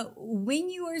 Yeah. But when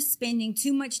you are spending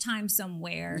too much time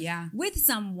somewhere with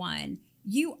someone,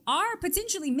 you are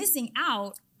potentially missing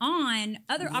out on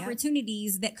other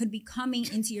opportunities that could be coming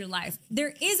into your life.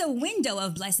 There is a window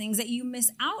of blessings that you miss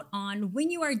out on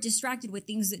when you are distracted with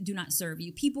things that do not serve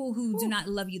you, people who do not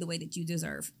love you the way that you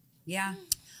deserve. Yeah.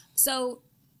 So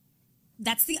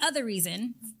that's the other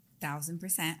reason.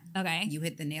 1,000%. Okay. You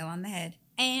hit the nail on the head.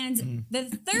 And the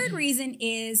third reason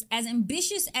is, as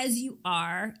ambitious as you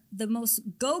are, the most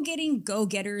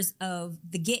go-getters of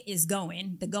the get is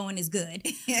going, the going is good.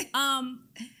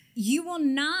 You will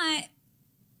not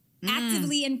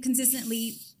actively and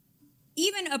consistently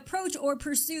even approach or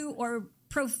pursue or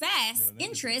profess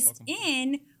interest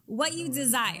in what you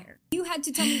desire. You had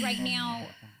to tell me right now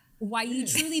why you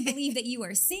truly believe that you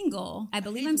are single. I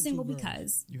believe I'm single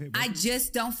because I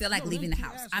just don't feel like leaving the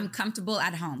house. I'm comfortable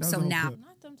at home. So now.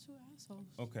 Not them two assholes.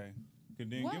 Okay.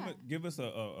 Then give us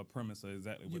a premise of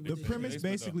exactly what the premise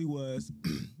basically was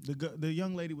the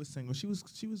young lady was single. She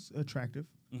was attractive.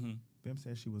 Them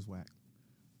said she was whack.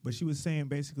 But she was saying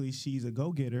basically she's a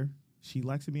go-getter. She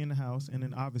likes to be in the house, and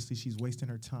then obviously she's wasting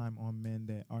her time on men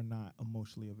that are not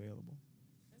emotionally available.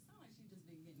 It sounds like she's just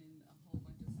been getting in a whole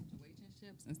bunch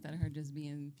of situationships instead of her just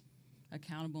being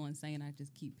accountable and saying I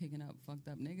just keep picking up fucked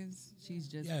up niggas. She's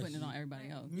just putting it on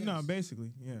everybody else. No, basically,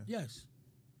 yeah. Yes.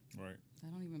 Right. I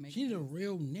don't even make She needs a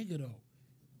real nigga, though.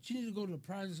 She needs to go to the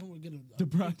project somewhere and get the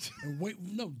project and wait.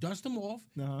 No, dust him off.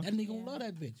 That nigga gonna love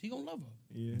that bitch. He gonna love her.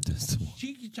 Yeah.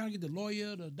 She trying to get the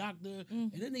lawyer, the doctor,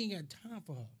 and then they ain't got time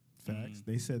for her. Facts.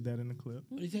 They said that in the clip.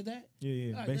 They said that?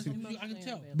 Yeah. Right, basically, I can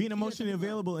tell. Being emotionally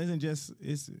available isn't just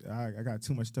I got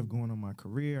too much stuff going on in my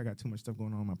career. I got too much stuff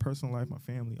going on in my personal life, my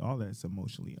family. All that's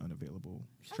emotionally unavailable.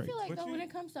 I feel like when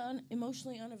it comes to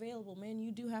emotionally unavailable men,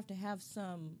 you do have to have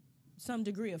some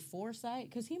degree of foresight,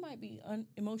 because he might be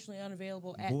emotionally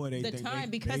unavailable at the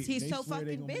time because he's so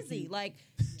fucking busy. Like,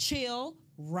 chill,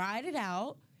 ride it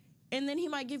out, and then he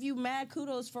might give you mad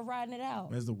kudos for riding it out.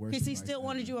 That's the worst. Because he still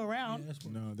wanted you around.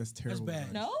 No, that's terrible. That's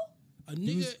bad. No? A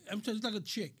nigga, I'm just like a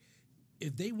chick.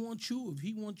 If they want you, if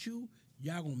he wants you,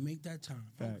 y'all gonna make that time.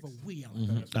 Facts.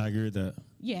 I agree with that.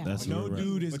 Yeah. That's no right.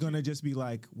 dude is gonna just be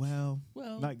like, well,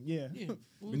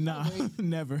 nah,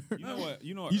 never. You know what?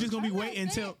 You're just gonna be waiting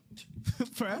until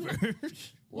forever.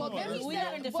 Well, we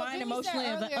gotta define emotionally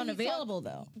unavailable,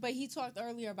 though. But he talked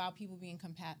earlier about people being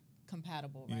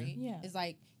compatible, right? Yeah. It's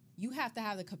like, you have to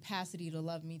have the capacity to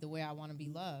love me the way I want to be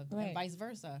loved, and vice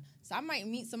versa. So I might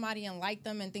meet somebody and like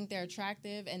them and think they're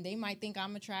attractive, and they might think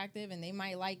I'm attractive, and they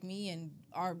might like me, and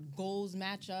our goals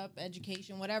match up,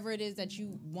 education, whatever it is that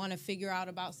you want to figure out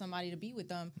about somebody to be with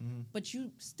them. But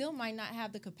you still might not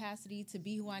have the capacity to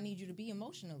be who I need you to be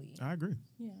emotionally. I agree.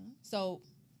 Yeah. So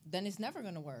then it's never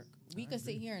going to work. We could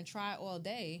sit here and try all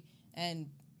day, and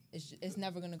it's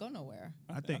never gonna go nowhere.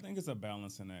 I think it's a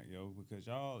balancing act, yo, because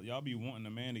y'all be wanting a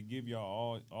man to give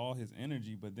y'all all his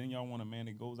energy, but then y'all want a man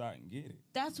that goes out and get it.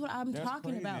 That's what I'm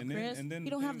talking about, Chris. You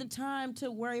don't have the time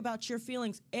to worry about your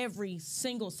feelings every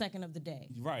single second of the day.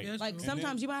 Right. Like,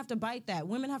 sometimes you might have to bite that.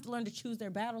 Women have to learn to choose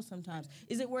their battles sometimes.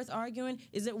 Is it worth arguing?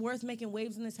 Is it worth making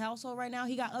waves in this household right now?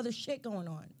 He got other shit going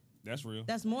on. That's real.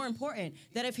 That's more important.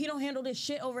 That if he don't handle this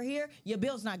shit over here, your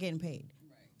bill's not getting paid.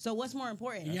 Right. So what's more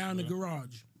important? Y'all in the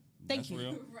garage. Thank you.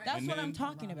 Real. That's what I'm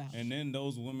talking about. And then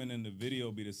those women in the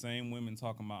video be the same women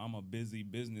talking about, I'm a busy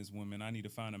businesswoman. I need to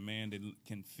find a man that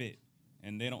can fit.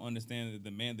 And they don't understand that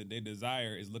the man that they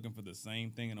desire is looking for the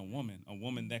same thing in a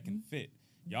woman that can fit.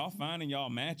 Y'all finding y'all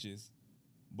matches,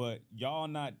 but y'all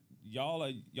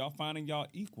finding y'all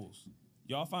equals.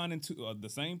 Y'all finding the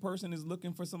same person is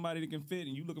looking for somebody that can fit,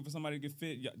 and you looking for somebody that can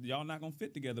fit. y'all not gonna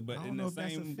fit together, but in the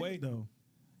same way, though.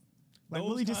 Like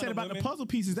Willie just said about the puzzle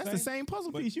pieces, that's the same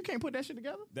puzzle piece. You can't put that shit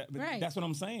together. Right. That's what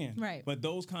I'm saying. Right. But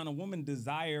those kind of women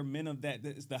desire men of that.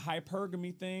 It's the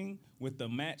hypergamy thing with the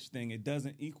match thing. It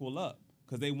doesn't equal up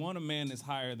because they want a man that's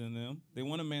higher than them. They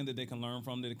want a man that they can learn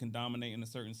from, that can dominate in a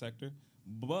certain sector.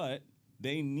 But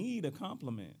they need a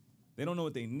compliment. They don't know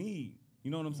what they need.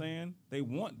 You know what I'm saying? They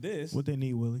want this. What they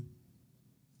need, Willie?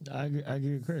 I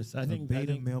agree with Chris. I think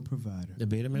beta male provider. The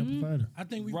beta male provider. I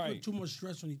think we put too much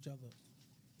stress on each other.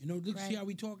 You know, look, see how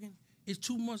we talking? It's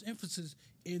too much emphasis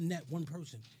in that one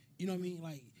person. You know what I mean?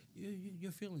 Like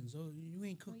your feelings, or you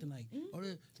ain't cooked tonight, or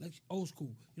like old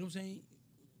school. You know what I'm saying?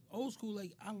 Old school,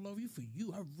 like I love you for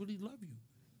you. I really love you.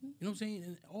 You know what I'm saying?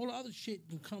 And all the other shit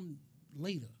can come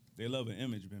later. They love an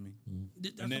image, Bimmy.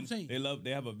 That's what I'm saying.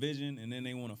 They have a vision, and then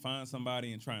they want to find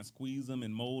somebody and try and squeeze them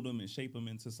and mold them and shape them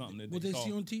into something that what they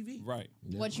see on TV. Right.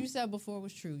 Yeah. What you said before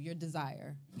was true. Your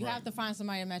desire. You have to find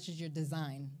somebody that matches your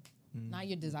design, not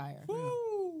your desire.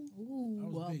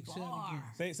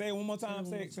 Say it one more time.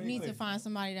 Say you need to find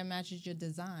somebody that matches your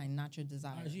design, not your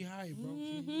desire. She high, bro.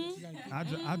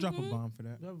 I'll drop a bomb for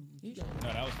that. No,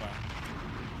 that was fine.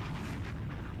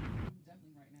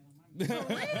 For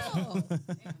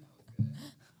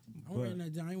real. I'm writing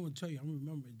that down. I ain't want to tell you. I'm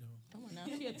remembering though. Come on now,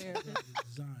 she a therapist.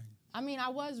 Design. I mean, I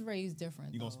was raised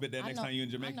different. You gonna spit that next time you in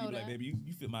Jamaica? You be like, baby,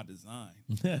 you fit my design.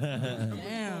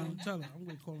 Damn. Tell her. I'm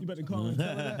gonna call her. You better call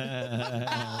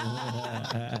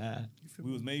her.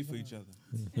 We was made for each other.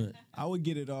 I would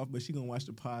get it off, but she gonna watch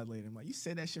the pod later. I'm like, you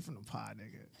said that shit from the pod,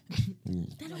 nigga.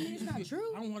 That don't mean it's not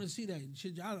true. I don't want to see that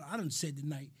shit. I done said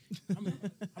tonight. I'm gonna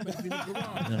be in the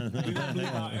garage. We gonna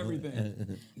bleep out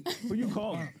everything. Who you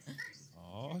calling?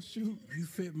 Oh shoot! You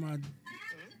fit my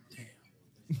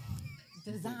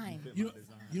design. You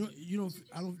don't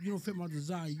fit my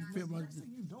desire. You fit my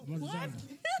desire.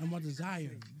 No, my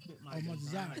desire. Oh, my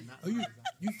desire. Oh,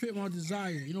 you fit my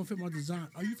desire. You don't fit my design.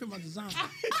 Oh, you fit my design.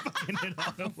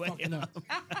 I'm fucking up.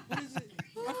 What is it?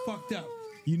 I fucked up.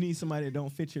 You need somebody that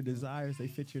don't fit your desires. They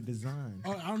fit your design.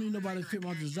 Oh, I don't need nobody to fit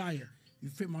my desire. You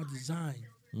fit my design.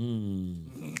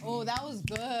 Oh, that was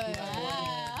good.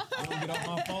 I don't get off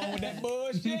my phone with that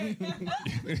bullshit.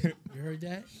 You heard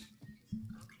that?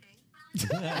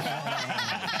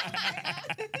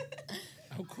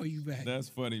 I'll call you back. That's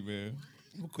funny, man.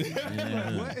 I'll call you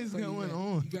back. What is going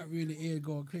on? You got me in the air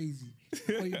going crazy. I'll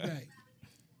call you back.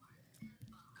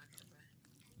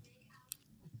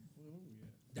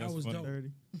 That was dope.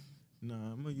 30. No,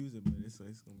 I'm gonna use it, but it's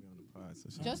gonna be on the pod. So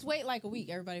just wait like a week.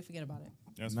 Everybody forget about it.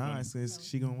 That's nah, funny. it says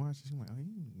she gonna watch it. She's like, oh,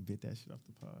 you can bit that shit off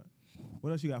the pod.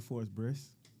 What else you got for us, Briss?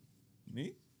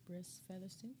 Me? Briss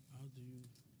Featherston. How do you?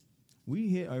 We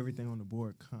hit everything on the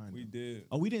board, kind. We did.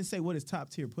 Oh, we didn't say what is top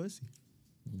tier pussy.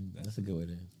 That's a good way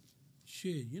to end.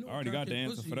 Shit, you know. I already got the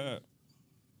answer for that.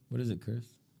 What is it, Chris?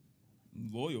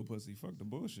 Loyal pussy. Fuck the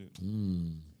bullshit.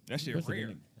 That shit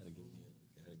rare.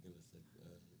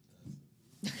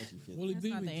 Willie B,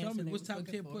 tell me what's top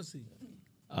tier pussy?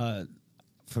 Nah,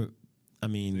 I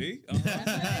mean,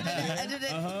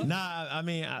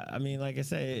 like I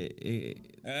said,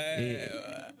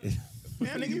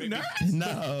 Man, nigga, you nervous?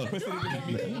 No. It's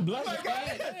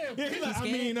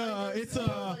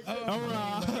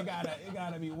It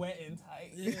gotta be wet and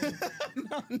tight.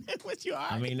 What you are?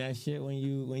 I mean, that shit when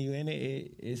you in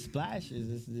it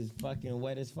splashes. It's fucking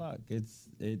wet as fuck.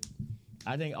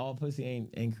 I think all pussy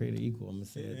ain't created equal. I'm gonna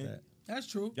say it that. That's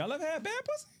true. Y'all ever had bad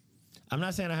pussy? I'm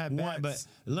not saying I had bad, but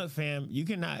look, fam, you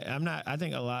cannot. I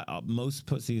think most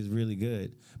pussy is really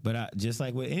good, but just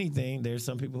like with anything, there's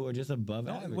some people who are just above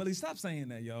average. Willie, stop saying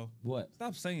that, yo. What?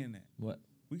 Stop saying that. What?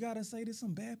 We gotta say there's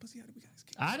some bad pussy.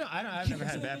 I've never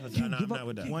had bad pussy. I'm not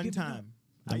with that. One time.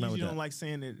 I usually don't like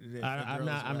saying that. I'm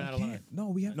not alive. No,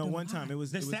 we have no one time. It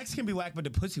was the sex can be whack, but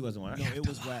the pussy wasn't whack. No, it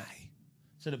was whack.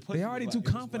 So the pussy. They already too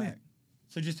confident.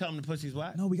 So just tell them the pussy's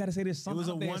whack? No, we got to say this. It was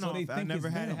a one-off. I never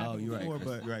had it happen before,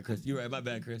 but you're right, Chris. You're right. My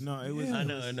bad, Chris. No, it was. I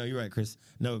know. You're right, Chris.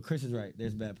 No, Chris is right.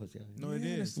 There's bad pussy out here. No, it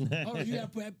is. Oh, you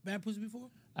had bad pussy before?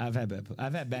 I've had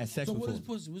bad sex so before. So what is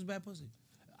pussy? What's bad pussy?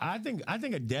 I think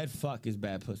a dead fuck is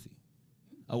bad pussy.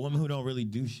 A woman who don't really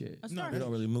do shit. No, who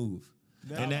don't really move.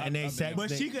 And they sex.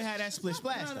 But she could have that split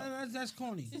splash. No, that's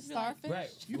corny. Starfish. Right.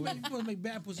 You supposed to make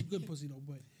bad pussy good pussy though,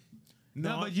 but.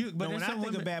 No, but when I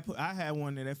think of bad pussy, I had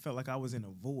one that felt like I was in a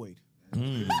void.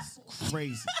 It was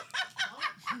crazy.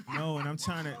 No, and I'm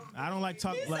trying to. I don't like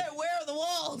talking. He like, said, "Where are the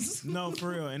walls?" No,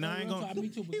 for real. And I ain't gonna. Me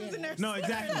too, He was in there. No,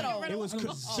 exactly. It was.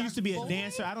 She used to be a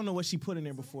dancer. I don't know what she put in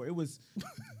there before. It was.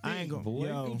 I ain't gonna.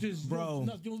 Yo, bro.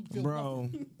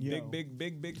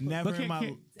 Big. Never in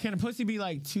my. Can a pussy be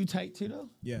like too tight too though?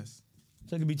 Yes.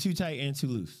 So it could be too tight and too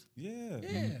loose. Yeah.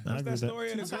 What's that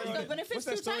story of the girl? But if it's too What's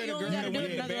that story tight, you of the only girl gotta that do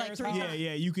went another to like 3 Bear's times.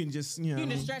 Yeah, you can just You can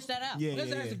just stretch that out. Yeah,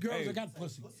 Let's ask the girls Hey. that got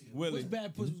pussy. Willie. What's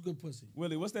bad pussy? What's good pussy?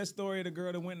 Willie, what's that story of the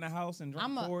girl that went in the house and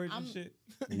drank porridge and shit?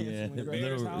 Yeah, The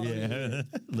Bear's house.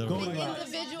 Little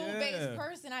Individual-based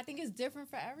person. I think it's different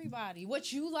for everybody.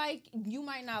 What you like, you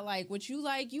might not like. What you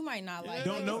like, you might not like.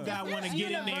 Don't no guy want to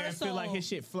get in there and feel universal. like his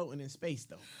shit floating in space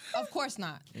though. Of course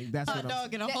not. That's what Hot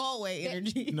dog in a hallway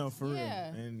energy. No, for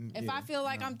Yeah. real. And If I feel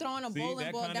like I'm throwing a See, bowling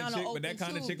that ball kinda down chick- an but open that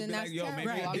kinda tube, chick then be that's like, yo, maybe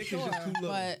terrible, your I'm dick is just sure. too little.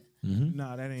 But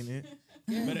nah, that ain't it.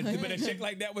 But a chick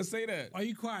like that would say that. Are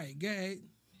you quiet? Go ahead.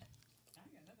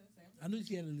 I knew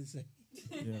she had nothing to say.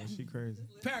 Yeah, she crazy.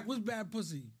 Pack, what's bad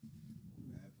pussy?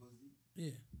 Bad pussy?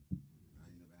 Yeah.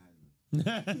 I ain't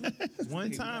never had none.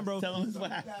 One time, bro. Tell him You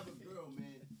what have happened. a girl, man,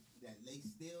 that lay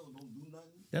still, don't do nothing.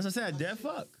 That's what I said. Dead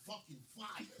fuck. Fucking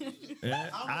fire. Yeah,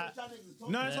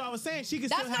 No, that's what I was saying. She could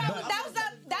that's still what have.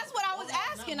 that's what I was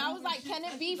asking. I was like, can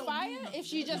it be fire if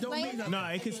she just laying? No,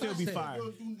 it could still be fire.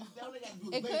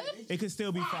 It could. It could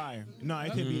still be fire. No,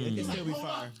 it could be. It could still be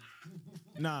fire.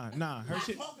 Nah, her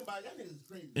shit. Talking about that nigga's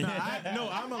crazy.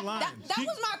 I'm a line. That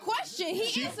was my question.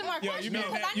 He answered my question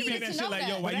because I you needed mean to that know shit like, that.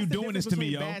 yo, why That's you the doing this difference to me,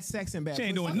 between yo? Bad sex and bad She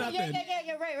ain't pussy. doing nothing.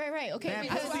 Yeah, right. Okay, Bad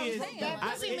because pussy is- bad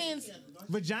pussy it- means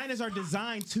Vaginas are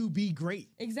designed to be great.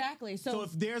 Exactly. So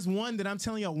if there's one that I'm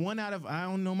telling y'all, one out of, I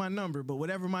don't know my number, but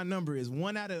whatever my number is,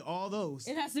 one out of all those.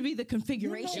 it has to be the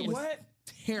configuration. What?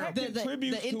 Terrible. That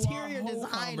contributes The to interior our whole design of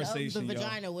the conversation, yo.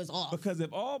 vagina was off. Because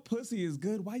if all pussy is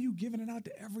good, why you giving it out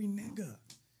to every nigga?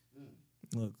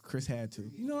 Look, Chris had to.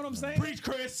 You know what I'm saying? Preach,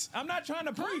 Chris. I'm not trying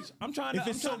to preach. I'm trying to. If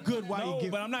it's I'm so trying- good, why no, you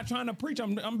give? But I'm not trying to preach.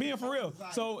 I'm being for real.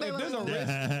 So if there's a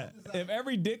risk, if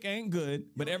every dick ain't good,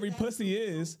 but every pussy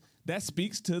is, that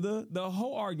speaks to the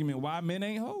whole argument why men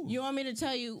ain't hoes. You want me to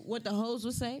tell you what the hoes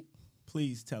would say?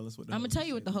 Please tell us what. I'm gonna tell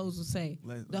you what the hoes would say.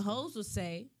 Let's The hoes would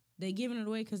say they giving it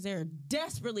away because they're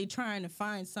desperately trying to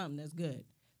find something that's good.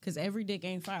 Because every dick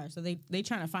ain't fire, so they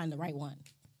trying to find the right one.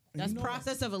 That's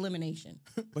process of elimination.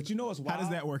 But you know what's wild? How does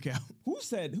that work out? Who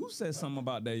said something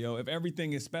about that, yo? If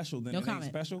everything is special, then No it comment.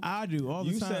 ain't special. I do all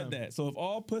the You time. said that. So if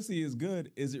all pussy is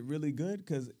good, is it really good?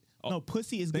 Because No,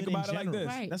 pussy is think good about in it like general.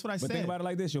 this. Right. That's what I But said. think about it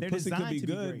like this: your They're pussy could designed be to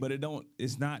be good, great. but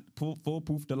it's not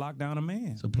foolproof to lock down a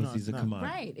man. So pussy's a no.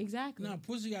 commodity. Right, exactly. Nah,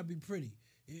 pussy gotta be pretty.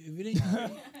 If it ain't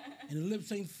pretty and the lips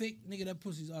ain't thick, nigga, that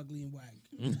pussy's ugly and whack.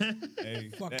 Hey,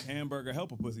 Fuck that it. hamburger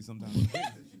help a pussy sometimes.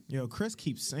 Yo, Chris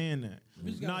keeps saying that.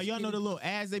 Bitch got Nah, a y'all know skinny- the little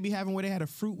ads they be having where they had a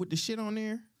fruit with the shit on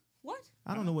there? What?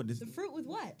 I don't know what this. The fruit with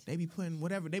what? They be putting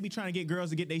whatever. They be trying to get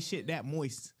girls to get their shit that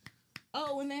moist.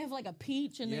 Oh, when they have like a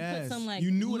peach and they Yes. put some like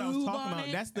you knew what I was lube talking on about.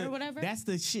 it That's or whatever. That's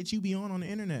the shit you be on the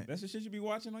internet. That's the shit you be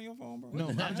watching on your phone, bro. No,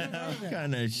 I'm just,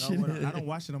 Kind of shit. I don't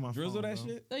watch it on my Drizzle phone. that bro.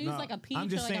 shit. They use Nah, like a peach I'm or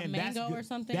just like a saying that's mango good. or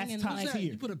something. That's and top like, tier.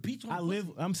 You put a peach on I live.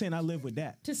 I'm saying I live with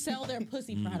that. to sell their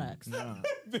pussy products. Nah.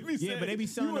 Baby Yeah, said, but they be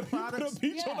selling you the put a products.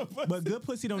 peach on Yeah. the pussy. But good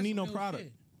pussy don't need no Real product.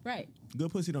 shit. Right,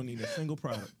 Good pussy don't need a single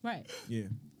product. right. Yeah.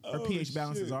 Her Oh, pH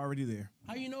balance shit. is already there.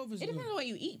 How you know if it's It good? depends on what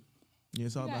you eat. Yeah,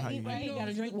 it's all You about how gotta you eat right. eat. You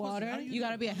gotta drink How water. do you You know?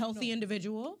 gotta be a healthy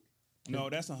individual. No,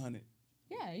 that's 100.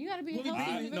 Yeah, you gotta be a Well, healthy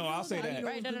I- individual. no, I'll say that.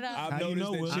 Right, da, da, da. I've How you noticed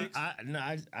know, that Will? chicks.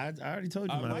 I already told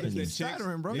you I've my noticed opinion. that chicks.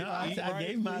 Stuttering, bro. I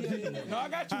gave my opinion. No, I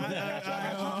got you. I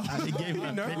got you. I gave my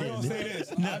I'm gonna opinion. say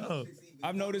this. No.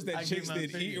 I've noticed that I chicks give my that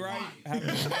eat opinion. right have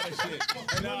better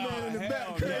shit. Nah, hell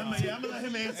no. Yeah, I'm gonna let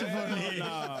him answer for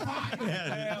me.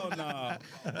 Hell no.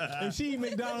 If she eat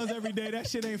McDonald's every day, that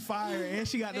shit ain't fire. And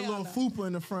she got the little fupa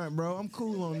in the front, bro. I'm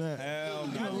cool on that. Hell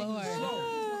no.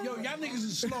 Lord. Yo, y'all niggas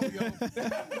is slow, yo.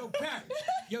 Yo, Pat.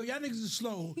 Yo, y'all niggas is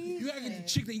slow. You gotta get the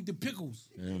chick to eat the pickles.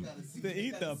 To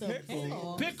eat the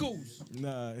pickle. Pickles.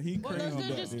 Nah, he Well, crazy. those are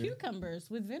about just that. cucumbers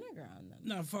with vinegar on them.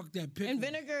 Nah, fuck that pickle. And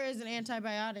vinegar is an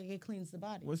antibiotic. It cleans the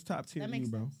body. What's top tier That to you, makes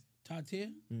bro? sense.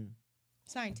 Tatia?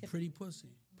 Scientific. Pretty pussy.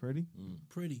 Pretty?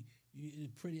 Pretty.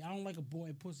 It's pretty. I don't like a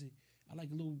boy pussy. I like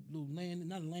a little land,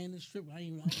 not a landing strip. I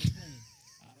ain't playing.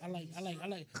 I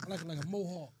like a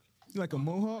mohawk. You like a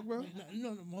mohawk, bro?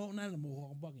 No, not a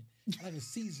mohawk. I'm bugging. I like a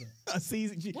Caesar. A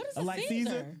Caesar? What is a a light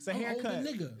Caesar? It's a I'm an haircut. older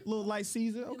nigga. Little light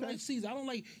Caesar? I Okay. like Caesar. I don't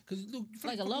like because look, you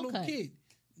Like a fucking low little cut. kid.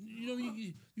 You know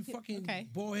you fucking Okay.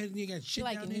 bald head and you ain't got shit She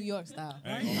like down in New there. York style.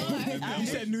 You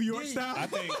said New York style?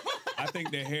 I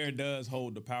think the hair does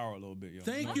hold the power a little bit, yo.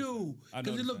 Thank you, I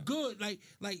because it noticed look that. good.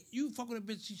 Like you fuck with a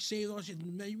bitch, she shaved all shit.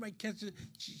 Man, you might catch it.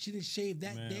 She didn't shave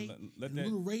that Man, day. let and that- a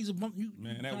little razor bump. You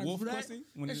Man, that trying to wolf do that? pussy,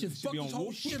 when That it shit should fuck be on this whole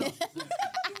wolf. shit up.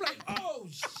 You like, oh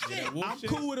shit. I'm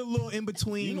cool with a little in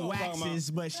between You know what I'm talking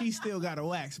waxes, but she still got a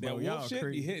wax, bro. That Y'all wolf shit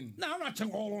crazy. be hitting. No, I'm not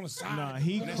talking all on the side. Nah,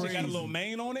 he That crazy. shit got a little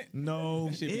mane on it. No,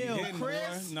 That shit be ew, hitting,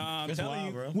 Chris. boy. Nah, I'm That's telling wild,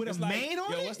 you. bro. With a It's like, mane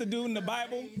on yo, it? what's the dude in the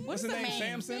Bible? What's his the name? mane?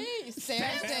 Samson?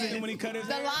 Samson. When he cut his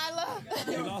hair? Delilah.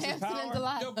 He lost his Samson and power?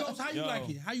 Delilah. Yo, Ghost, how you Yo. like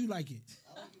it? How you like it?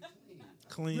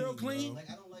 Clean, Real clean? Like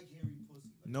I don't like hairy pussy.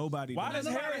 Like, Nobody. Why does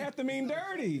Harry have to mean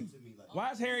dirty? Why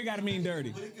does Harry got to mean dirty?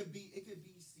 but it could be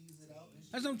seasoned out. And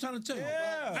shit. That's what I'm trying to tell you.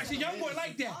 Yeah. Actually, young boy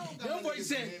like that. Young boy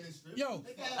said, yo,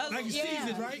 like you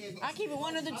seasoned, right? I keep it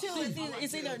one of the two.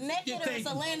 It's either naked or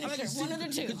it's a landing I like shirt. One of the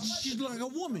two. She's like a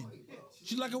woman.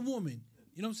 She's like a woman.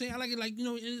 You know what I'm saying? I like it like, you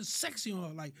know, it's sexy on her.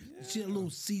 Like, she had a little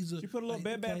Caesar. You put a little like,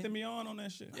 Bed Bath okay. and Beyond on that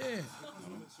shit. Yeah.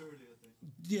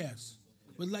 Yes.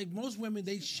 But like most women,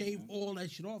 they shave all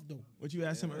that shit off, though. What you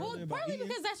asked him Well, earlier about probably eating?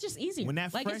 because that's just easier. When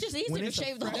that like fresh- it's just when easier to it's a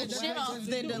shave the whole fresh- shit off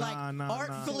than to like Nah.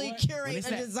 artfully When curate it's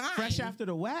a that design. fresh after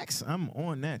the wax, I'm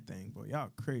on that thing, bro.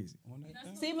 Y'all crazy.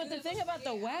 See, but the thing about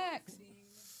the wax.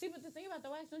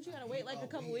 Don't you gotta wait like a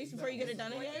couple weeks before you get it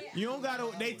done again? You don't gotta.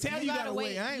 They tell you gotta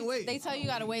wait. I ain't wait. They tell you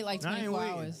gotta wait like I ain't 24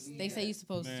 waiting. hours. They say you're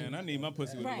supposed Man, to. I need my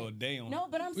pussy with a little day on it. No,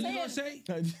 but I'm What you gonna saying.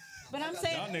 say? But I'm Y'all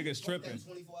saying. niggas tripping.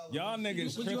 Y'all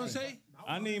niggas What you gonna tripping. say?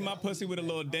 I need my pussy with a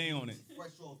little day on it.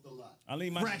 fresh off the lot. I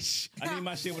need my Fresh. I need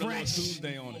my shit with a little Fresh.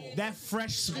 Tuesday on it. That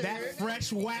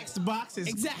fresh wax box is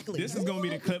Exactly. This is gonna be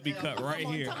the clip be cut right I'm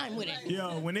on here. time with it.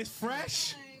 Yo, when it's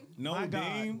fresh, No My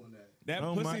God. Dean. That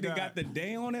Oh, my pussy that God. got the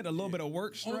day on it, a little bit of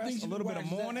work Only thing stress, she a little bit of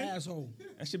wax is that morning. asshole.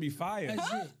 That should be fire.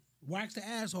 That's it. Wax the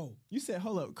asshole. you said,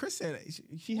 hold up. Chris said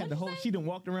she had the whole. She done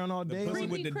walked around all The day. pussy on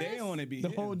with it? the day on it be The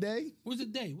hitting. whole day. What's the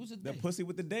day? What's the day? The pussy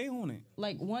with the day on it.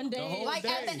 Like one The day. whole Like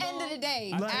at the day. end of the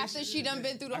day, Like- after she done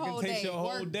been through the I can whole taste day, your whole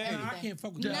work, day. I everything. can't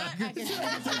fuck with Not, that. I can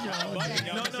Y'all No, missing I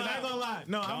ain't out. gonna lie.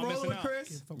 No, I'm Y'all rolling missing with out.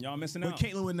 Chris. Y'all missing But out.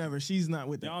 Caitlyn would never. She's not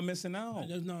with that. Y'all missing out.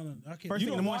 No, I can't. First You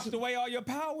thing in done the washed morning. away all your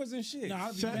powers and shit. No,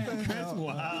 I'll be Shut back. the hell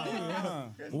up. Uh-huh.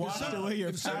 Washed away your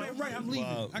If something ain't right, I'm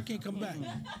leaving. I can't come back.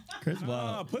 Chris Nah,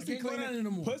 Wild. pussy can't go down cleaning.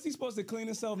 anymore. Pussy's supposed to clean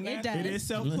itself It naturally. does. It is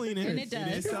self cleaning. And it does.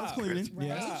 It is self cleaning. Who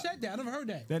Yeah. said that? I never heard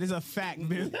that. That is a fact,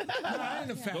 man. No, I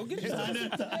ain't a fact. Go get it.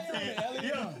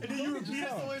 And then you repeat it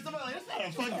somewhere. Somebody like, that's not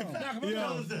a fucking fact. Nah, my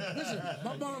moms, listen,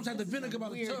 my moms had the vinegar by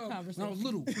the Weird tub when I conversation. was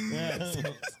little.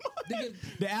 They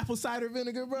get, The apple cider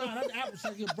vinegar, bro. nah, that apple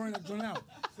cider get burned that joint out.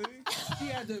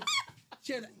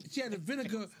 She had the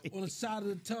vinegar on the side of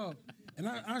the tub, and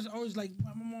I was always like,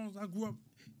 my mom's. I grew up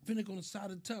vinegar on the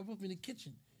side of the tub up in the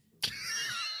kitchen.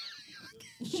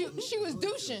 She was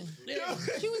douching. Yeah.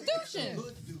 She was douching.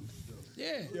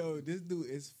 Yeah. Yo, this dude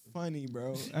is funny,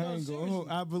 bro. I ain't going.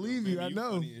 I believe you. I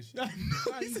know. funny as shit.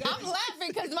 I'm laughing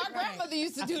because my grandmother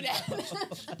used to do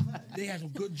that. They had some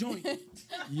good joint.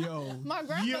 Yo. My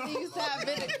grandmother used to have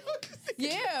vinegar.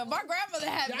 Yeah, my grandmother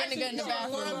had vinegar in the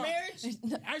bathroom.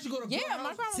 I used to go to Yeah,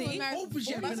 my grandmother was married. open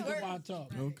shit Open vinegar swear. by the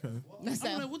tub. Okay. That's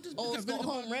I'm that like, what this old got school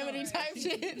vinegar home by the remedy tub? type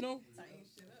shit. You know?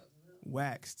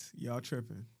 Waxed. Y'all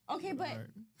tripping. Okay, but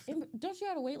don't you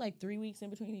gotta wait like 3 weeks in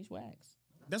between each wax?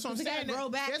 That's what I'm It saying. gotta grow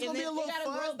back, There's and gonna then be a little it gotta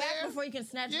fuzz grow back there. before you can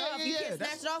snatch Yeah, it off. yeah, You yeah, can't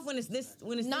that's- snatch it off when it's this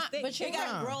Not, thick. but you It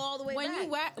gotta gotta grow all the way when back. you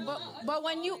wax,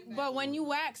 but when you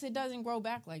wax, it doesn't grow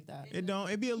back like that. It don't.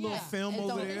 It be a little Yeah, film it over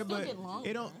don't- there, it still but get long.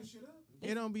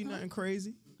 it don't be nothing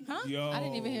crazy. Huh? Yo. I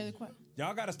didn't even hear the question.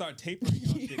 Y'all gotta start tapering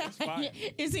your shit. That's fire.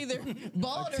 It's either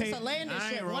bald or Tape- Solander's I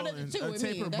ain't shit. One of the rolling. two A with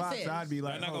me. taper That's box, it. I'd be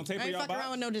like, Y'all not oh. gonna taper I ain't your fucking around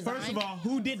box? with no design. First of all,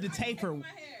 who did the taper?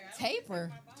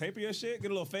 Taper. Taper your shit.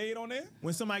 Get a little fade on there.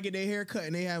 When somebody get their hair cut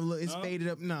and they have a little, it's Huh? faded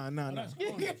up. Nah. the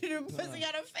pussy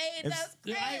gotta fade. That's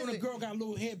Yeah, I hate when a crazy. girl got a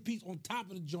little headpiece on top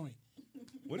of the joint.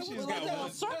 What if she What just got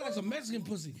is that? one? That's a Mexican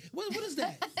pussy. What is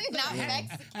that? Not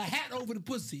Mexican. A hat over the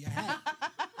pussy. A hat.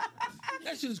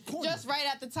 That shit is corny. Just right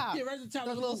at the top. Yeah, right at the top.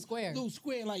 The like little square. Little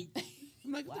square, like.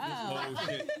 I'm like, This whole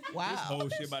shit. Wow. This whole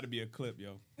shit about to be a clip,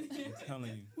 yo. I'm telling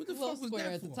you. what the Little fuck was square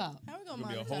that at the for? top. How we gonna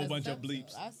Gonna be a monetize whole bunch this of bleeps.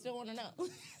 episode? I still wanna know.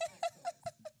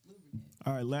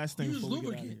 All right, last thing Use before we get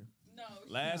out of lubricant. here.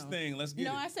 Last thing. Let's get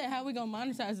No, it. I said how we gonna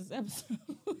monetize this episode.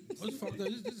 What's fucked up?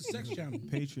 This is a sex channel.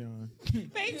 Patreon.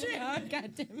 Patreon,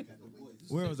 goddamn it.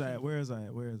 Where was I at? Where is I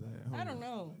at? Where is I at? Hold I on. don't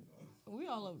know. We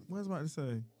all over. What was I about to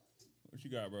say? What you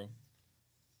got, bro?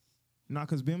 Nah,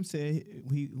 cause Bim said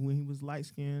when he was light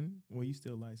skinned. Well, you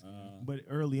still light skinned, but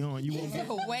early on you wasn't.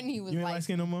 When he was You ain't like, light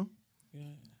skinned no more. Yeah.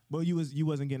 But you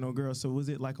wasn't getting no girls. So was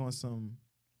it like on some?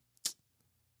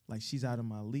 Like she's out of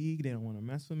my league. They don't want to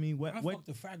mess with me. What? I What? fucked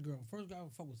a fat girl. First guy I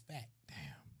fucked was fat. Damn.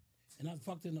 And I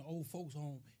fucked in the old folks'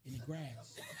 home in the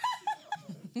grass.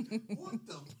 What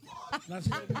the fuck? And I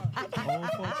said,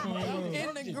 Old folks home, bro.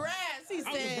 In the grass, he I was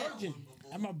a said. virgin.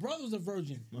 And my brother was a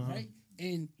virgin, right?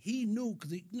 And he knew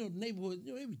because the neighborhood,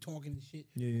 they be talking and shit.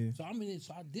 Yeah. So I'm in it.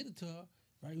 So I did it to her.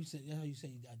 Right? You said that's how you say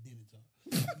I did it to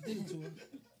her. I did it to her.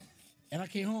 And I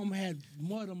came home, I had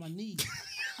mud on my knees.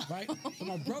 Right? So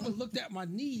my brother looked at my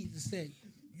knees and said,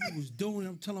 "You was doing it."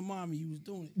 I'm telling mommy you was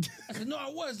doing it. I said, "No, I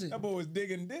wasn't." That boy was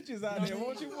digging ditches out there,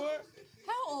 won't you, boy?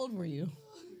 How old were you?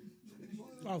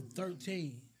 About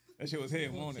 13. That shit was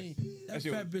hitting, won't it? That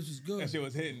fat bitch was good. That shit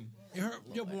was hitting. It hurt.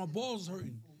 Yo, but my balls was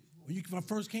hurting. When I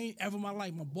first came ever in my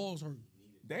life, my balls hurt.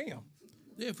 Damn.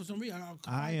 Yeah, for some reason.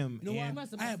 I am. You know what? You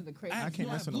must have messed with the crazy. I can't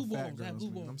mess with no blue fat balls. I have girls. blue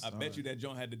Man. I'm balls. I sorry. bet you that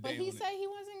joint had the day But he on said he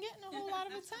wasn't getting a whole lot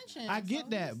of attention. I get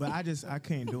that, but I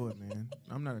can't do it, man.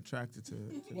 I'm not attracted to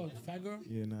What, fat girl?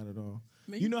 Yeah, not at all.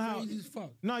 Man, you know how? crazy as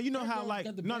fuck. No, you know Fat how girls like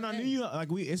got the no, bad you know like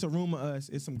it's a room of us.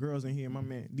 It's some girls in here. My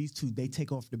man, these two they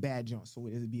take off the bad joint, so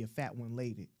it'd be a fat one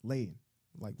laying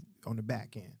like on the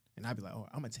back end, and I'd be like, oh,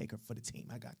 I'm gonna take her for the team.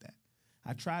 I got that.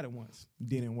 I tried it once,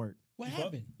 didn't work. What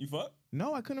happened? You fuck?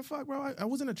 No, I couldn't fuck, bro. I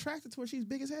wasn't attracted to her. She's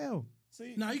big as hell.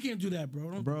 See, No, you can't do that,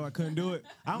 bro. Bro, I couldn't do it.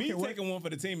 I don't me care what. taking one for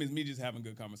the team is me just having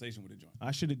good conversation with the joint.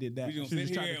 I should have did that. We I just should gonna have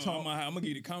sit tried here to and talk. I'm gonna give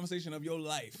you the conversation of your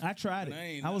life. I tried But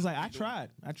it. I was like, I tried.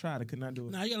 I could not do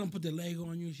it. Nah, you gotta put the leg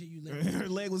on you and shit. You like Her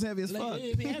leg was heavy as fuck.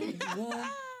 it be heavy, it be warm.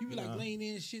 You be like laying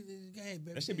there and shit. Go ahead,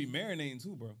 baby. That should be marinating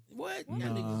too, bro. What? Nah.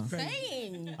 That nigga's crazy.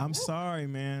 Dang. I'm sorry,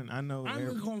 man. I know. I'm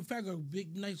gonna call them fat girl,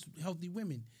 big, nice, healthy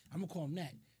women. I'm gonna call them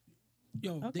that.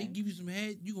 Yo, Okay. they give you some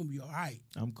head, you gonna be all right.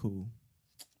 I'm cool.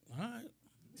 All right.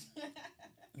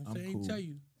 I'm saying, cool. tell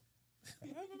you.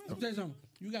 I'll tell you something.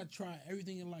 You gotta try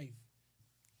everything in life.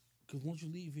 Cause once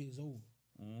you leave here, it's over.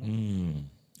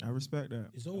 I respect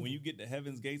that. It's over. When you get to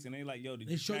Heaven's Gates and they like, yo, did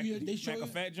They you show smack, you- did they you show smack a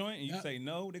you- fat joint? And you Yeah. say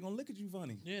no, they're gonna look at you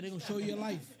funny. Yeah, they gonna show you your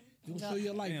life. They gonna show you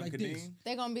your life Damn, like Kadeem. this.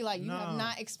 They're gonna be like, you Nah. have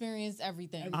not experienced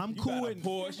everything. I'm You cool got a with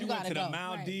Porsche. You You went to gotta the go.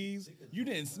 Maldives. You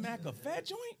didn't smack a fat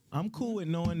joint? I'm cool with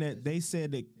knowing that they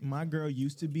said that my girl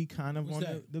used to be kind of What's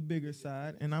on that? the bigger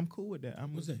side, and I'm cool with that.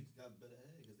 What's that?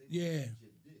 Yeah.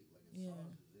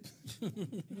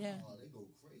 Yeah.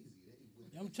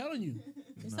 I'm telling you.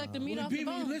 It's like the meat When off the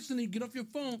people you bone. listening, get off your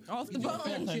phone. Off the You do a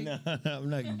fat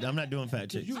bone. chick. I'm not doing fat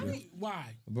chicks. You, bro.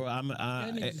 why? Bro, That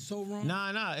nigga's so wrong.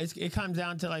 Nah. It comes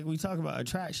down to like we talk about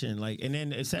attraction, like, and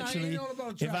then essentially, all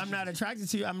about if I'm attraction. not attracted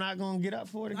to you, I'm not gonna get up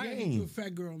for the I ain't you a game.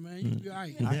 fat girl, man. You be all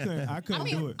right. I couldn't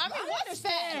do it. what is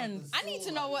fat? I need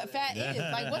to know what fat is.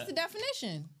 Like, what's the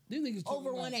definition? These niggas talking Over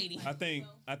about- 180. I think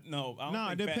I No, don't it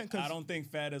think depend- fat, I 'cause- don't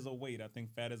think fat is a weight. I think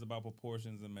fat is about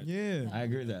proportions and measures. Yeah, I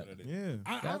agree with that. yeah.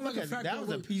 I like a fat that girl was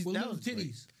a with, piece- with that little was great.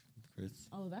 titties.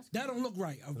 Oh, that's That don't look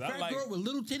right. A I fat like- girl with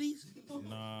little titties?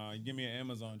 Nah, you give me an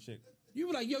Amazon chick. You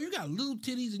be like, yo, you got little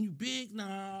titties and you big?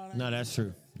 Nah. No, that's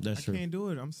true. That's I true. can't do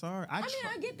it. I'm sorry. I mean,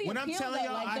 I get the when appeal, I'm telling though.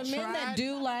 y'all, Like I the men that tried.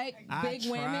 do like I big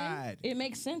women, tried. it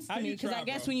makes sense to How me you because try, I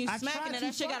guess bro? when you I smacking tried it, to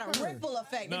that shit got fuck a her. ripple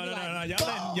effect. No, They no, be no,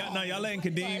 like, no. Y'all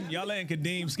letting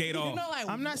Kadeem skate off. You know, like,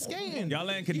 I'm not skating. Y'all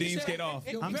letting he Kadeem said- skate off.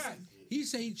 Yo, I'm- Pat, he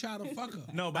said he tried to fuck her.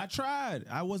 No, I but tried.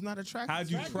 I was not attracted. how'd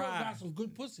you Fat girl try? got some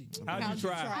good pussy. How'd you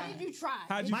try? How did you try?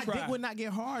 How'd you My try? dick would not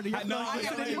get hard. Y'all No, know y'all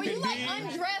I'm letting Were you like Kadeem-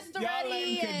 undressed Y'all letting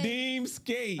already? and- Kadeem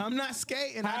skate. I'm not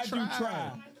skating. How'd you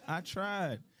try? I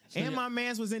tried. And my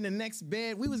man's was in the next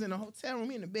bed. We was in the hotel room.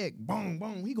 Me in the bed. Boom,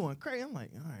 boom. He going crazy. I'm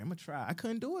like, all right, I'm gonna try. I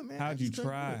couldn't do it, man. I How'd you just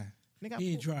couldn't do try? it. Nigga, He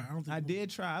didn't try. I don't think I did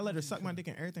try. I let her suck my dick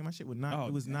and everything. My shit would not. Oh,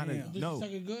 it was not a Did no. you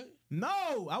suck it good?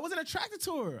 No, I wasn't attracted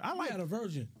to her. I I like had a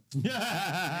virgin. y'all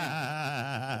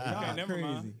Okay, never crazy.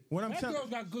 mind. What I'm That telling, girl's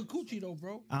got good coochie though,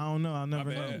 bro. I don't know. I'll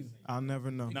never know. bad. I'll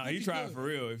never know. No, he tried for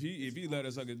real. If he let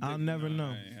us suck his dick, I'll never know.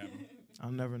 that ain't happening.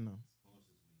 I'll never know.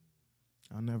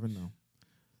 I'll never know.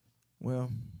 Well,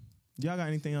 y'all got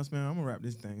anything else, man? I'm gonna wrap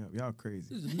this thing up. Y'all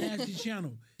crazy. This is a nasty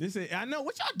channel. This is. I know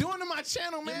what y'all doing to my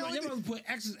channel, man. They must put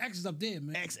X's up there,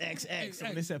 man. XXX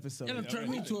on this episode. They done turned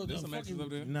me to a There's some extras up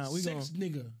there. fucking Nah, we sex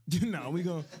nigga. No, we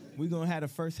gonna have the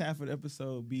first half of the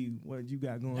episode be what you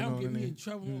got going That'll on. get in me there. in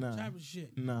trouble, all Nah. type of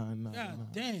shit. Nah.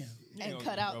 God damn. And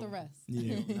cut out the rest.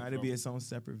 Yeah, that'll be its own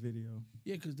separate video.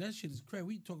 Yeah, because that shit is crazy.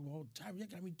 We talking about all the time.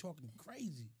 That got me talking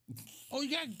crazy. Oh,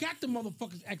 you got the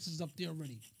motherfuckers X's up there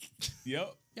already.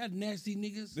 Yep. Y'all nasty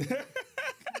niggas.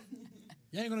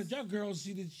 Y'all ain't gonna let y'all girls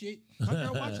see this shit. My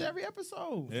girl watch every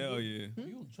episode. Hell yeah. You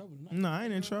in trouble tonight. No, I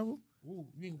ain't in trouble. Ooh,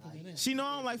 you ain't gonna put that in. She know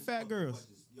I don't like fat girls.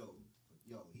 Yo,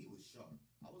 he was sharp.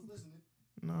 I was listening.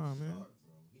 Nah, man. Sharp,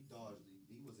 bro. He dodged.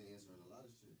 He wasn't answering a lot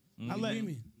of shit. I let. What do you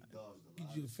mean? He dodged a Get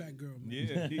lot. you a fat girl, man.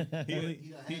 Yeah. He done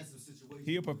had some situations.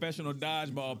 He a professional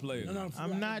dodgeball player. No, for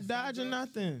real, I'm I not get a fat dodging girl.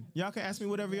 nothing. Y'all can ask me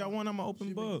whatever y'all want. I'm an open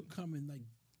She book. come in like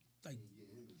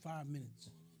 5 minutes.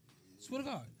 Swear to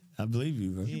God. I believe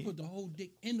you, bro. She put the whole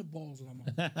dick in the balls of my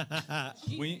mouth.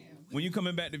 When you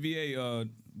coming back to VA,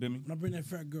 Bimmy? I bring that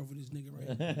fat girl for this nigga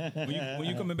right here. when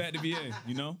you coming back to VA,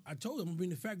 you know? I told him I'm gonna bring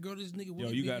the fat girl to this nigga. Yo,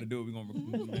 you got to do it. We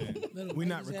gonna. We're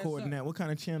not recording that. What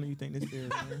kind of channel you think this is,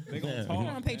 man? They gonna Put it talk.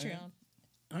 on Patreon.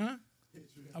 Huh?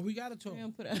 We gotta talk. We're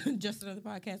gonna put just another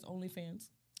podcast, OnlyFans.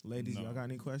 Ladies, No. y'all got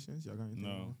any questions? Y'all got anything?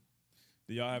 No.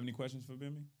 Do y'all have any questions for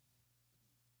Bimmy?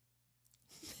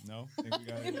 No. Think we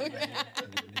got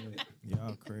it?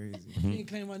 Y'all crazy. She ain't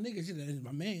claim my nigga. She said,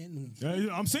 my man. Yeah,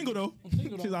 I'm single though.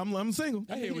 I'm single.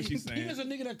 I hear what she's saying. He is a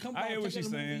nigga that come I by, hear what take her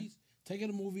she's to saying. movies, take her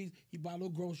to movies. He buy little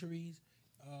groceries.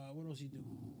 What else he do?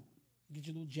 Get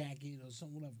your little jacket or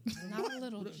something, whatever. Not a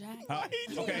little jacket.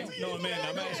 Okay, no, man,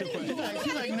 I'm gonna ask you a question.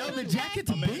 She's like, no, the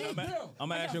jacket's big. I'm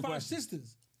gonna ask you a question.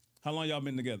 Sisters. How long y'all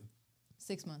been together?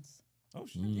 6 months. Oh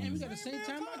shit. Damn, we got the same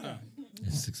time I got.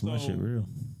 6 months shit real.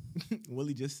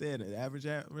 Willie just said an average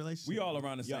relationship. We all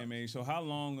around the same age. So how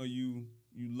long are you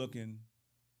looking?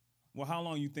 Well, how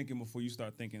long are you thinking before you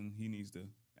start thinking he needs to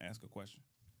ask a question?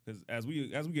 Because as we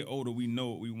get older, we know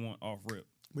what we want off rip.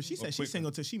 But she said she's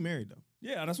single till she married though.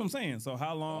 Yeah, that's what I'm saying. So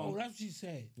how long? Oh, that's what she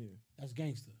said. Yeah. That's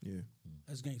gangster. Yeah.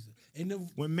 That's gangster. And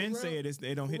when men say it,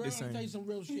 they don't hit the I'll same. tell you some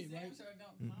real shit, right?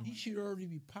 He should already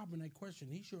be popping that question.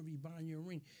 He should already be buying you a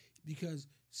ring because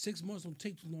 6 months don't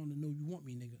take too long to know you want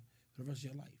me, nigga, for the rest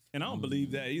of your life. And I don't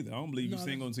believe that either. I don't believe No, you're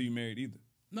single until you married either.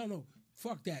 No.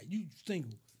 Fuck that. You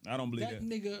single. I don't believe that.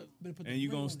 Nigga better put and the you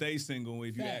ring gonna on stay it. single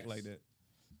if you Facts. act like that.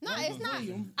 No, it's not. I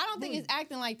don't think Really? it's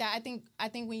acting like that. I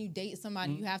think when you date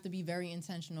somebody, you have to be very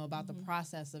intentional about the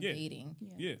process of Yeah. dating.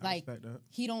 Yeah. Like I respect that.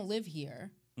 he don't live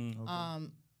here, Okay.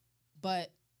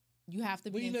 but you have to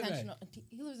Where be you live at? intentional.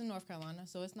 He lives in North Carolina,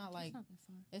 so it's not like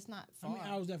it's not How far. many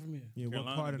hours that from here? Yeah, what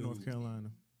Carolina part of dude. North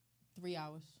Carolina? 3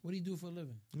 hours. What do you do for a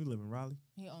living? You live in Raleigh?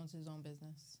 He owns his own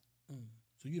business.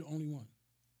 So you're the only one.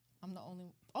 I'm the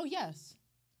only. Oh yes.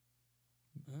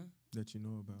 That you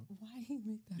know about. Why he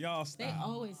make that? Y'all They stop.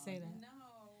 always say that.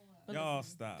 But Y'all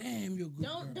listen, stop. Damn, you're good.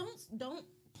 Don't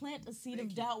plant a seed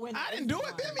of doubt where I didn't do it,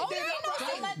 Bimmy.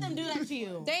 Don't let them do that to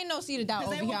you. They ain't no seed of doubt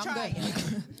 'Cause over they here. will I'm try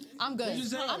good. I'm good. What'd you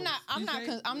say?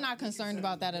 I'm not concerned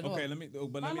about that at all. Okay, let me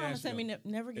My mama ask said me you.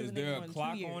 never give Is a there nigga a more than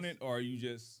clock 2 years. on it, or are you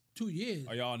just 2 years.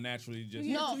 are y'all naturally just?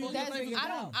 No, 2 years that's, to figure it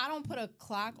out. I don't put a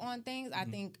clock on things. I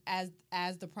think as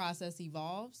the process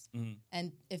evolves,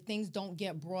 and if things don't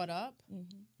get brought up,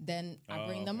 then I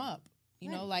bring them up. You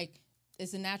know, like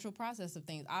it's a natural process of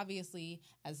things. Obviously,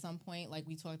 at some point, like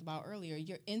we talked about earlier,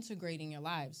 you're integrating your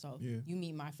lives. So you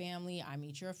meet my family, I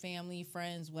meet your family,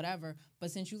 friends, whatever.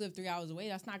 But since you live 3 hours away,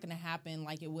 that's not going to happen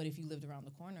like it would if you lived around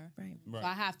the corner. Right. So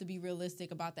I have to be realistic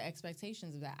about the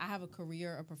expectations of that. I have a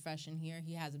career, a profession here.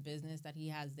 He has a business that he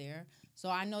has there. So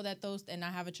I know that and I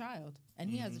have a child, and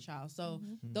he has a child. So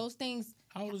those things.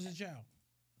 How old is the child?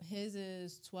 His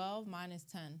is 12, mine is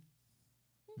 10.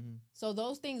 So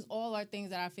those things all are things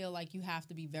that I feel like you have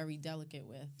to be very delicate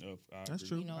with. Oh, I That's agree.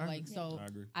 true. You know, I like agree. so. I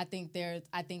agree.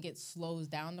 I think it slows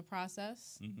down the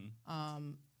process.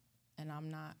 And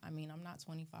I'm not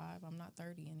 25. I'm not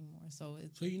 30 anymore. So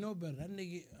it's So you know better. That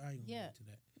nigga, I ain't Yeah. yeah. to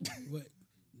that. But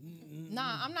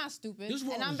nah. I'm not stupid. this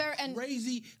world and I'm is very and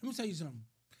crazy. Let me tell you something.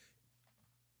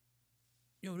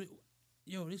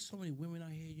 Yo, there's so many women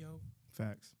out here, yo.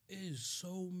 Facts. There's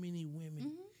so many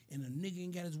women, and a nigga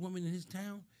ain't got his woman in his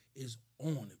town is on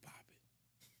and popping.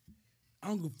 I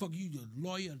don't give a fuck you, the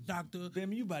lawyer, doctor.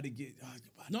 Damn, you about to get.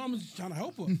 No, I'm just trying to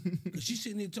help her because she's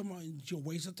sitting there talking about she'll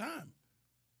waste her time.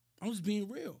 I'm just being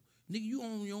real, nigga. You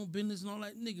own your own business and all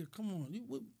that, nigga. Come on, you,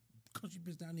 what country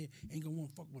bitch down there ain't gonna want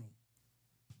to fuck with him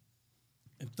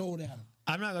and throw it at him.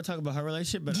 I'm not gonna talk about her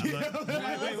relationship, but I'm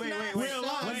like,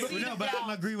 wait, no, but I'm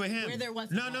agree with him. Where there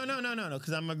was No,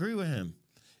 because I'm agree with him.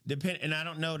 And I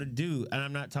don't know the dude, and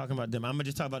I'm not talking about them. I'm gonna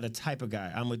just talk about the type of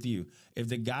guy. I'm with you. If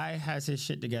the guy has his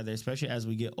shit together, especially as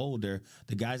we get older,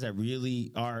 the guys that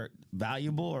really are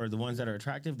valuable or the ones that are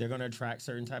attractive, they're gonna attract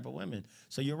certain type of women.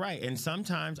 So you're right. And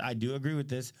sometimes I do agree with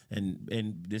this, and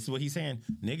this is what he's saying.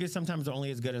 Niggas sometimes are only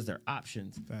as good as their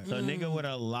options. So a nigga with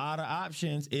a lot of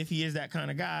options, if he is that kind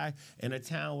of guy in a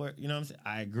town where, you know what I'm saying,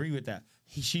 I agree with that.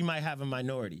 She might have a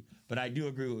minority, but I do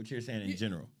agree with what you're saying in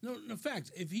general. No,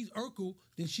 facts. If he's Urkel,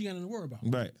 then she got nothing to worry about.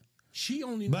 Right. She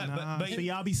only But- knows. but- So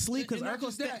y'all be sleep because And not Urkel,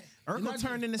 just that. And Urkel not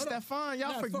turned into just- hold on. Stefan. Y'all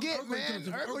Nah, fuck forget, Urkel man.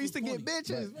 because Urkel used to get Urkel's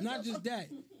bitches. funny. Not just that.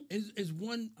 It's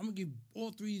one. I'm gonna give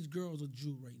all three of these girls a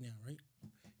Jew right now, right?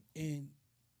 And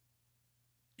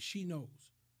she knows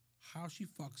how she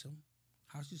fucks him,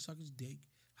 how she suck his dick,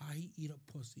 how he eat up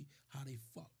pussy, how they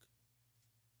fuck.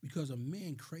 Because a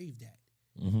man craved that.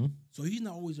 So he's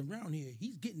not always around here.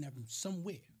 He's getting that from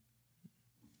somewhere.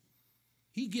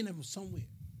 He's getting that from somewhere.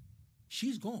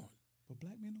 she's gone. But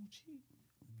black men don't cheat.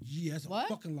 Yeah, that's a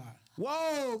fucking lie.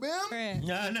 Whoa, man.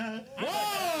 Nah.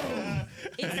 Whoa.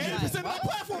 80% of my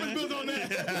platform is built on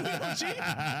that.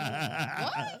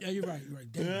 Yeah, you're right.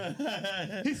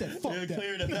 Damn. He said, fuck that.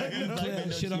 Clear the Clear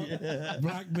that shit up.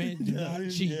 Black men do not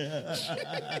cheat.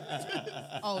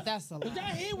 Oh, that's a lie. But y'all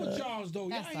here with Charles, though.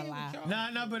 That's a lie.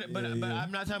 No, but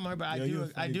I'm not talking about. But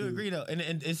I do agree though, and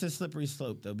it's a slippery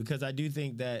slope though, because I do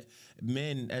think that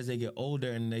men, as they get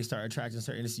older and they start attracting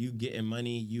certain, you getting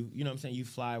money, you know what I'm saying, you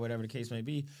fly, whatever the case may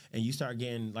be, and you start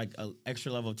getting like an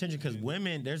extra level of attention because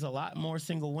women, there's a lot more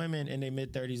single women in their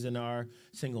mid-30s than are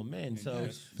single men. So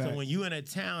when you in a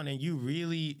town and you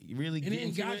really get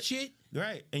into it, shit.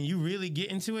 Right, and you really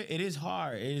get into it, it is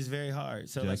hard. It is very hard.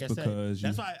 So Just like I said,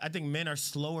 that's why I think men are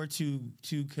slower to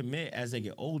commit as they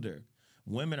get older.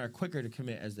 Women are quicker to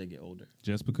commit as they get older.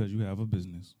 Just because you have a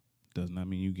business does not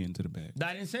mean you get into the bag.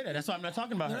 I didn't say that. That's why I'm not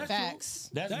talking about her. Facts.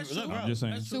 That's look, bro. I'm just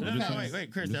saying.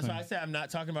 Wait, Chris. That's why I said I'm not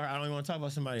talking about her. I don't even want to talk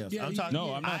about somebody else. Yeah, I'm talking.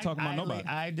 No, I'm not talking about nobody.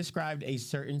 I described a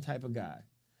certain type of guy.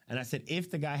 And I said, if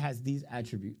the guy has these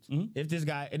attributes, if this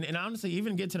guy, and honestly,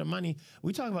 even get to the money,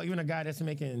 we talk about even a guy that's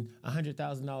making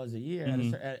 $100,000 a year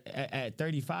at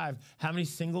 35. How many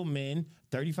single men,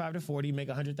 35 to 40, make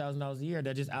 $100,000 a year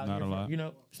that just out Not here? a lot. You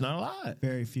know, it's not a lot.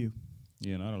 Very few.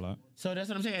 Yeah, not a lot. So that's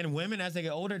what I'm saying. And women, as they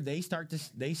get older, they start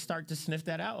to sniff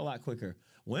that out a lot quicker.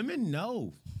 Women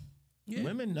know. Yeah.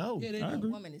 Women know. Yeah, they I do. agree.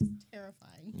 Woman is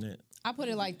terrifying. Yeah, I put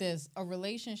it like this: a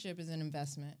relationship is an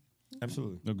investment.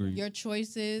 absolutely. Agreed. Your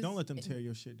choices. Don't let them tear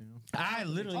your shit down. I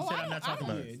literally said I'm not talking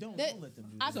about it. Don't That- let them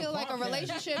do I that. feel like a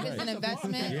relationship is an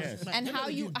investment, Yes. and how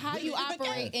you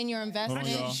operate in your Hold investment.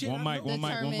 on,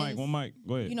 y'all. One mic.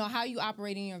 Go ahead. You know how you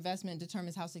operate in your investment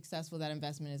determines how successful that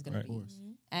investment is going Right. to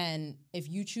be. And if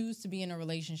you choose to be in a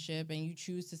relationship and you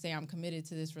choose to say I'm committed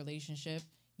to this relationship,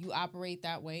 you operate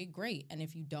that way, great. And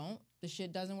if you don't, the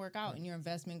shit doesn't work out and your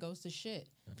investment goes to shit.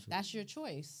 That's your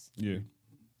choice. Yeah.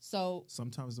 So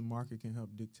sometimes the market can help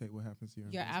dictate what happens to your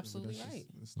you're investment, but absolutely that's right.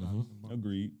 just- it's not the market.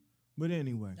 Agreed. But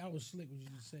anyway, That was slick what you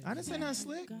just said. I didn't say nothing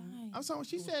slick. I'm talking.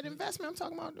 She said investment. I'm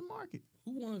talking about the market.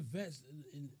 Who want to invest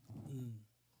in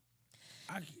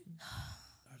I can't do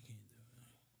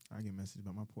it. I get messages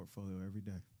about my portfolio every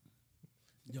day.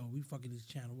 Yo, we fucking this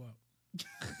channel up.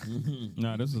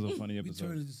 Nah, this is a funny We turn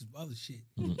episode. into some other shit.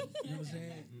 You know what I'm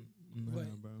saying?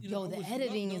 But, bro. you know, Yo, I the wish you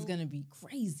editing luck, is though. gonna be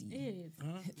crazy. It is.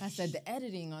 Huh? I said the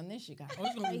editing on this shit got Oh,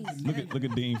 it's gonna be crazy. Look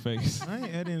at Dean face. I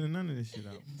ain't editing none of this shit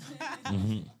out.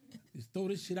 Just throw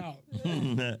this shit out.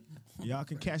 Y'all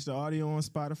can catch the audio on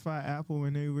Spotify, Apple,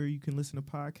 and anywhere you can listen to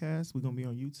podcasts. We're gonna be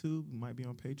on YouTube. We might be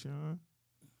on Patreon.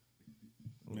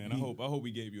 Man, I hope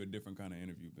we gave you a different kind of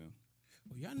interview, Ben.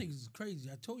 Well, y'all niggas is crazy.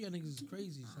 I told y'all niggas is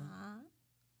crazy, son.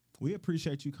 We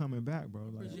appreciate you coming back, bro.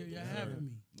 Like, Appreciate y'all having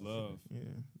me. Love. yeah,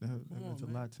 that meant a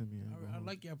man. lot to me. I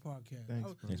like y'all podcast. Thanks,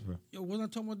 I- bro. Thanks, bro. Yo, when I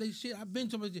talking about they shit, I've been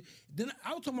talking about shit. Then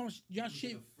I was talking about y'all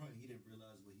shit. In the front, he didn't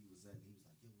realize where he was at. He was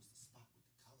like, "Yo, what's the spot with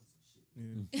the colors and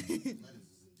shit?" Yeah. Letters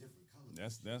is in different colors.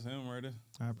 That's him right there.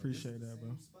 I appreciate that,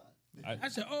 bro. I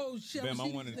said, oh shit, Bam, I I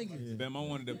wanted, this nigga. Bam, I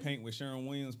wanted to paint with Sharon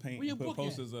Williams paint Where your and put book at?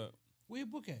 posters up. Where your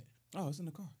book at? Oh, it's in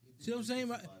the car. See what I'm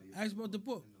saying? I asked about the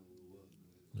book.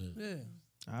 Yeah.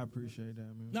 I appreciate that,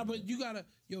 man. No, but you gotta,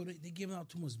 yo, they giving out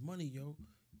too much money, yo.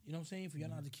 You know what I'm saying? For y'all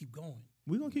not to keep going.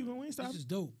 We gonna keep going. We ain't stop. This is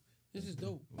dope. This is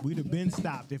dope. We'd have been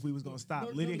stopped if we was gonna stop. No,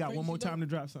 Lydia no, got one crazy more though. time to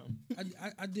drop something.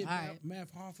 I did All right.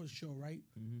 Math Harford's show, right?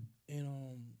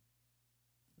 And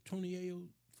Tony Ayo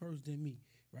first did me,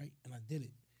 right? And I did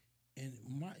it. And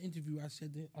my interview, I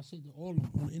said to all of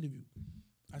them on the interview,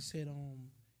 I said,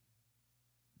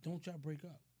 don't y'all break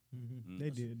up. They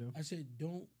did though. I said,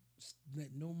 don't let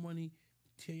no money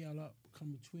tear y'all up,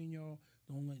 come between y'all.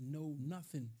 Don't let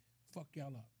nothing fuck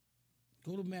y'all up.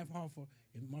 Go to Math Harford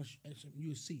and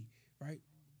you'll see, right?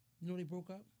 You know they broke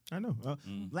up? I know.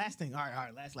 Last thing. All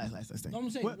right. Last thing. No, I'm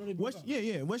saying, no, they broke up.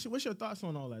 Yeah. What's your thoughts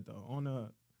on all that though?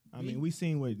 I mean, we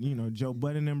seen what Joe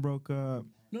Budden and them broke up.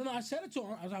 No, I said it to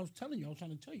her as I was telling you. I was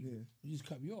trying to tell you. Yeah. You just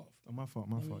cut me off. Oh, my fault.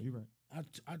 You're right.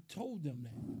 I told them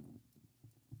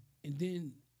that. And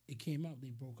then it came out, they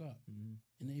broke up.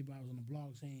 And everybody was on the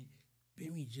blog saying,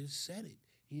 Benny just said it.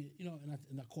 And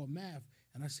I called Math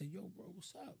and I said, yo, bro,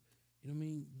 what's up? You know what I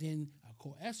mean? Then I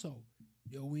called Esso.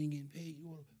 Yo, we ain't getting paid.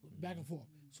 Back and forth.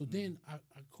 So then I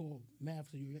called Math,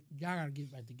 so y'all gotta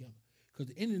get back together.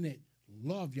 Because the internet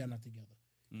loved y'all not together.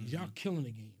 'Cause y'all killing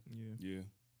the game. Yeah.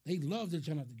 They love that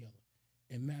y'all not together.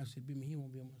 And Matt said, Benny, he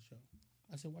won't be on my show.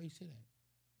 I said, why you say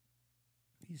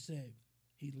that? He said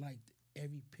he liked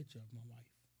every picture of my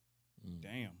wife.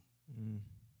 Damn. And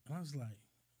I was like,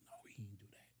 no, he didn't do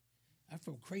that. I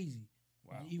felt crazy.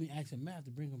 Wow. Even asking Matt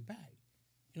to bring him back.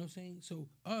 You know what I'm saying? So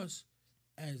us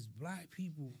as black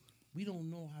people, we don't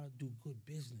know how to do good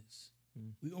business.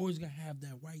 We always gotta have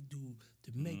that white dude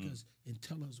to make us and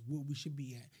tell us what we should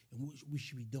be at and what we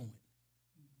should be doing.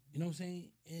 You know what I'm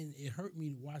saying? And it hurt me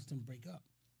to watch them break up.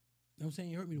 You know what I'm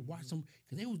saying? It hurt me to watch them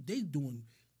because they doing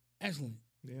excellent.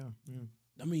 Yeah.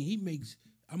 I mean,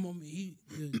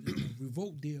 the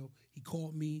Revolt deal, he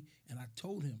called me and I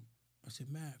told him, I said,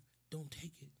 Mav, don't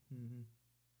take it.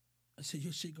 I said,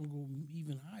 your shit gonna go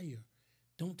even higher.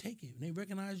 Don't take it. When they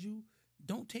recognize you,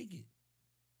 don't take it.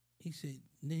 He said,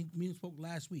 me and him spoke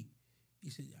last week. He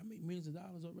said, I make millions of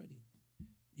dollars already.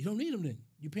 You don't need them then.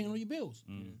 You're paying all your bills.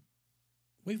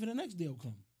 Wait for the next deal to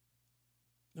come.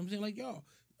 You know what I'm saying? Like, y'all,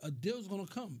 a deal's gonna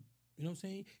come. You know what I'm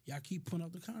saying? Y'all keep putting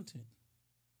out the content.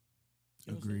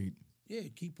 You know Agreed. Yeah,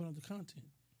 keep putting out the content.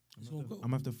 I'm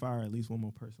gonna have to fire at least one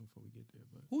more person before we get there.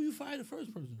 But who you fired the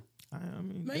first person? I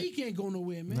mean, man, he can't go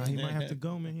nowhere, man. Nah, he might have to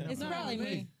go, man. It's probably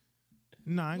me.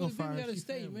 Nah, I ain't gonna fire. Gotta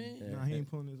stay, man. Nah, he ain't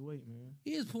pulling his weight, man.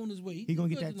 He is pulling his weight. He gonna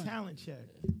get that talent check.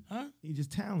 Huh? He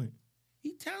just talent.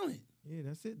 He talent. Yeah,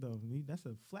 that's it though. That's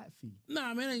a flat fee.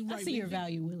 Nah, man, ain't right. I see your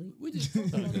value, Willie. We just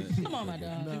come on, my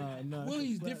dog. Nah,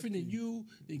 Willie's different than you,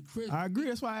 than Chris. I agree.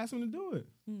 That's why I asked him to do it.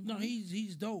 No,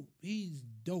 he's dope. He's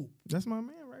dope. That's my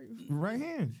man, right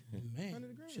hand.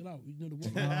 Man, chill out. You know the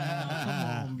word.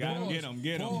 Come on, get him.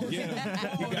 You got to get his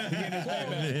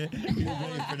payback.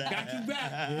 Got you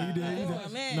back. Yeah, you did. Oh,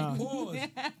 man. Nah. Pause.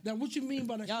 Now, what you mean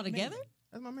by that? Y'all together?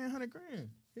 That's my man, $100,000.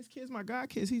 His kid's my god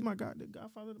kids. He's the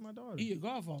godfather to my daughter. He your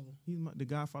godfather. He's the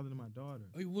godfather to my daughter.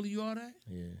 Are you Willie? You all that?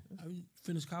 Yeah. Have you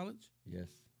finished college? Yes.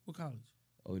 What college?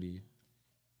 OD.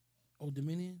 Old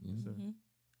Dominion. Mm-hmm.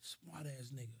 Smart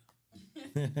ass nigga.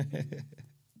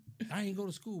 I ain't go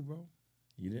to school, bro.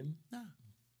 You didn't? Nah.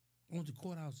 I went to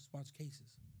courthouses, watch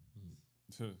cases.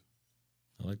 I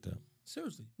like that.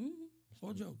 Seriously.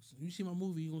 All jokes. You see my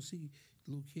movie, you're gonna see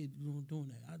the little kid doing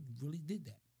that. I really did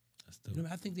that. That's dope. You know,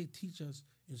 I think they teach us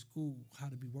in school how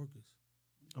to be workers.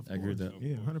 I agree with that.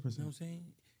 Yeah, 100%. You know what I'm saying?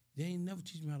 They ain't never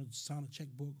teach me how to sign a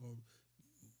checkbook or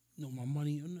my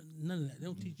money. None of that. They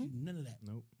don't teach you none of that.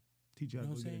 Nope. Teach you how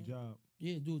to go get a job.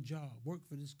 Yeah, do a job. Work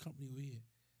for this company over here.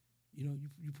 You know,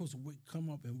 you're supposed to come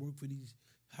up and work for these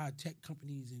high-tech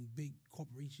companies and big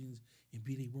corporations and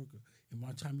be their worker. And by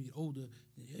the time you get older,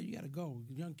 you got to go.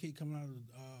 A young kid coming out of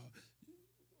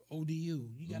ODU,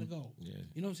 you got to go. Yeah.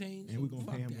 You know what I'm saying? And we're going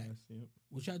to pay him that. less. Yep.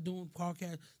 What y'all doing,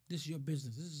 podcast, this is your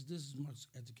business. This is my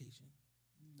education.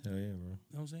 Hell yeah, bro. You know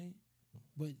what I'm saying?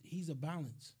 But he's a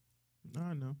balance.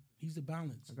 I know. He's a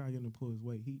balance. I got to get him to pull his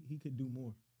weight. He could do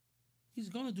more. He's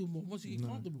going to do more once he gets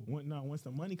comfortable. Once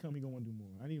the money comes, he going to want to do more.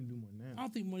 I need him to do more now. I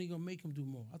don't think money going to make him do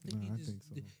more. I think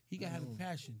he got to have a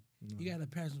passion. No. He got to have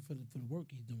a passion for the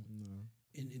work he's doing. No.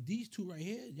 And these two right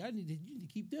here, you need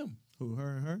to keep them. Who,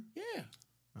 her and her? Yeah.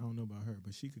 I don't know about her,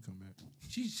 but she could come back.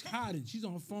 She's hiding. She's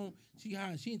on her phone. She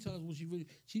hiding. She didn't tell us what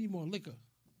she need more liquor.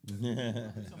 Maybe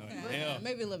a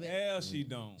little bit. Hell, she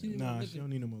don't. She don't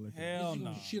need no more liquor. Hell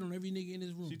no. Shit on every nigga in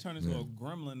this room. She turned into a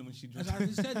gremlin when she drank. I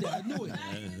just said that. I knew it.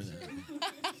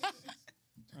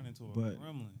 Turned into a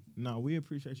gremlin. No, we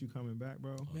appreciate you coming back,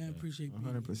 bro. Man, appreciate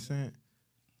 100%.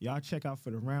 Y'all check out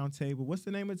for the round table. What's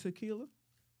the name of tequila?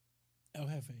 El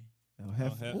Jefe. El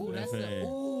Jefe. Ooh,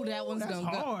 that one's that's gonna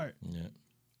hard. go. Yeah.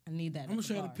 I need that. I'm gonna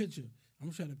show you the picture. I'm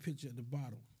gonna show you the picture at the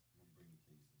bottom.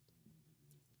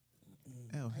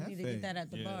 El Jefe. I need to get that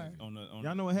at the bar.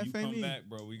 Y'all know what Jefe mean? mean? Come back,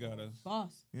 bro. We gotta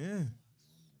boss. Yeah.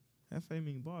 Jefe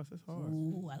mean boss. That's hard.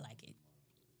 Ooh, I like it.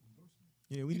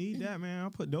 Yeah, we need that, man. I'll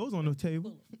put those on the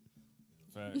table.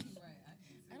 Facts.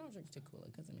 I don't drink tequila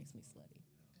because it makes me sweaty.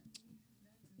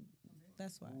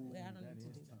 That's why. I don't need to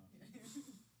do that.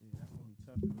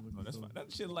 Oh, that's fine. That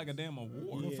shit like a damn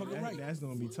award. Yeah, that's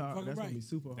gonna be top. That's gonna be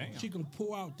super hard. She can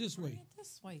pour out this way.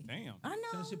 This way. Damn. I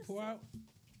know. Can she pour out?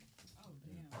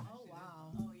 Oh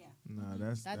wow. Oh yeah. Nah,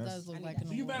 that does look like an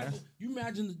award. You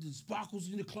imagine the sparkles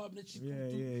in the club that she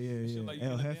Yeah. Like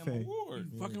El Jefe.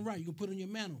 Fucking right. You can put it on your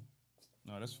mantle.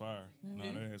 No, that's fire. No,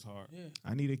 that is hard. Yeah.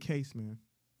 I need a case, man.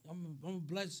 I'm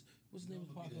blessed. What's the name of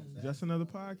the podcast? Just another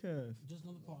podcast. Just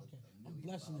another podcast. I'm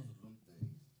blessing it.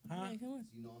 Huh? Hey, come on.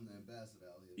 You know I'm the ambassador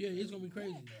out here. Yeah, it's gonna be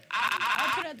crazy.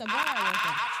 I'll put it at the bar. Work at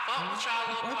the bar.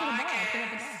 Put it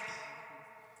at the bar.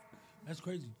 That's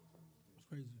crazy. That's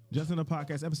crazy. Just another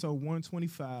podcast, episode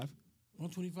 125.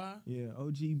 125? Yeah,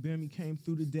 OG Bimmy came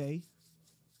through today.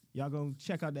 Y'all gonna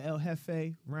check out the El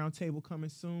Jefe roundtable coming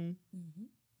soon. Mm-hmm.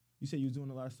 You said you was doing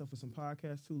a lot of stuff with some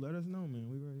podcasts too. Let us know, man.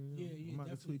 We ready. Yeah, I'm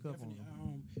about to tweak up on them.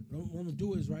 What I'm gonna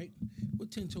do is right. What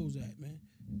 10 Toes at, man?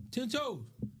 10 Toes.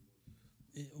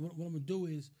 What I'm gonna do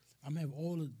is I'm gonna have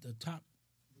all of the top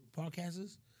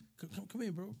podcasters. Come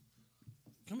here, bro.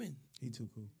 Come in. He too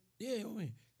cool. Yeah, I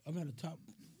mean, I'm at the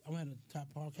top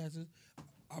podcasters.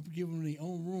 I'm giving them their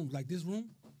own rooms. Like this room,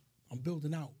 I'm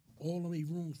building out all of these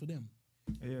rooms for them.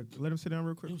 Yeah, let him sit down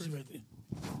real quick. Right there.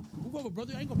 Move over,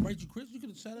 brother. I ain't gonna bite you, Chris. You could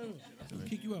have sat down. I'll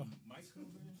kick you out.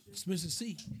 It's Mr.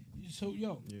 C. So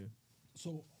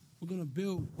So we're gonna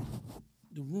build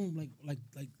the room like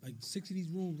 6 of these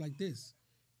rooms like this,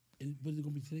 but it's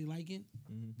gonna be to their liking.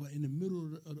 But in the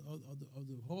middle of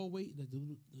the hallway,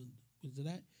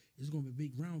 it's gonna be a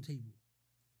big round table,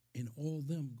 and all of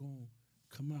them gonna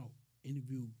come out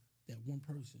interview that one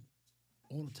person,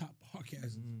 all the top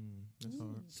podcasters. That's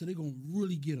hard. So they're gonna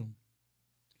really get them.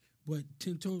 But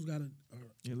 10 Toes got a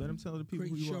let them tell the people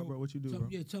who you are, bro. What you do, bro?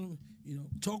 Yeah, tell them.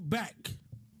 Talk back.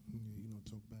 Yeah,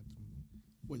 talk back to me.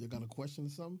 What, you got a question or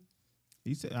something?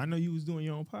 He said, I know you was doing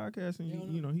your own podcast, and he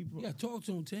talk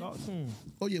to him, Tim. Talk to him.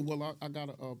 Oh yeah, well I got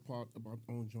a part about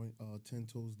my own joint, 10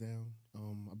 Toes Down.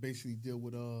 I basically deal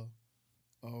with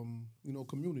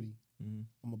community.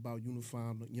 I'm about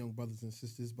unifying young brothers and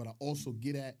sisters, but I also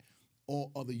get at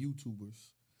all other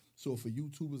YouTubers. So for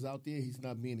YouTubers out there, he's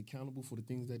not being accountable for the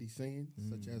things that he's saying,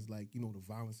 such as the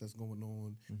violence that's going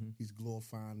on. He's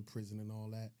glorifying prison and all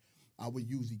that. I would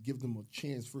usually give them a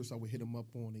chance. First, I would hit them up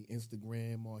on the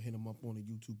Instagram or hit them up on the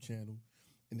YouTube channel.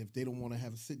 And if they don't want to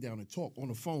have a sit down and talk on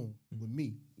the phone with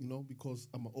me, because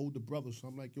I'm an older brother, so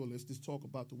I'm like, yo, let's just talk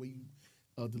about the way you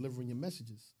delivering your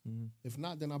messages. If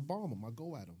not, then I bomb them. I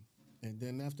go at them. And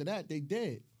then after that, they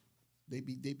dead. They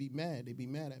be mad. They be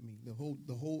mad at me. The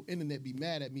whole internet be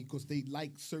mad at me because they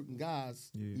like certain guys.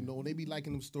 And they be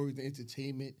liking them stories, the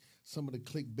entertainment, some of the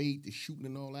clickbait, the shooting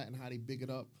and all that, and how they big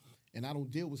it up. And I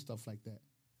don't deal with stuff like that.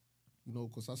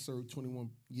 Because I served 21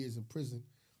 years in prison,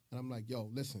 and I'm like, yo,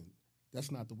 listen,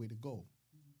 that's not the way to go.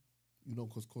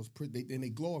 Because they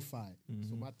glorify it.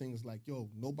 So my thing is like, yo,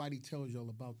 nobody tells y'all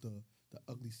about the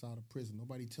ugly side of prison.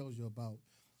 Nobody tells you about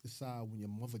the side when your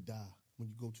mother died, when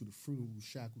you go to the funeral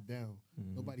shackled down.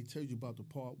 Nobody tells you about the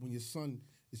part when your son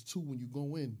is 2 when you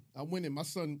go in. I went in, my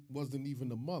son wasn't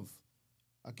even a month.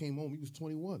 I came home, he was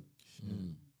 21.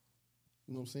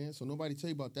 You know what I'm saying? So nobody tell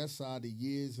you about that side, the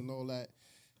years and all that.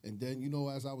 And then,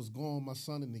 as I was gone, my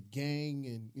son in the gang,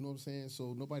 and you know what I'm saying?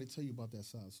 So nobody tell you about that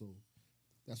side. So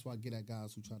that's why I get at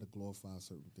guys who try to glorify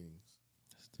certain things.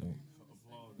 That's dope.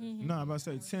 No, I'm about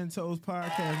to say 10 Toes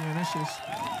podcast, man. That's just,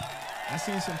 I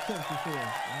seen some clips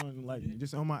before,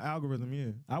 just on my algorithm.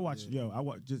 Yeah, I watch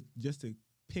just to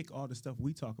pick all the stuff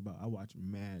we talk about. I watch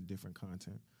mad different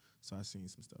content, so I seen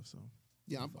some stuff. So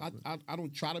yeah, I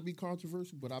don't try to be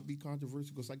controversial, but I be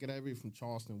controversial because I get everything from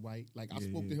Charleston White. Like I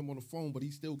spoke to him on the phone, but he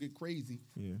still get crazy.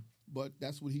 Yeah, but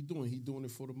that's what he doing. He doing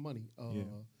it for the money.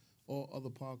 All other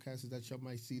podcasters that y'all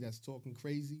might see that's talking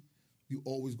crazy, you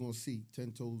always gonna see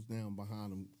 10 toes down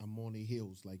behind them. I'm on their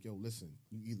heels. Like, yo, listen,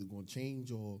 you either gonna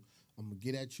change or I'm gonna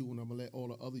get at you and I'm gonna let all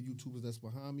the other YouTubers that's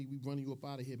behind me, we running you up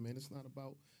out of here, man. It's not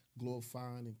about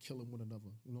glorifying and killing one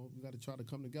another. We got to try to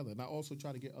come together. And I also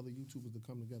try to get other YouTubers to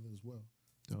come together as well.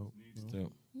 Dope.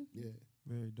 Dope. Yeah.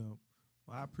 Very dope.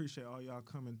 Well, I appreciate all y'all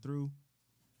coming through.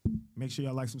 Make sure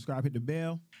y'all like, subscribe, hit the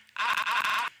bell.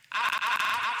 I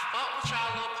fuck with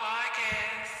y'all little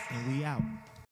podcast. And we out.